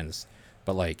even against...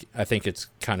 But, like, I think it's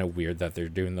kind of weird that they're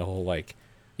doing the whole, like,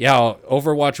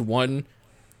 Overwatch 1,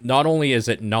 not only is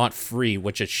it not free,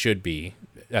 which it should be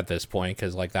at this point,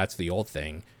 because, like, that's the old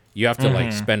thing. You have to,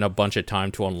 like, spend a bunch of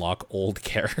time to unlock old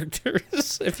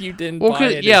characters if you didn't buy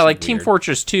it. Yeah, like, Team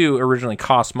Fortress 2 originally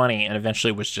cost money and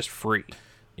eventually was just free,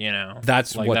 you know?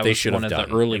 That's like, what they should have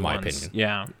done, in my opinion.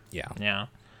 Yeah.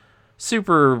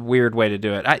 Super weird way to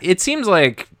do it. It seems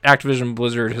like Activision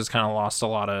Blizzard has kind of lost a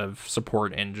lot of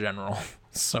support in general.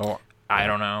 So, I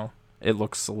don't know. It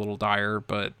looks a little dire,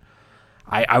 but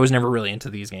I was never really into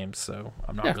these games, so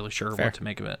I'm not really sure what to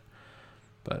make of it.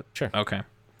 But, sure. Okay.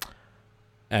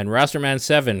 And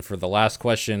Rasterman7 for the last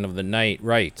question of the night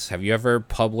writes, have you ever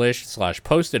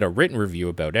published/posted a written review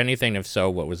about anything? If so,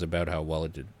 what was about? How well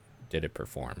did it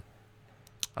perform?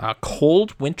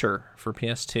 Cold Winter for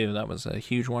PS2. That was a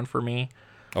huge one for me.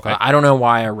 Okay. I don't know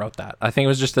why I wrote that. I think it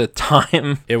was just a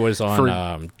time. It was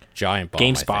on Giant Bomb,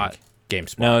 GameSpot.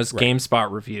 GameSpot. No, it was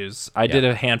GameSpot reviews. I did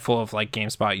a handful of like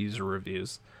GameSpot user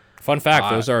reviews. Fun fact,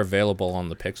 those are available on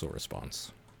the Pixel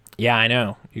Response. Yeah, I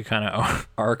know. You kind of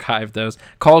archived those.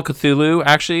 Call of Cthulhu,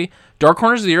 actually. Dark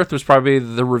Corners of the Earth was probably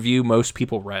the review most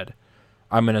people read,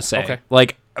 I'm going to say. Okay.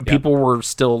 Like, people were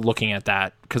still looking at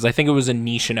that because I think it was a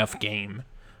niche enough game.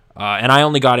 And I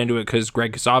only got into it because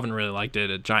Greg Kasavin really liked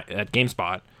it at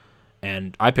GameSpot.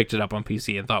 And I picked it up on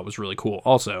PC and thought it was really cool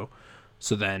also.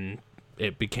 So then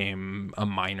it became a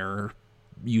minor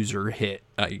user hit,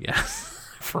 I guess,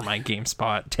 for my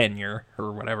GameSpot tenure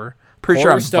or whatever. Pretty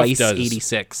sure I'm Vice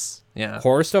 86. Yeah.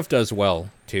 Horror stuff does well,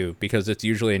 too, because it's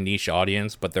usually a niche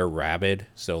audience, but they're rabid,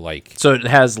 so, like... So it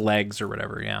has legs or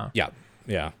whatever, yeah.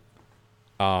 Yeah.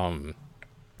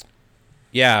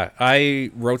 Yeah, I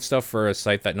wrote stuff for a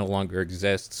site that no longer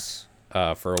exists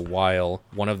for a while.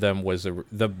 One of them was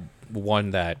the one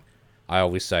that I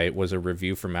always cite was a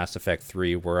review for Mass Effect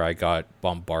 3 where I got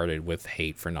bombarded with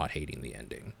hate for not hating the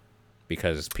ending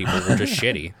because people were just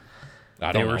shitty.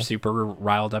 They were super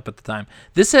riled up at the time.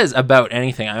 This says about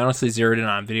anything. I honestly zeroed in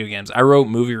on video games. I wrote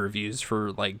movie reviews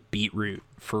for like Beetroot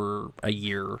for a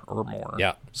year or more.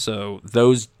 Yeah. So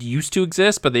those used to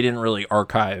exist, but they didn't really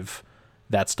archive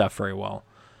that stuff very well.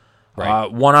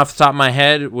 Right. One off the top of my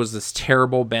head was this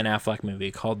terrible Ben Affleck movie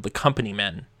called The Company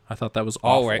Men. I thought that was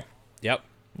awful. Oh, right. Yep.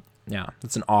 Yeah,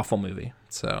 it's an awful movie.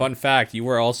 So fun fact, you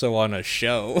were also on a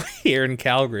show here in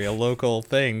Calgary, a local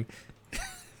thing.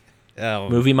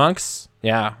 Movie Monks?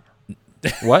 Yeah.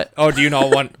 What? Oh, do you not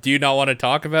want to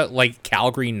talk about like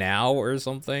Calgary Now or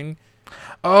something?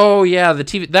 Oh yeah, the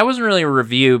TV. That wasn't really a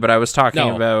review, but I was talking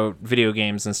about video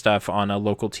games and stuff on a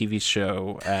local TV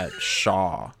show at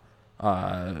Shaw.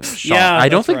 Yeah, I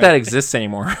don't think that exists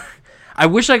anymore. I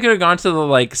wish I could have gone to the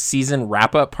like season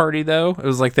wrap up party though. It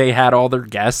was like they had all their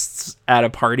guests at a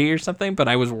party or something, but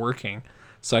I was working,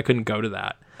 so I couldn't go to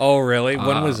that. Oh really?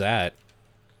 When was that?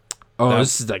 Oh,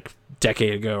 this is like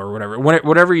decade ago or whatever.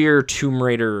 Whatever year Tomb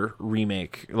Raider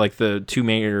remake, like the Tomb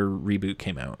Raider reboot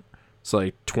came out. So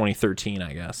like 2013,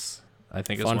 I guess. I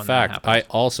think. Fun fact: I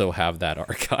also have that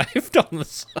archived on the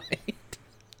site.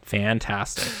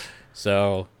 Fantastic.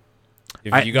 So,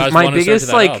 if you guys my want to biggest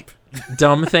search that up.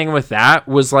 Dumb thing with that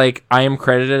was like I am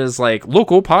credited as like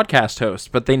local podcast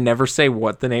host, but they never say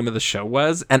what the name of the show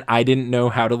was, and I didn't know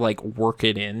how to like work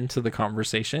it into the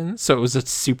conversation, so it was a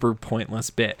super pointless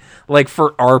bit. Like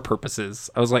for our purposes,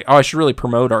 I was like, oh, I should really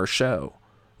promote our show.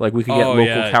 Like we could get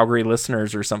local Calgary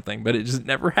listeners or something, but it just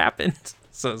never happened.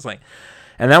 So it's like,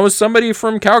 And that was somebody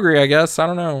from Calgary, I guess. I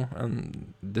don't know.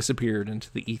 Disappeared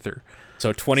into the ether.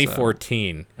 So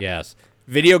 2014, yes.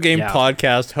 Video game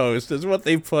podcast host is what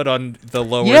they put on the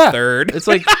lower third. It's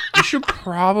like, you should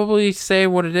probably say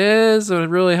what it is. It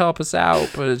would really help us out,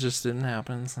 but it just didn't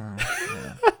happen. So,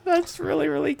 yeah. That's really,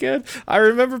 really good. I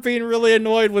remember being really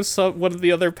annoyed with one of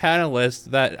the other panelists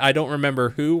that I don't remember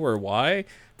who or why,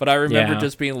 but I remember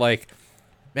just being like,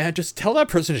 man, just tell that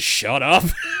person to shut up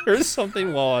or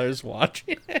something while I was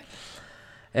watching it.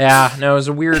 Yeah, no, it was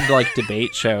a weird, like,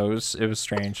 debate shows. It was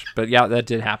strange. But yeah, that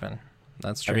did happen.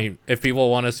 That's true. I mean, if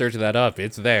people want to search that up,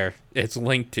 it's there. It's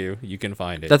linked to. You can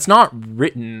find it. That's not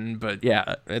written, but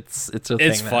yeah, it's a thing.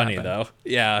 It's funny, happened. though.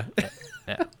 Yeah.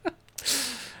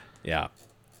 Yeah.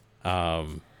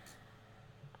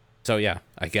 So, yeah,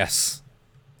 I guess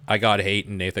I got hate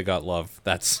and Nathan got love.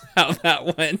 That's how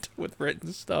that went with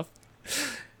written stuff.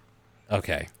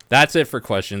 Okay, that's it for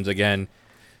questions. Again,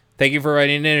 thank you for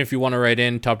writing in. If you want to write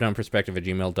in,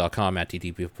 topdownperspective@gmail.com, at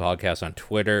TTP Podcast on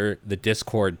Twitter, the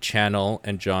Discord channel,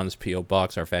 and John's P.O.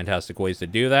 Box are fantastic ways to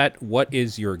do that. What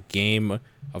is your game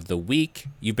of the week?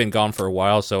 You've been gone for a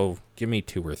while, so give me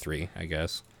 2 or 3, I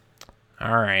guess.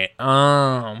 All right.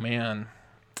 Oh, man.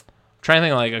 I'm trying to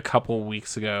think, like, a couple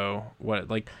weeks ago.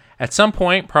 At some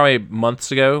point, probably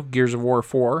months ago, Gears of War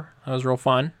 4. That was real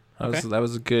fun. That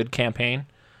was a good campaign.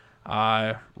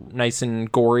 Nice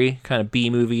and gory, kind of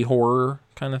B-movie horror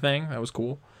kind of thing. That was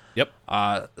cool. Yep.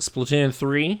 Splatoon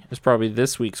 3 is probably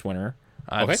this week's winner,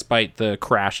 despite the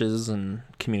crashes and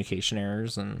communication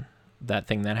errors and that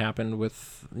thing that happened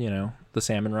with, the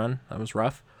salmon run. That was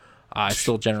rough. I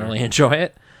still generally enjoy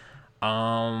it.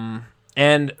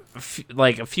 And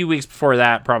a few weeks before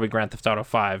that, probably Grand Theft Auto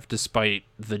 5, despite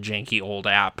the janky old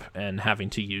app and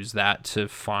having to use that to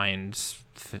find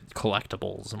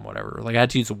collectibles and whatever. Like, I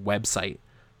had to use a website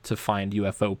to find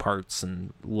UFO parts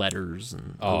and letters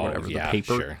and whatever, the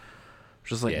paper. Sure.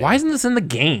 Just like, why isn't this in the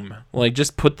game? Like,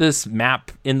 just put this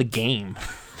map in the game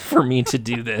for me to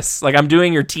do this. Like, I'm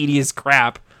doing your tedious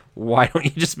crap. Why don't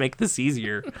you just make this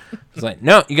easier? It's like,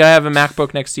 no, you gotta have a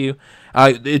MacBook next to you.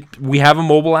 We have a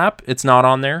mobile app. It's not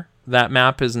on there. That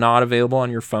map is not available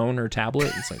on your phone or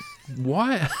tablet. It's like,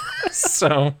 what?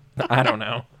 So, I don't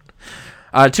know.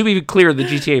 To be clear, the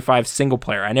GTA 5 single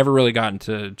player, I never really got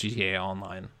into GTA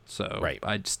Online, so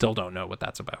I still don't know what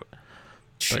that's about.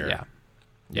 Sure. But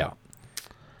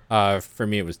yeah. For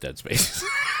me, it was Dead Space.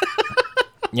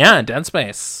 Yeah, Dead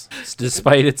Space.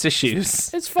 Despite its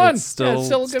issues, it's fun. It's still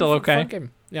okay. Fun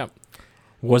game. Yeah.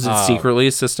 Was it secretly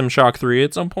System Shock 3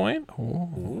 at some point?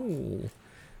 Ooh.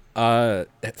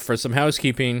 For some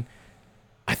housekeeping,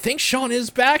 I think Sean is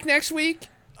back next week.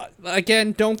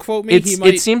 Again, don't quote me.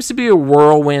 It seems to be a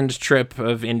whirlwind trip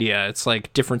of India. It's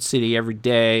like different city every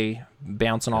day,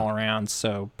 bouncing all around.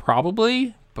 So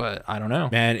probably, but I don't know.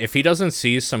 Man, if he doesn't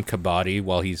see some kabaddi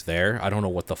while he's there, I don't know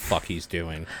what the fuck he's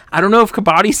doing. I don't know if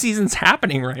kabaddi season's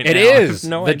happening right now. It is.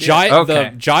 No the idea.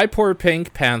 The Jaipur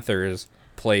Pink Panthers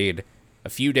played a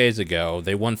few days ago.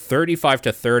 They won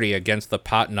 35-30 against the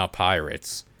Patna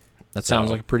Pirates. That sounds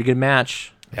like a pretty good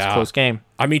match. It's a close game.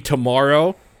 I mean,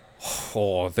 tomorrow,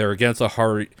 they're against the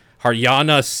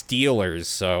Haryana Steelers,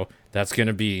 so that's going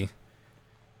to be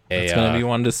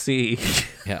one to see.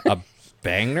 A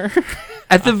banger.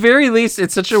 At the very least,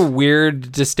 it's such a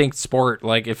weird, distinct sport.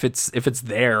 Like, if it's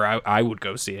there, I would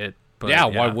go see it. But,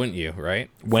 why wouldn't you, right?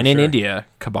 When in India,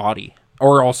 kabaddi.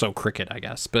 Or also cricket, I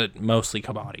guess, but mostly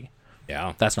kabaddi.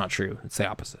 Yeah. That's not true. It's the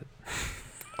opposite.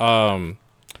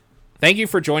 Thank you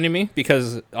for joining me,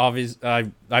 because obviously,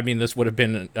 I mean, this would have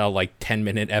been a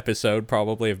 10-minute episode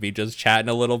probably of me just chatting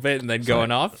a little bit and then going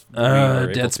off.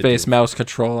 Dead Space mouse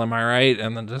control, am I right?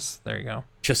 And then there you go.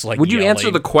 Just like would yelling. You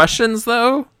answer the questions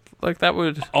though? Like that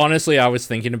would. Honestly, I was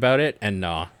thinking about it, and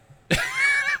nah,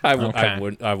 I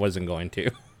wasn't going to,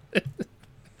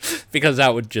 because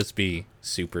that would just be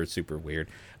super, super weird.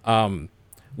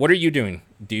 What are you doing?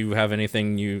 Do you have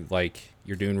anything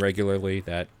you're doing regularly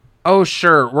that? Oh,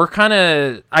 sure. We're kind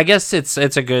of, I guess it's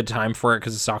a good time for it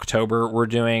because it's October. We're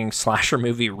doing slasher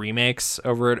movie remakes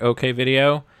over at OK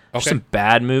Video. There's some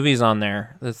bad movies on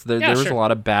there. There was a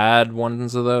lot of bad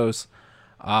ones of those.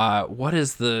 What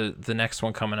is the next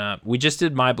one coming up? We just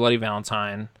did My Bloody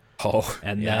Valentine.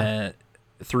 And then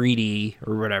 3D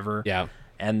or whatever. Yeah.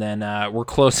 And then we're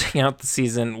closing out the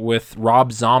season with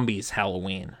Rob Zombie's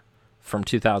Halloween from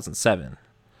 2007.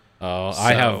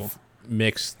 I have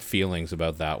mixed feelings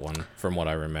about that one from what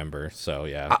I remember, so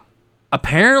yeah.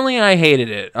 Apparently I hated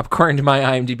it according to my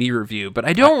IMDb review, but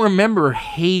I don't remember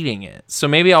hating it, so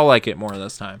maybe I'll like it more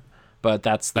this time. But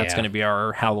that's going to be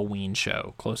our Halloween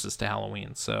show, closest to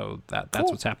Halloween, so that's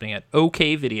what's happening at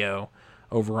OK Video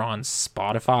over on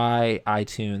Spotify,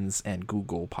 iTunes, and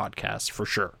Google Podcasts for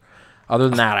sure. Other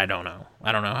than that, I don't know.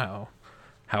 I don't know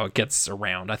how it gets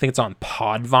around. I think it's on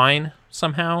Podvine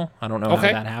somehow. I don't know how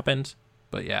that happened,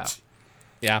 but yeah.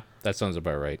 Yeah, that sounds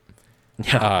about right.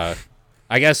 Yeah.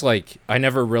 I guess, like, I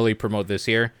never really promote this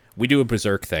here. We do a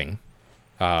Berserk thing.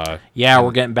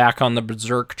 We're getting back on the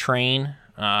Berserk train.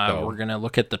 We're going to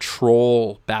look at the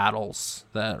troll battles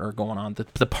that are going on.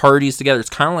 The parties together. It's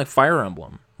kind of like Fire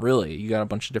Emblem, really. You got a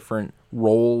bunch of different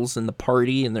roles in the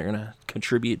party, and they're going to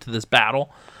contribute to this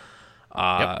battle.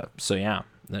 So, yeah,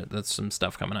 that's some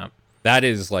stuff coming up. That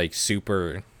is, like,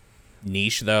 super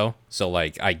niche, though. So,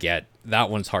 like, I get that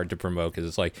one's hard to promote because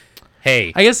it's like,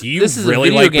 hey, I guess you this is really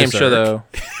a video like game Berserk? show, though.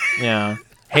 Yeah.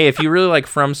 Hey, if you really like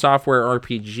From Software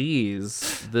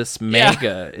RPGs, this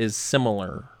manga is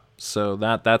similar. So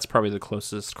that's probably the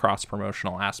closest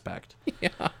cross-promotional aspect.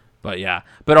 Yeah.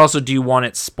 But also, do you want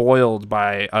it spoiled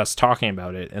by us talking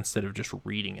about it instead of just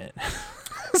reading it?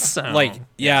 So, like,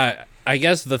 yeah, I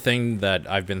guess the thing that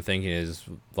I've been thinking is,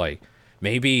 like,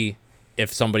 maybe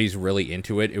if somebody's really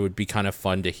into it, it would be kind of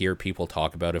fun to hear people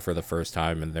talk about it for the first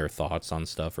time and their thoughts on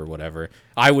stuff or whatever.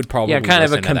 I would probably kind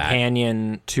of a listen to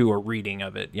companion to a reading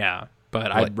of it, yeah.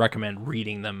 But I'd recommend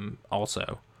reading them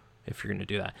also if you're going to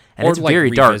do that. And or it's like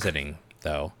very dark. revisiting,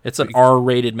 though. It's an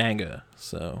R-rated manga,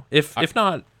 so if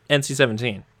not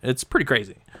NC-17, it's pretty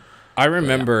crazy. I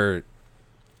remember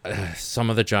some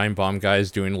of the Giant Bomb guys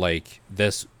doing like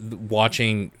this,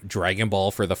 watching Dragon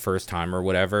Ball for the first time or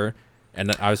whatever,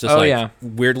 and I was just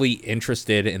weirdly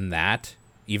interested in that,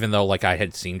 even though like I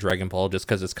had seen Dragon Ball, just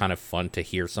because it's kind of fun to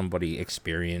hear somebody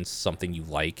experience something you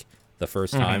like the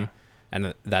first time.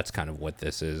 And that's kind of what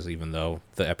this is, even though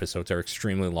the episodes are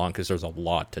extremely long because there's a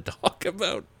lot to talk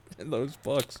about in those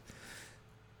books.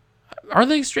 Are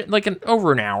they like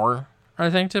over an hour, I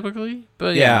think, typically?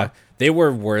 But yeah, they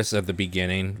were worse at the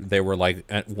beginning. They were like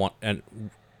an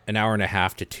hour and a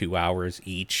half to 2 hours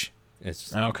each.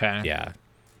 It's okay. Yeah,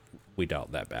 we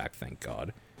dialed that back. Thank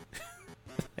God.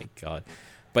 Thank God.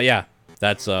 But yeah,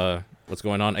 that's what's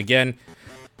going on. Again,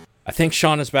 I think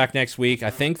Sean is back next week.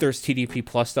 I think there's TDP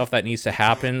Plus stuff that needs to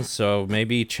happen, so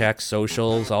maybe check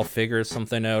socials. I'll figure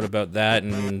something out about that,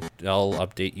 and I'll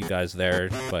update you guys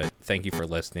there. But thank you for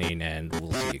listening, and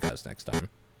we'll see you guys next time.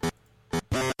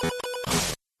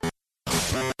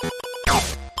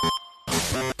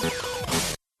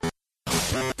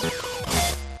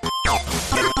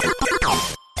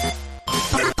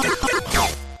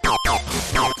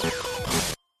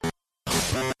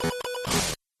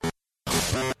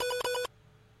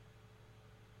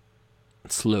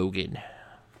 Slogan.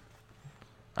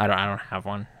 I don't have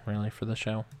one really for the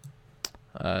show.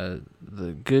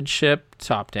 The good ship,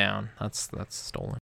 top down. That's stolen.